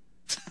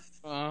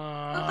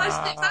 But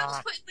basically, if that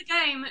was put in the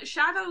game,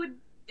 Shadow would.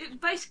 It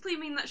would basically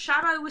mean that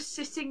Shadow was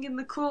sitting in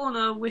the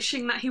corner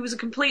wishing that he was a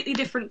completely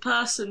different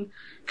person,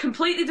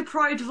 completely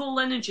deprived of all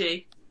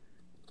energy,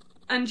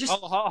 and just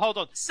Hold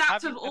on.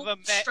 sapped of all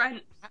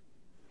strength.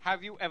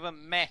 Have you ever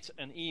met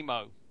an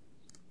emo?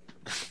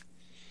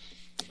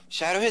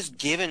 Shadow has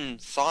given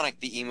Sonic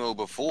the emo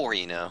before,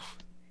 you know.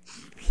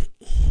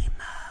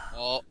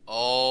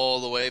 All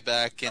the way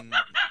back in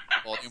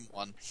Volume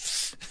 1.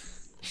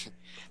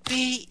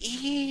 The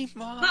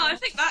emo. No, I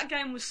think that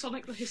game was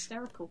Sonic the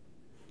Hysterical.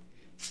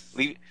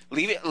 Leave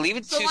it For to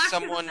lack of a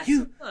someone.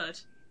 better word.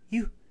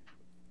 You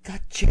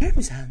got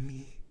germs on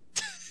me.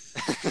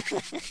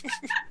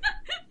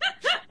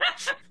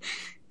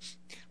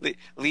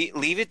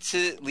 Leave it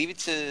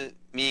to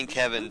me and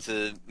Kevin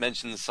to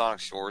mention the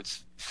Sonic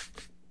shorts.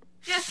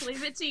 Yes,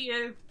 leave it to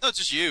you. Not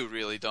just you,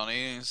 really,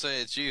 Donnie.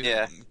 Say it's you.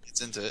 Yeah. Who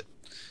gets into it.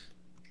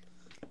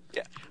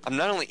 Yeah, I'm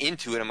not only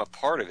into it, I'm a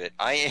part of it.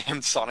 I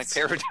am Sonic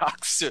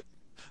Paradox.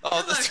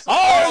 Oh, that's,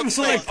 I'm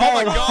Sonic oh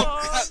my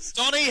Paradox.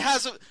 God! Donnie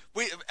has a.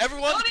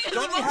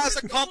 Donnie has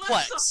a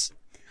complex.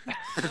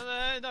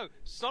 No,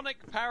 Sonic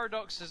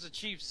Paradox has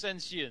achieved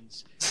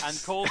sentience and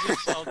calls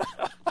himself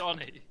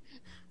Donnie.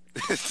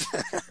 Jeez,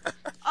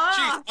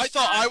 I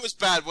thought I was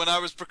bad when I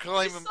was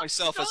proclaiming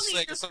myself as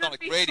Sega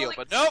Sonic Radio,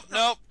 but nope,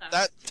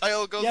 that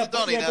title goes to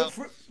Donnie now.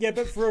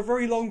 But for a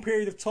very long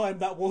period of time,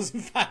 that was in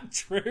fact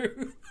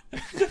true.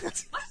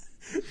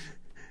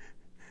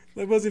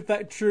 That was in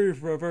fact true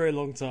for a very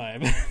long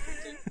time.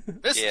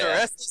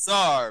 Mr.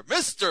 SSR,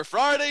 Mr.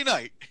 Friday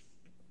Night.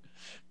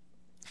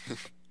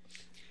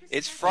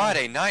 It's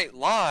Friday Night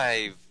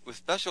Live with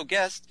special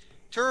guest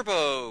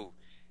Turbo.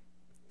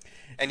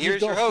 And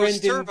here's your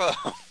host, Turbo.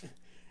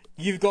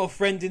 You've got a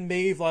friend in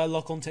me via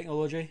Lock-On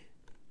Technology.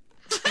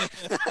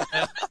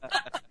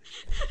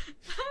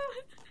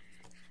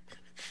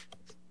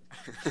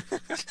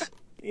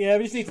 Yeah,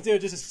 we just need to do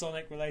just a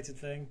Sonic-related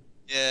thing.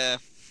 Yeah.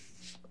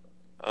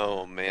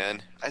 Oh,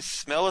 man. I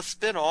smell a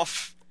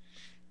spin-off.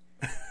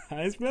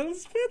 I smell a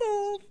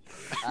spin-off.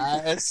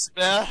 I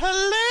smell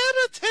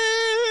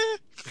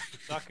hilarity.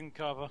 Duck and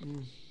cover.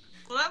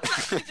 Well, that was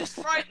actually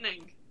just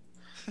frightening.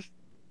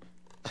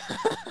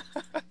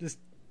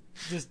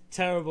 Just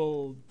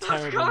terrible, Oh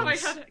god, I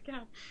terribleness. had it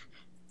again.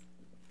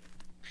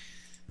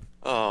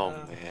 Oh,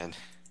 man.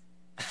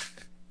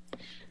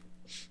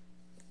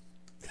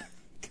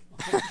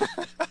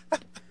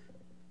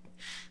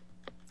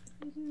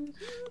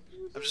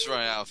 I'm just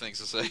running out of things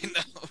to say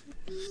now.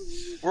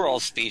 We're all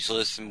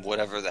speechless and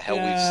whatever the hell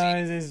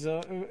we've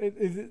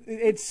seen.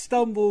 It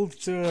stumbled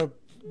to a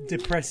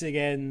depressing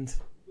end.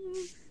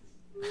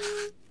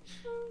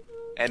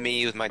 And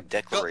me with my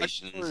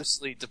declarations.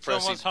 Honestly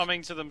depressing. Someone's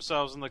humming to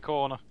themselves in the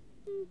corner.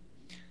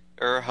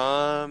 Are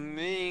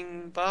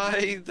humming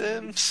by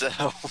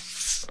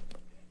themselves.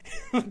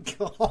 Oh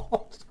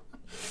god.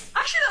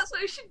 Actually, that's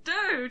what we should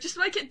do. Just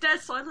make it dead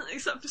silent,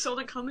 except for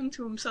Sonic humming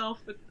to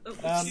himself.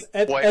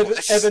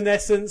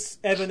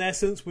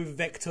 Evanescence with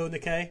Vector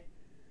Nikkei.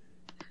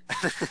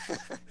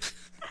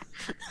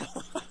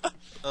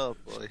 Oh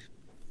boy.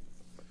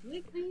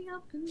 Wake me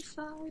up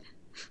inside.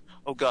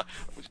 Oh god.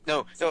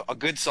 No, a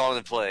good song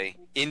to play.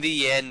 In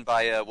the End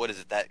by, what is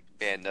it, that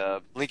band,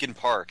 Linkin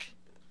Park.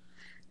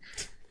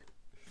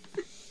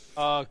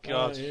 Oh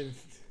god.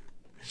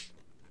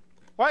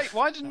 Wait,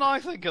 why didn't I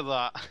think of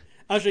that?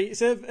 Actually,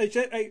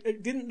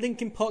 didn't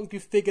Linkin Park do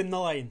Figure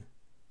 9?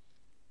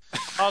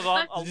 Hold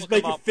on, I'll Just look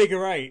make them it up.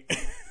 Figure 8.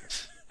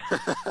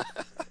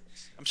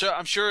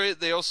 I'm sure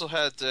they also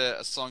had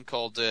a song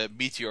called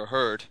Meteor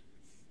Herd.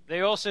 They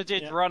also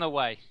did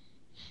Runaway.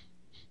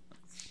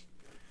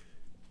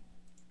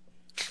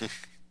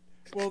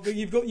 Well, but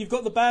you've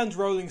got the band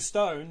Rolling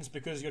Stones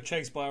because you're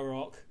chased by a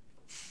rock.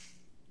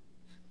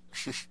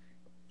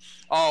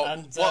 Oh,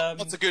 And,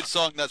 what's a good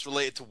song that's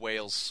related to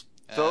whales?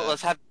 So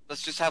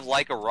let's just have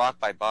Like a Rock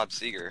by Bob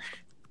Seger.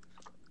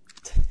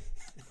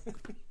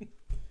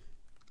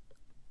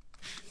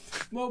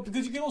 Well,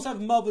 because you can also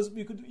have Mother's.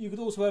 You could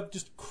also have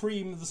just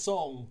Cream the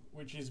song,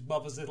 which is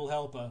Mother's Little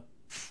Helper.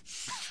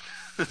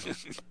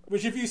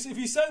 Which if you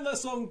sang that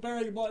song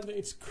bearing in mind that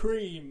it's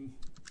Cream,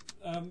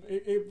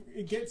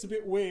 it gets a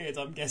bit weird.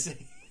 I'm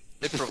guessing.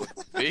 It probably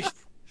would be.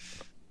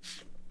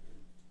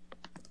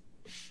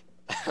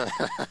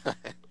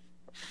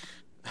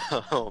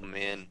 Oh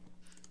man.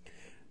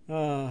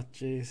 Oh,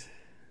 jeez.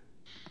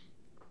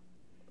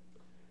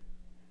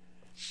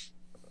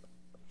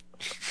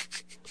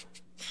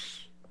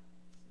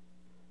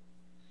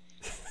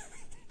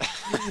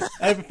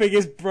 Everything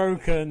is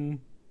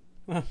broken.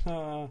 I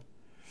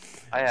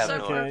have So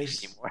no okay. idea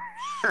anymore.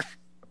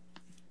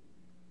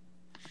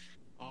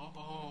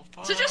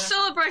 So just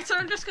celebrate. So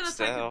I'm just gonna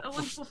take So- a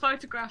wonderful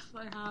photograph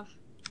I have.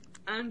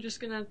 I'm just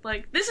gonna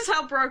this is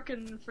how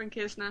broken Frink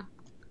is now.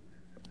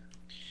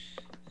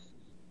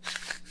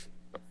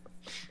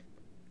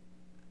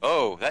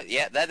 Oh,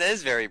 that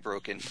is very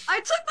broken. I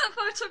took that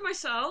photo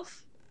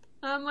myself.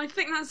 I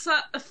think that's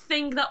a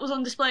thing that was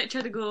on display at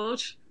Cheddar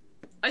Gorge.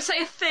 I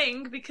say a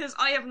thing because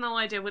I have no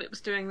idea what it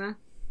was doing there.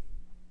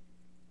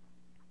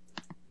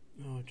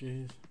 Oh,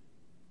 jeez.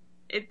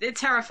 It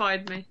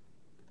terrified me.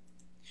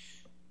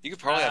 You could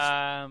probably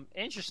have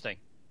Interesting.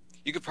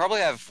 you could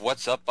probably have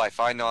 "What's Up" by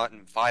Five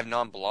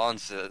Non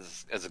Blondes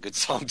as a good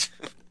song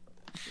too.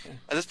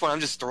 At this point, I'm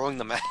just throwing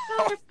them out.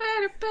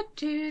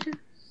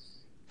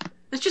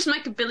 Let's just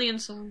make a billion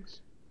songs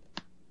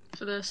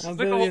for this. A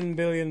billion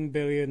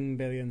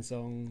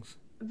songs.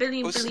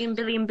 Billion, What's- billion,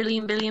 billion,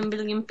 billion, billion,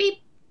 billion,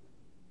 beep.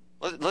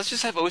 Let's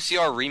just have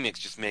OCR Remix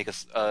just make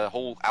a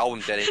whole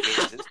album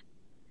dedicated. to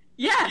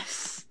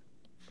Yes!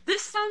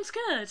 This sounds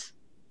good.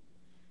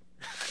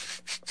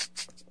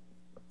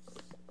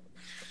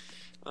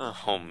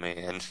 Oh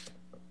man.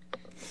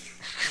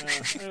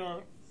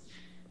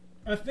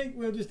 I think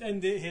we'll just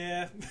end it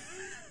here.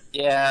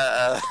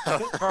 Yeah.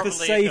 Probably a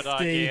safety. good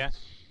idea.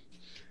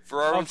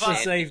 For our own For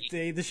sanity.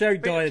 safety. The show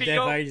died a for death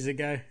your- ages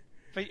ago.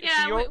 For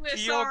Yeah, your, we're for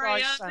your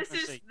sorry. guys'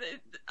 This is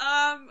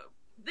sanity.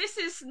 this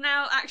is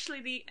now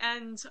actually the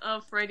end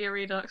of Radio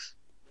Redux.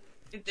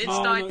 It's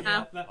Oh, died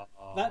no, now.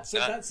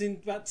 That's in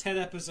about 10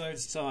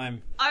 episodes'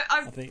 time.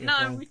 I think you're no,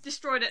 fine. we've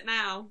destroyed it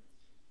now.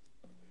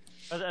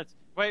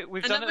 Wait,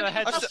 we've And done then it we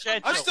ahead can- of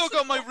schedule. I've still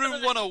got my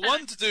Room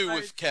 101 to do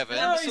with Kevin.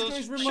 No, So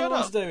he's shut Room 101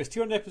 up. to do. It's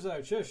 200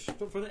 episodes. Shush.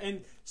 Don't put it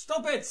in.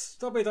 Stop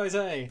it, I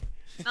say.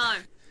 No.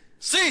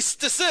 Cease,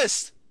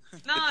 desist.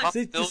 No.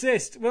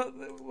 Desist. Well,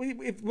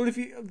 if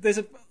you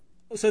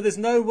there's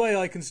no way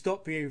I can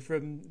stop you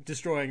from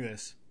destroying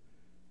this.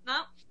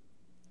 No.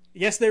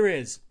 Yes, there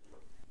is.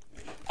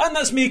 And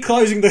that's me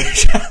closing the.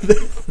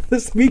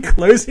 That's me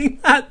closing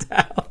that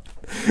down.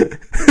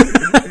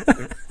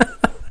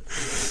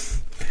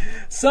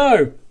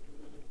 So,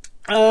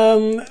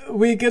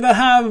 we're gonna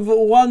have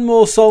one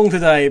more song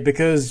today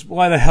because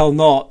why the hell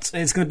not?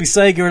 It's gonna be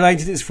Sega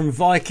related. It's from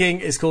Viking.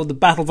 It's called The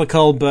Battle for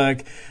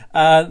Koldberg.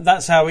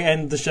 That's how we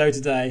end the show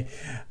today.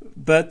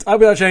 But I'll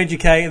be like Change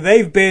UK.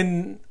 They've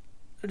been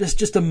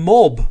just a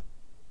mob,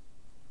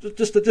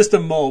 just a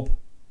mob.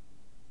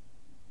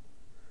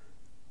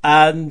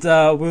 And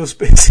we'll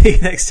see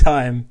you next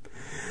time.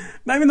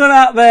 Maybe not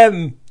out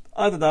them.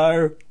 I don't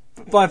know.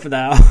 Bye for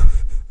now.